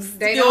wings.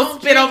 They Still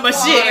don't spit on my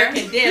drink shit. water.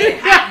 American deli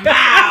hot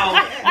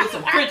mouth with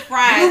some French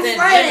fries Blue and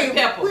lemon flame.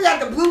 pepper. We got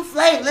the blue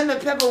flame lemon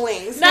pepper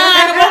wings. Nah,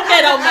 I don't want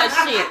that on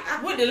my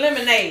shit. With the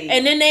lemonade.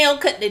 And then they don't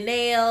cut their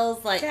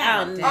nails. Like I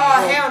don't know.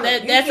 Oh hell no!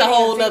 That, You that's a can't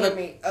whole even finger nother.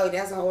 me. Oh,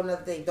 that's a whole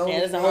nother thing. Don't. Yeah,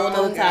 that's a whole nother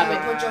don't topic.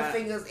 even put your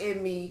fingers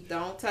in me.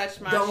 Don't touch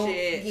my Don't.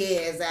 shit. Yeah,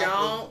 exactly.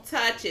 Don't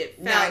touch it,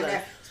 Nah, fellas. nah.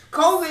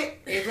 COVID.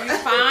 If you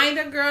find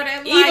a girl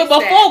that likes Even that,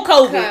 before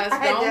COVID. 'cause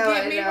I don't know,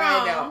 get I me know, I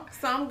wrong, know.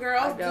 some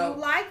girls I know. do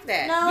like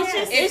that. No, it's Yes.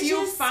 just If it's you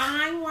just,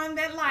 find one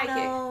that like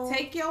No. it,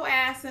 take your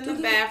ass in the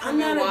Dude, bathroom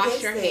I'm and not wash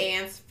against your it.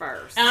 hands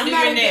first. Under I'm your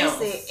not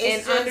nails. against it. And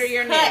It's under just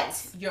your cut.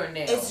 nails. Your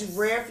nails. It's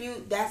rare for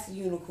you. That's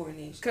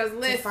unicornish. Because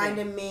To find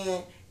a listen,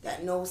 man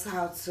that knows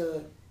how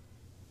to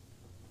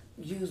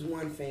use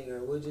one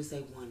finger. We'll just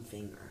say one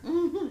finger.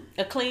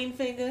 a clean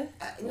finger.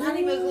 Not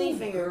even a clean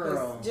finger. 'cause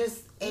girl. Just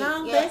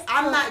No, yeah, that's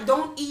I'm cool. not.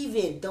 Don't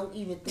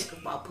even think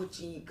about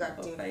putting your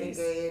goddamn face.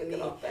 finger in me.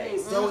 Look at her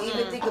face. Don't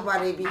even think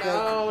about it because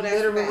No, that's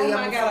literally bad. Oh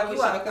my I'm God, I gonna fuck wish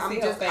you I up. could see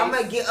her I'm face.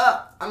 gonna get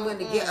up. I'm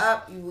gonna get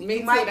up. You me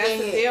too. might That's get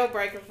a hit. deal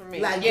breaker for me.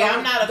 Like Yeah, don't,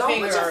 I'm not a don't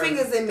finger. put your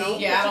fingers in me.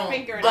 Yeah, I Put your don't.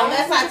 finger in Don't it.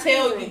 Unless I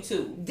tell you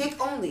to. Dick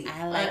only.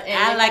 I like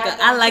and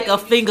I like a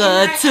finger or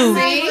I'm two.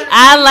 not even-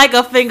 I like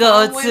a finger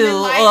or Some women two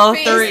like or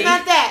fingers. three. It's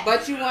not that.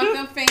 But you want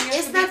them fingers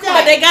It's to not be that.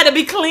 But clean. they gotta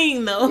be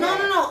clean though. No.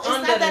 It's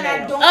Under not the that I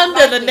nails. don't Under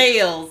like the it.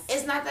 nails.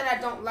 It's not that I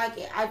don't like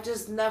it. I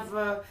just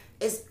never.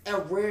 It's a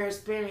rare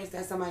experience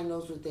that somebody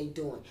knows what they're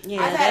doing.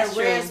 Yeah, I've had that's a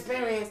rare true.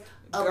 experience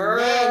of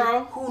Girl.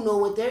 men who know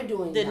what they're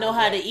doing. That know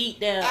how to eat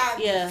them.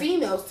 Yeah.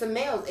 Females to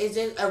males. It's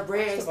just a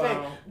rare First of all,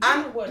 experience. you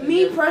know what the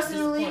Me dis-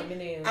 personally,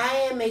 disappointment is? I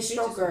am a Bitches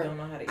stroker. don't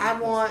know how to eat I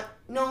pussy. want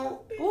no.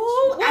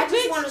 Ooh, I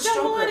just bitch want a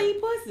don't know how to stroker.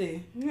 eat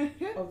pussy.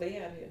 Oh, they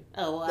out here.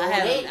 Oh, well, No, I they-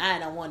 haven't. I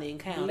don't want to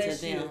encounter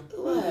Bless you. them.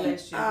 What?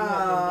 Bless you. You don't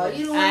I want to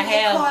get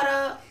have- caught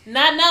up.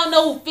 Not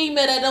no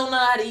female that don't know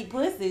how to eat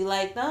pussy.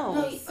 Like no.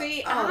 No,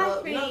 See, oh, I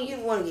well, think- no, you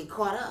don't want to get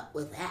caught up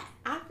with that.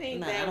 I think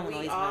Nah, I that don't know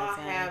we these all ones,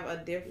 I have a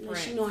No, different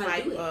she know how to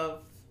type do it. of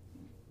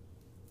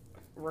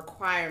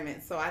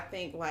requirement. So I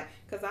think like,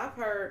 cause I've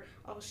heard,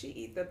 oh, she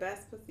eat the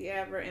best pussy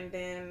ever, and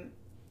then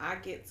I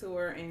get to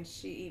her and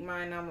she eat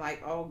mine. And I'm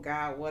like, oh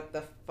God, what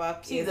the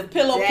fuck She's is a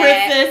pillow that?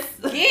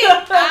 princess.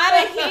 Get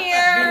out of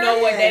here! You know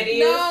what that is?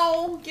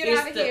 No, get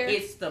It's out of the here.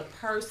 it's the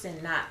person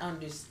not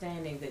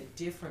understanding that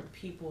different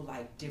people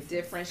like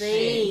Different shit.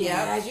 shit.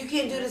 Yeah, Yep. you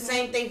can't do the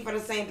same thing for the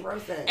same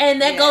person.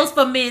 And that Yes. goes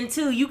for men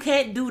too. You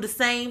can't do the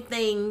same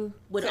thing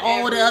with To all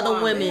the every other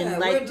woman. women. Yeah,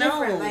 like we're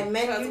different. no. Like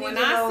men, Because you need when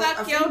to know I a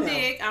suck your female.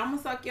 dick, I'm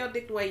gonna suck your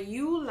dick the way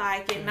you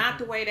like it, not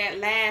the way that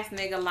last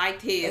nigga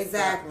liked his.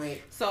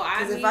 Exactly. So I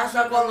Because need if I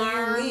start you to calling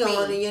learn you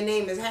Leon me. and your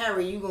name is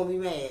Harry, you gonna be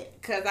mad.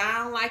 Cause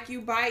I don't like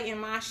you biting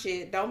my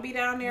shit. Don't be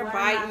down there Why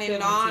biting not and feeling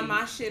gnawing teeth?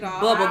 my shit off.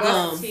 Bubble I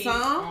gum. want Teeth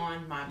some.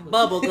 on my pussy.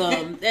 Bubble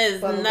gum. That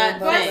is Bubble not gum,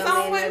 But bubble that. gum.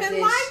 some in women that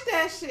bitch. like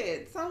that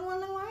shit. Some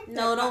women like that.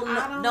 No, but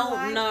I don't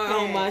like gnaw that.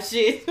 on my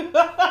shit. Don't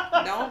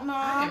I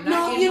gnaw. am No,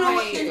 not you know getting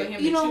what? paid for him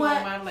You to know chew what?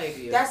 on my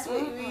labia. That's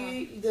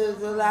what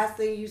the last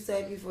thing you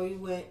said before you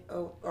went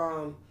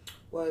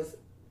was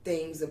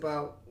things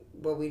about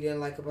what we didn't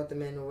like about the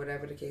men or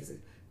whatever the case is.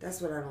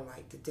 That's what I don't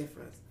like. The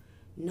difference.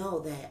 Know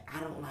that I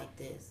don't like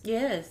this.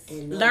 Yes.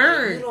 And know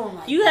Learn. that you don't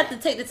like You that. have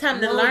to take the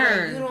time to Know that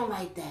learn. You don't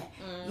like that.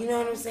 You know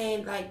what I'm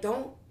saying? Like,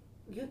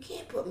 you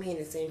can't put me in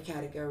the same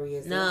category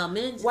as No, them.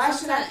 men. Why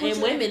should I sometimes- put and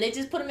you- women, they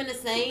just put them in the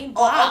same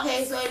Oh, box.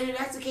 okay, so if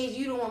that's the case,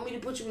 you don't want me to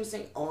put you in the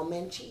same. All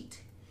men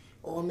cheat.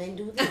 All men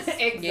do this.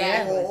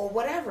 Exactly. Or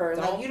whatever.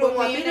 Don't Like, you don't put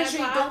want me me in to that treat.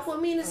 box. Don't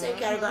put me in the same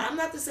category. I'm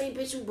not the same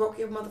bitch who broke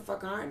your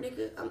motherfucking heart,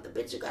 nigga. I'm the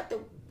bitch who got the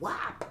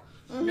whop.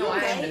 No, I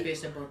am Okay. the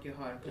bitch that broke your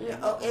heart. And put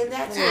Oh, and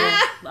that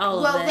too. All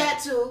of Well, that.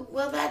 that too.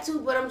 Well, that too.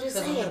 But I'm just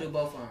Because I'm going to do saying.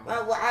 both of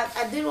them. Well,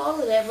 I did all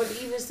of that, but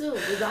even still,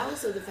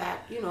 regardless of the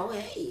fact, hey,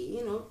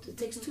 it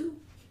takes two.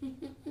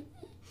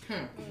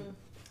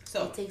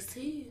 So, It takes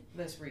two.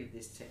 let's read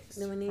this text.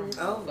 Do we need from it?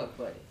 Oh. Fuck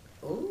Buddy.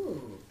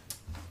 Ooh.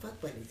 Fuck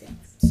buddy sex.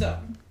 So,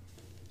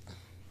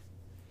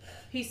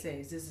 He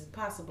says, "Is it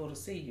possible to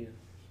see you?"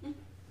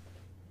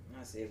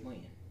 I said,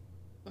 "When?"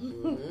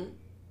 Mm-hmm.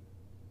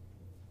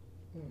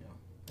 You know,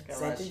 I got a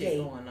lot of shit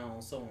going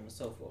on, so on and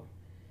so forth.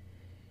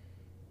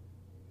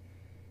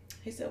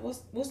 He said,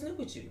 "What's new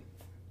with you?"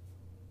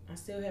 I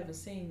still haven't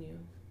seen you.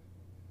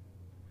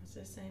 I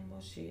said, "Same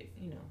old shit,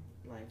 you know,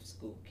 life,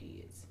 school,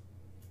 kids."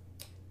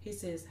 He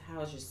says,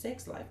 "How's your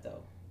sex life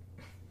though?"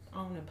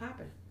 On and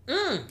popping.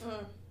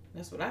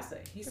 That's what I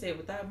say. He said,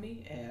 "Without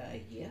me,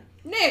 yeah."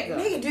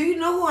 Nigga, do you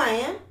know who I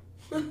am?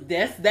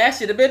 That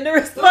should have been the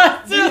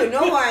response. Do you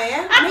know who I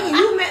am? Nigga,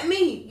 you met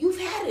me. You've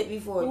had it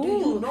before. Ooh. Do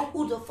you know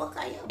who the fuck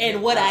I am?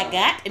 And what I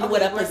got and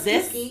what I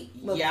possess.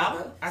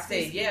 Yeah. I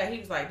said, yeah. He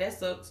was like, "That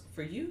sucks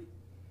for you."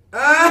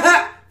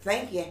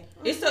 Thank you.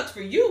 It sucks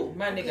for you,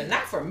 my nigga,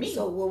 not for me.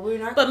 So we're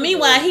not. But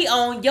meanwhile, he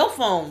on your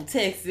phone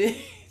texting,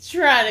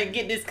 trying to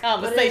get this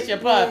conversation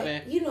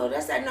popping. You know,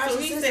 that's that narcissistic So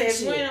he said,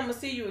 shit. "When I'm gonna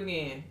see you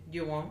again?"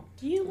 You won't.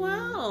 You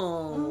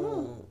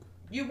won't.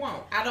 You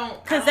won't. I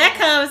don't. Cause that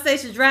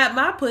conversation dried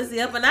my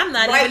pussy up, and I'm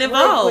not right, even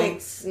involved. Real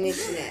quick, snitch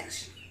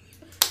snatch.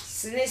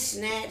 Snitch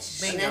snatch.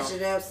 Snatch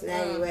it up,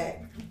 snag it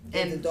back.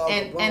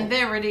 And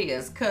there it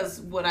is. Cause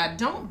what I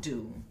don't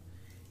do,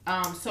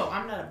 so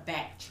I'm not a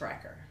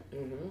backtracker.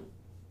 Mm-hmm.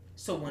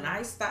 So when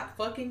I stop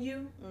fucking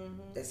you,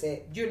 that's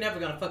it. You're never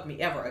gonna fuck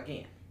me ever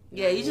again.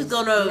 Yeah, you just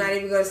You're gonna not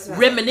even gonna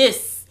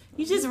reminisce.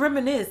 You just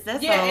reminisce.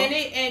 That's all.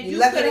 And you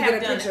lucky could to have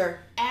get a done picture.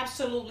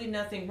 absolutely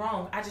nothing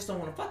wrong. I just don't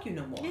want to fuck you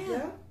no more.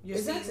 Yeah. Your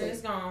season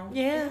is gone.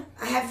 Yeah.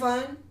 I had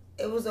fun.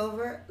 It was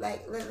over.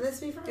 Like, let's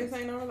be friends. This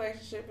ain't no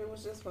relationship. It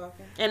was just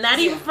fucking. And not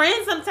even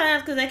friends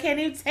sometimes, because they can't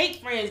even take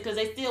friends because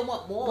they still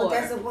want more. But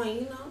that's the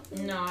point, you know?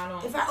 No, I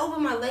don't. If I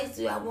open my legs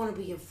to you, I want to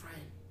be your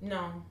friend.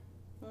 No.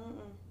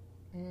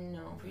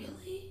 No.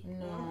 Really?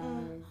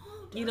 No.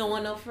 You don't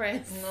want no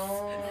friends.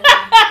 No.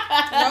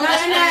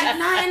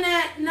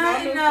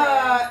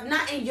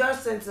 Not in your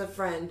sense of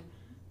friend.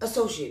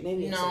 Associate,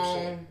 maybe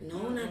associate.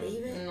 No, not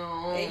even.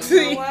 No. And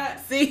you know what?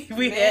 See,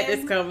 we had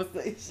this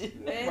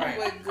conversation. Men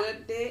with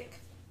good dick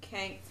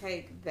can't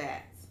take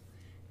that.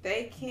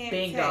 They can't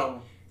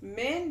Bingo.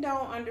 Men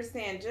don't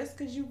understand. Just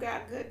because you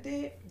got good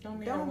dick, don't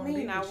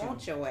mean I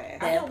want your ass.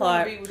 That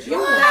part. Be with you.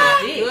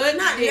 Good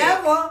not dick.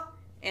 Never.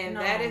 And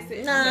that is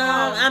it. No,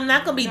 I'm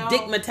not gonna be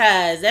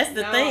dickmatized. That's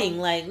the thing.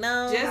 Like,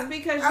 no. Just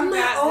because you I'm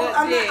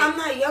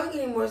not young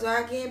anymore, so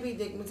I can't be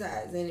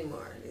dickmatized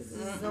anymore. This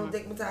is no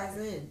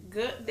dickmatizing.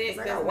 Good dick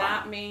does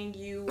not mean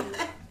you.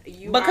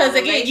 Because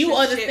again, you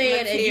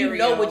understand and you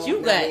know what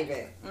you got.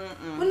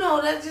 But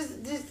no, that's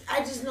just I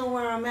just know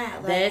where I'm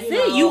at. Like, that's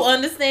it. You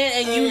understand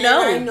and you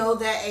know. I know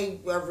that a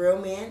real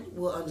man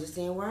will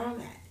understand where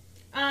I'm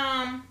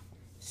at.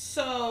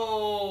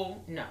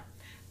 So no.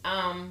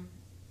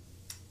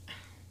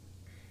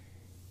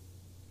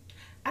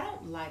 I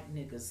don't like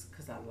niggas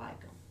because I like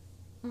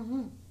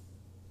them.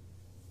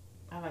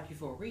 I like you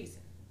for a reason.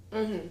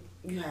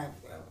 You have.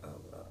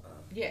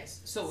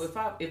 Yes. So if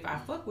I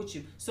fuck with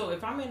you, so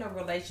if I'm in a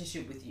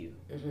relationship with you,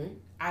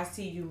 I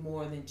see you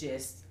more than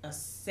just a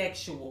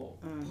sexual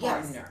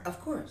partner. Yes,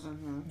 of course.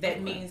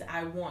 That means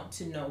I want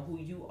to know who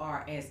you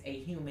are as a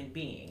human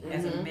being,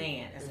 as a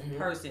man, as a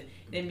person.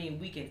 That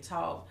means we can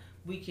talk.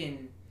 We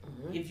can,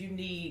 if you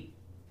need,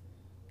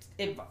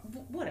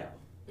 whatever.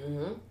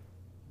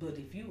 But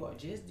if you are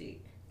just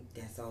dick,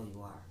 that's all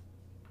you are.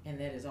 And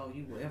that is all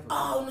you will ever be.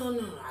 Oh,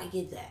 no, I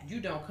get that. You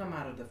don't come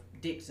out of the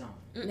dick zone.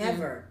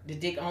 Never. The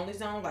dick only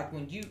zone, like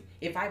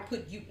if I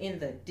put you in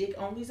the dick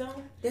only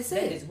zone, that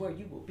is where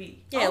you will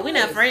be. Yeah, we're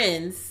not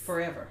friends.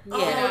 Forever.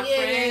 Yeah.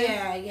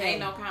 Yeah.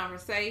 Ain't no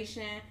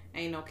conversation,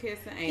 ain't no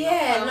kissing, ain't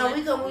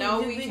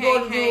we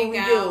can't hang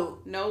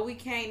out. No, we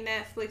can't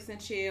Netflix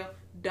and chill.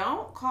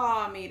 Don't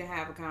call me to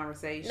have a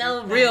conversation.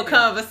 No real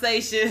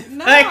conversation.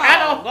 No. Like,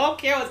 I don't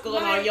care what's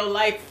going on in your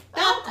life.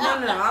 No,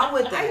 I'm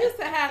with that. I used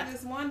to have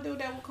this one dude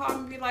that would call me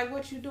and be like,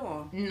 "What you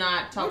doing?"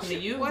 Not talking to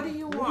you. What do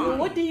you want?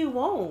 What do you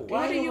want?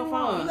 What do you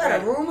want? You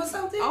got a room or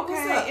something?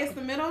 Okay, it's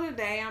the middle of the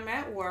day. I'm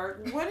at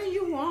work. What do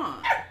you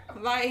want?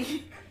 Like,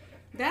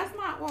 that's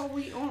not what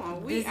we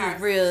on. This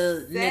is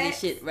real nigga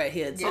shit right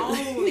here too.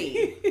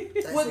 Only.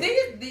 Well,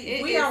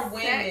 we are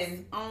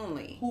women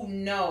only who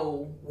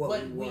know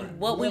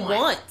what we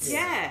want.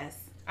 Yes.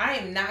 I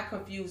am not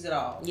confused at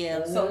all.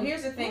 Yeah. So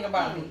here's the thing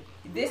about me.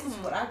 This is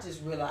what I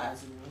just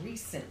realized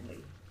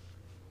recently.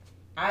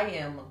 I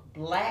am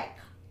black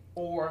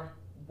or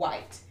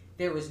white.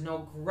 There is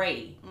no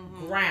gray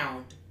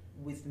ground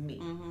with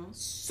me.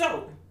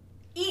 So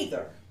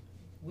either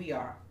we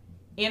are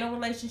in a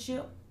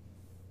relationship,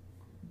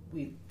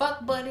 we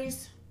fuck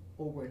buddies,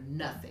 or we're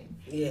nothing.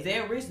 Yeah.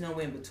 There is no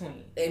in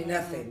between. And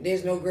nothing.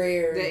 There's no gray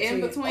area. The in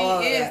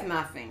between is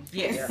nothing.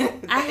 Yes.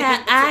 I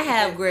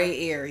have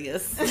gray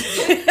areas.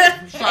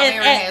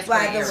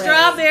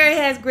 Strawberry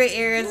has gray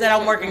areas that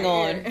I'm working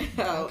on.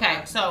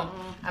 Okay, so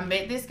I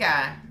met this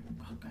guy.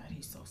 Oh God,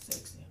 he's so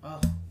sexy.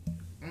 Oh,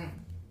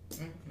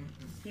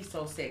 he's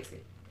so sexy.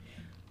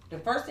 The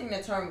first thing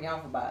that turned me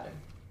off about him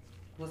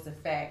was the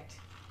fact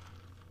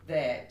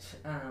that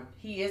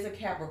he is a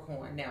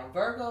Capricorn. Now,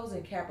 Virgos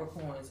and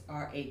Capricorns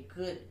are a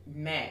good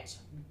match,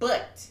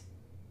 but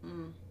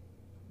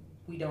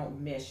we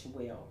don't mesh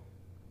well,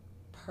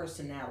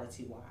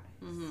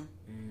 personality-wise.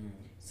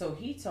 So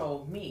he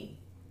told me,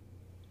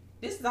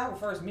 this is our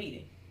first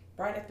meeting,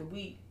 right after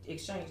we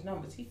exchanged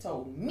numbers, he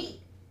told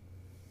me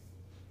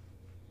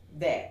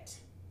that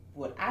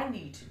what I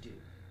need to do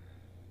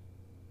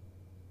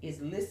is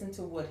listen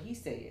to what he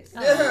says.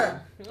 And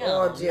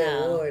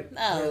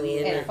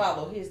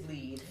follow his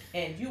lead.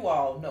 And you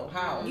all know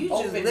how you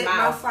just lit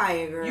my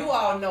fire, girl. You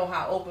all know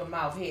how open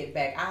mouth head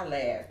back I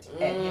laughed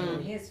at him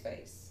in his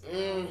face.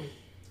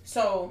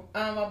 So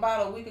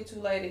about a week or two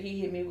later, he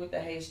hit me with the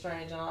 "Hey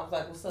strange," and I was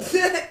like, "What's up?"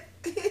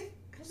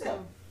 What's up?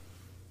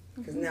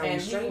 Because now and we're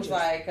strangers. He was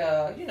like,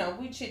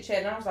 we chit chat,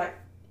 and I was like,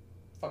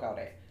 "Fuck all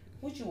that.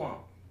 What you want?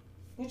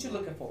 What you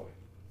looking for?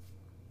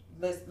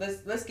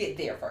 Let's get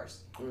there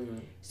first."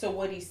 So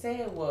what he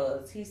said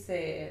was, he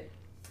said,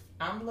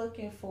 "I'm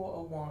looking for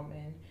a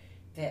woman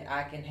that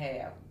I can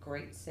have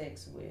great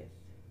sex with.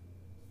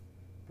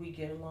 We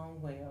get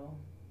along well.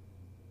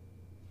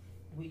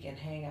 We can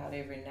hang out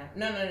every night."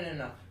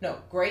 No.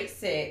 Great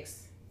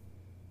sex.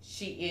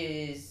 She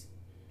is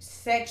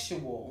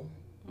sexual.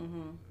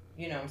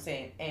 You know what I'm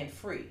saying? And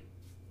free.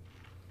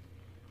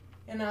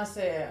 And I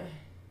said,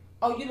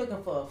 "Oh, you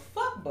looking for a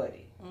fuck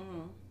buddy?"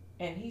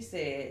 And he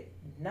said,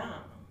 "Nah.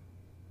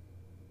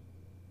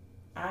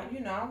 I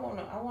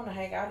wanna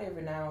hang out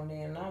every now and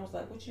then." And I was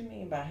like, "What you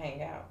mean by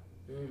hang out?"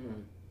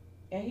 And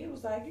he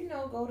was like,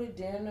 "Go to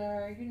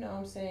dinner. You know what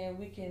I'm saying?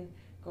 We can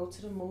go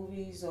to the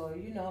movies, or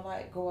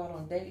like go out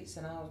on dates."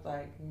 And I was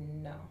like,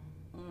 "No,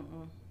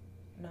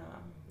 nah."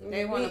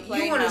 They want to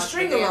play. You want to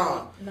string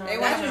along? No, they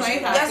want to play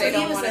house. That's They what he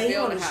don't was want to saying. He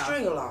build want a to house.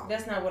 string along.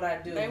 That's not what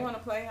I do. They want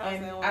to play house.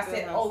 And They want I to build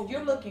said, house. "Oh,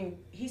 you're looking."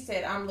 He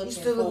said, "I'm looking He's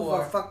still looking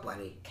for a for fuck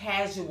buddy.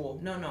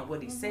 casual." No.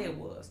 What he said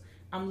was,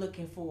 "I'm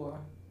looking for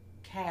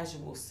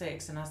casual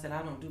sex," and I said,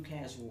 "I don't do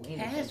casual anything."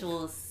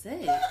 Casual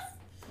sex.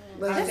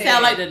 But I he That said-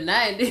 sound like the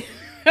 90s.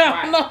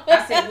 Right.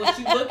 I said, "What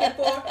you looking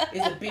for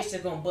is a bitch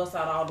that's gonna bust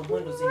out all the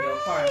windows in your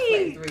car and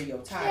flat three of your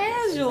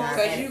tires." Casual.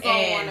 Because you gonna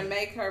And- want to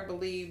make her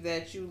believe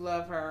that you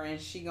love her and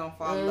she gonna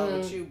fall in love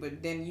with you,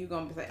 but then you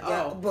gonna say,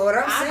 "Oh, but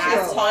I'm I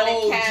single.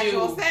 wanted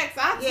casual you. sex."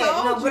 I told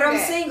Yeah, you but I'm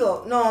that.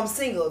 single. No, I'm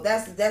single.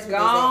 That's what Go they say.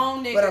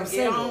 on, nigga. But I'm get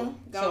single. on.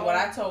 Go So what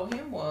on. I told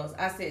him was,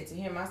 I said to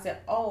him, I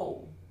said,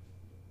 "Oh,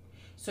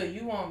 so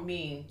you want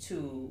me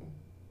to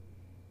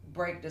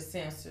break the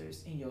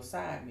sensors in your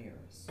side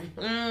mirrors?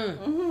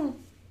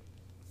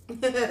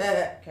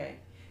 Okay.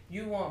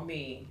 You want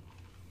me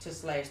to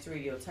slash 3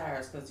 of your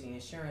tires because the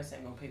insurance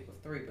ain't gonna pay for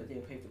 3, but they'll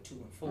pay for 2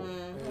 and 4.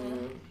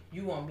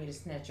 You want me to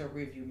snatch your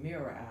rearview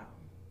mirror out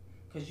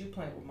because you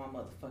playing with my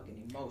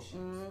motherfucking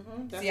emotions.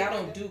 See, I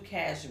don't do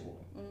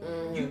casual.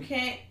 You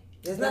can't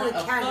There's want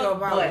nothing a casual fuck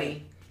about buddy.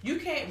 it. You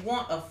can't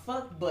want a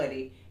fuck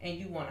buddy and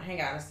you want to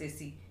hang out." And I said,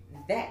 "See,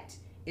 that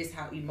is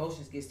how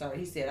emotions get started."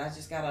 He said, "I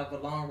just got out of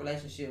a long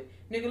relationship.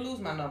 Nigga, lose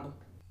my number."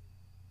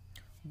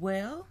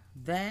 Well,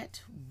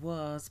 that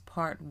was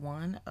part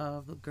 1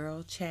 of the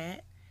Girl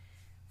Chat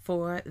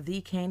for the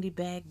Candy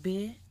Bag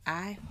Bit.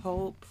 I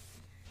hope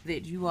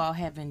that you all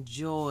have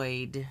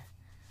enjoyed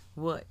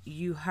what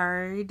you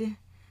heard,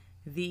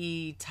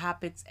 the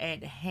topics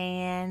at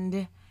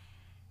hand,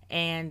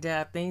 and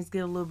things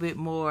get a little bit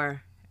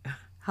more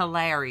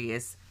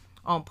hilarious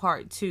on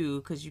part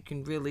 2 because you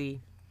can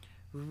really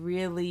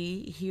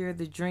hear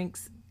the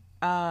drinks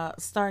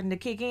starting to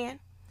kick in.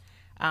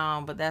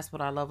 But that's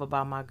what I love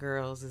about my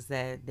girls, is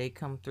that they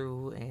come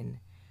through and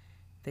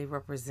they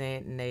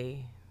represent and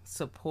they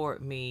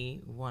support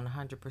me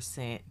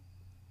 100%.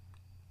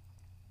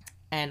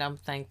 And I'm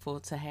thankful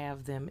to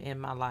have them in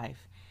my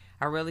life.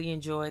 I really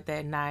enjoyed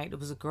that night. It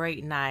was a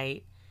great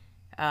night.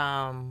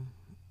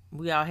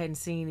 We all hadn't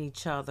seen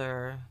each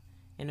other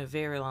in a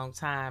very long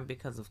time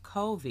because of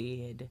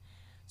COVID.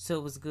 So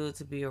it was good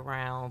to be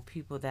around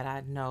people that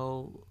I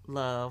know,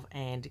 love,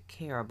 and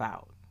care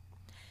about.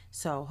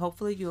 So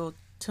hopefully you'll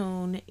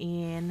tune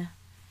in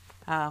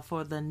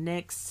for the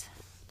next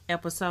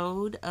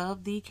episode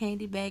of the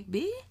Candy Bag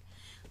Bit,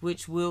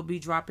 which will be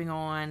dropping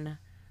on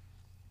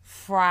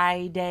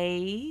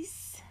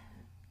Fridays.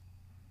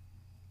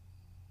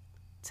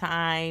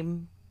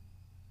 Time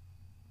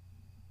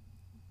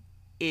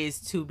is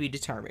to be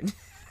determined.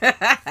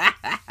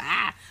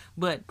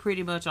 But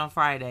pretty much on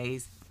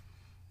Fridays,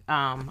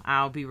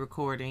 I'll be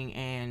recording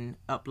and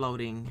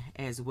uploading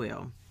as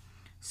well.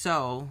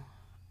 So,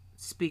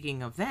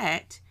 speaking of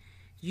that,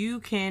 you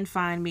can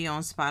find me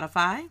on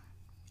Spotify,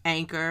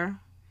 Anchor,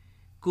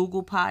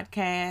 Google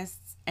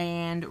Podcasts,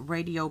 and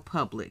Radio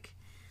Public.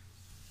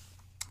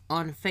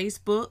 On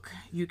Facebook,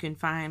 you can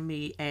find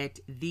me at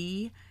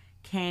The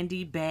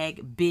Candy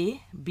Bag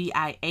Bih,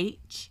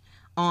 B-I-H.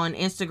 On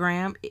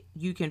Instagram,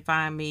 you can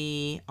find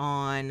me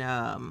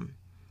on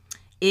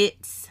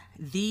it's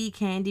The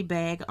Candy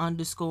Bag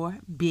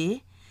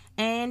 _Bih,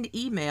 and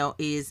email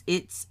is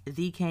it's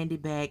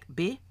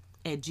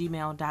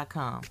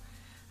thecandybagbih@gmail.com.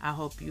 I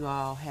hope you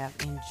all have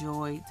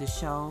enjoyed the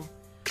show.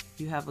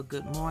 You have a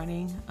good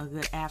morning, a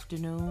good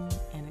afternoon,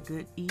 and a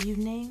good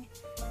evening.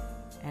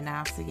 And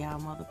I'll see y'all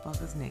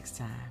motherfuckers next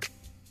time.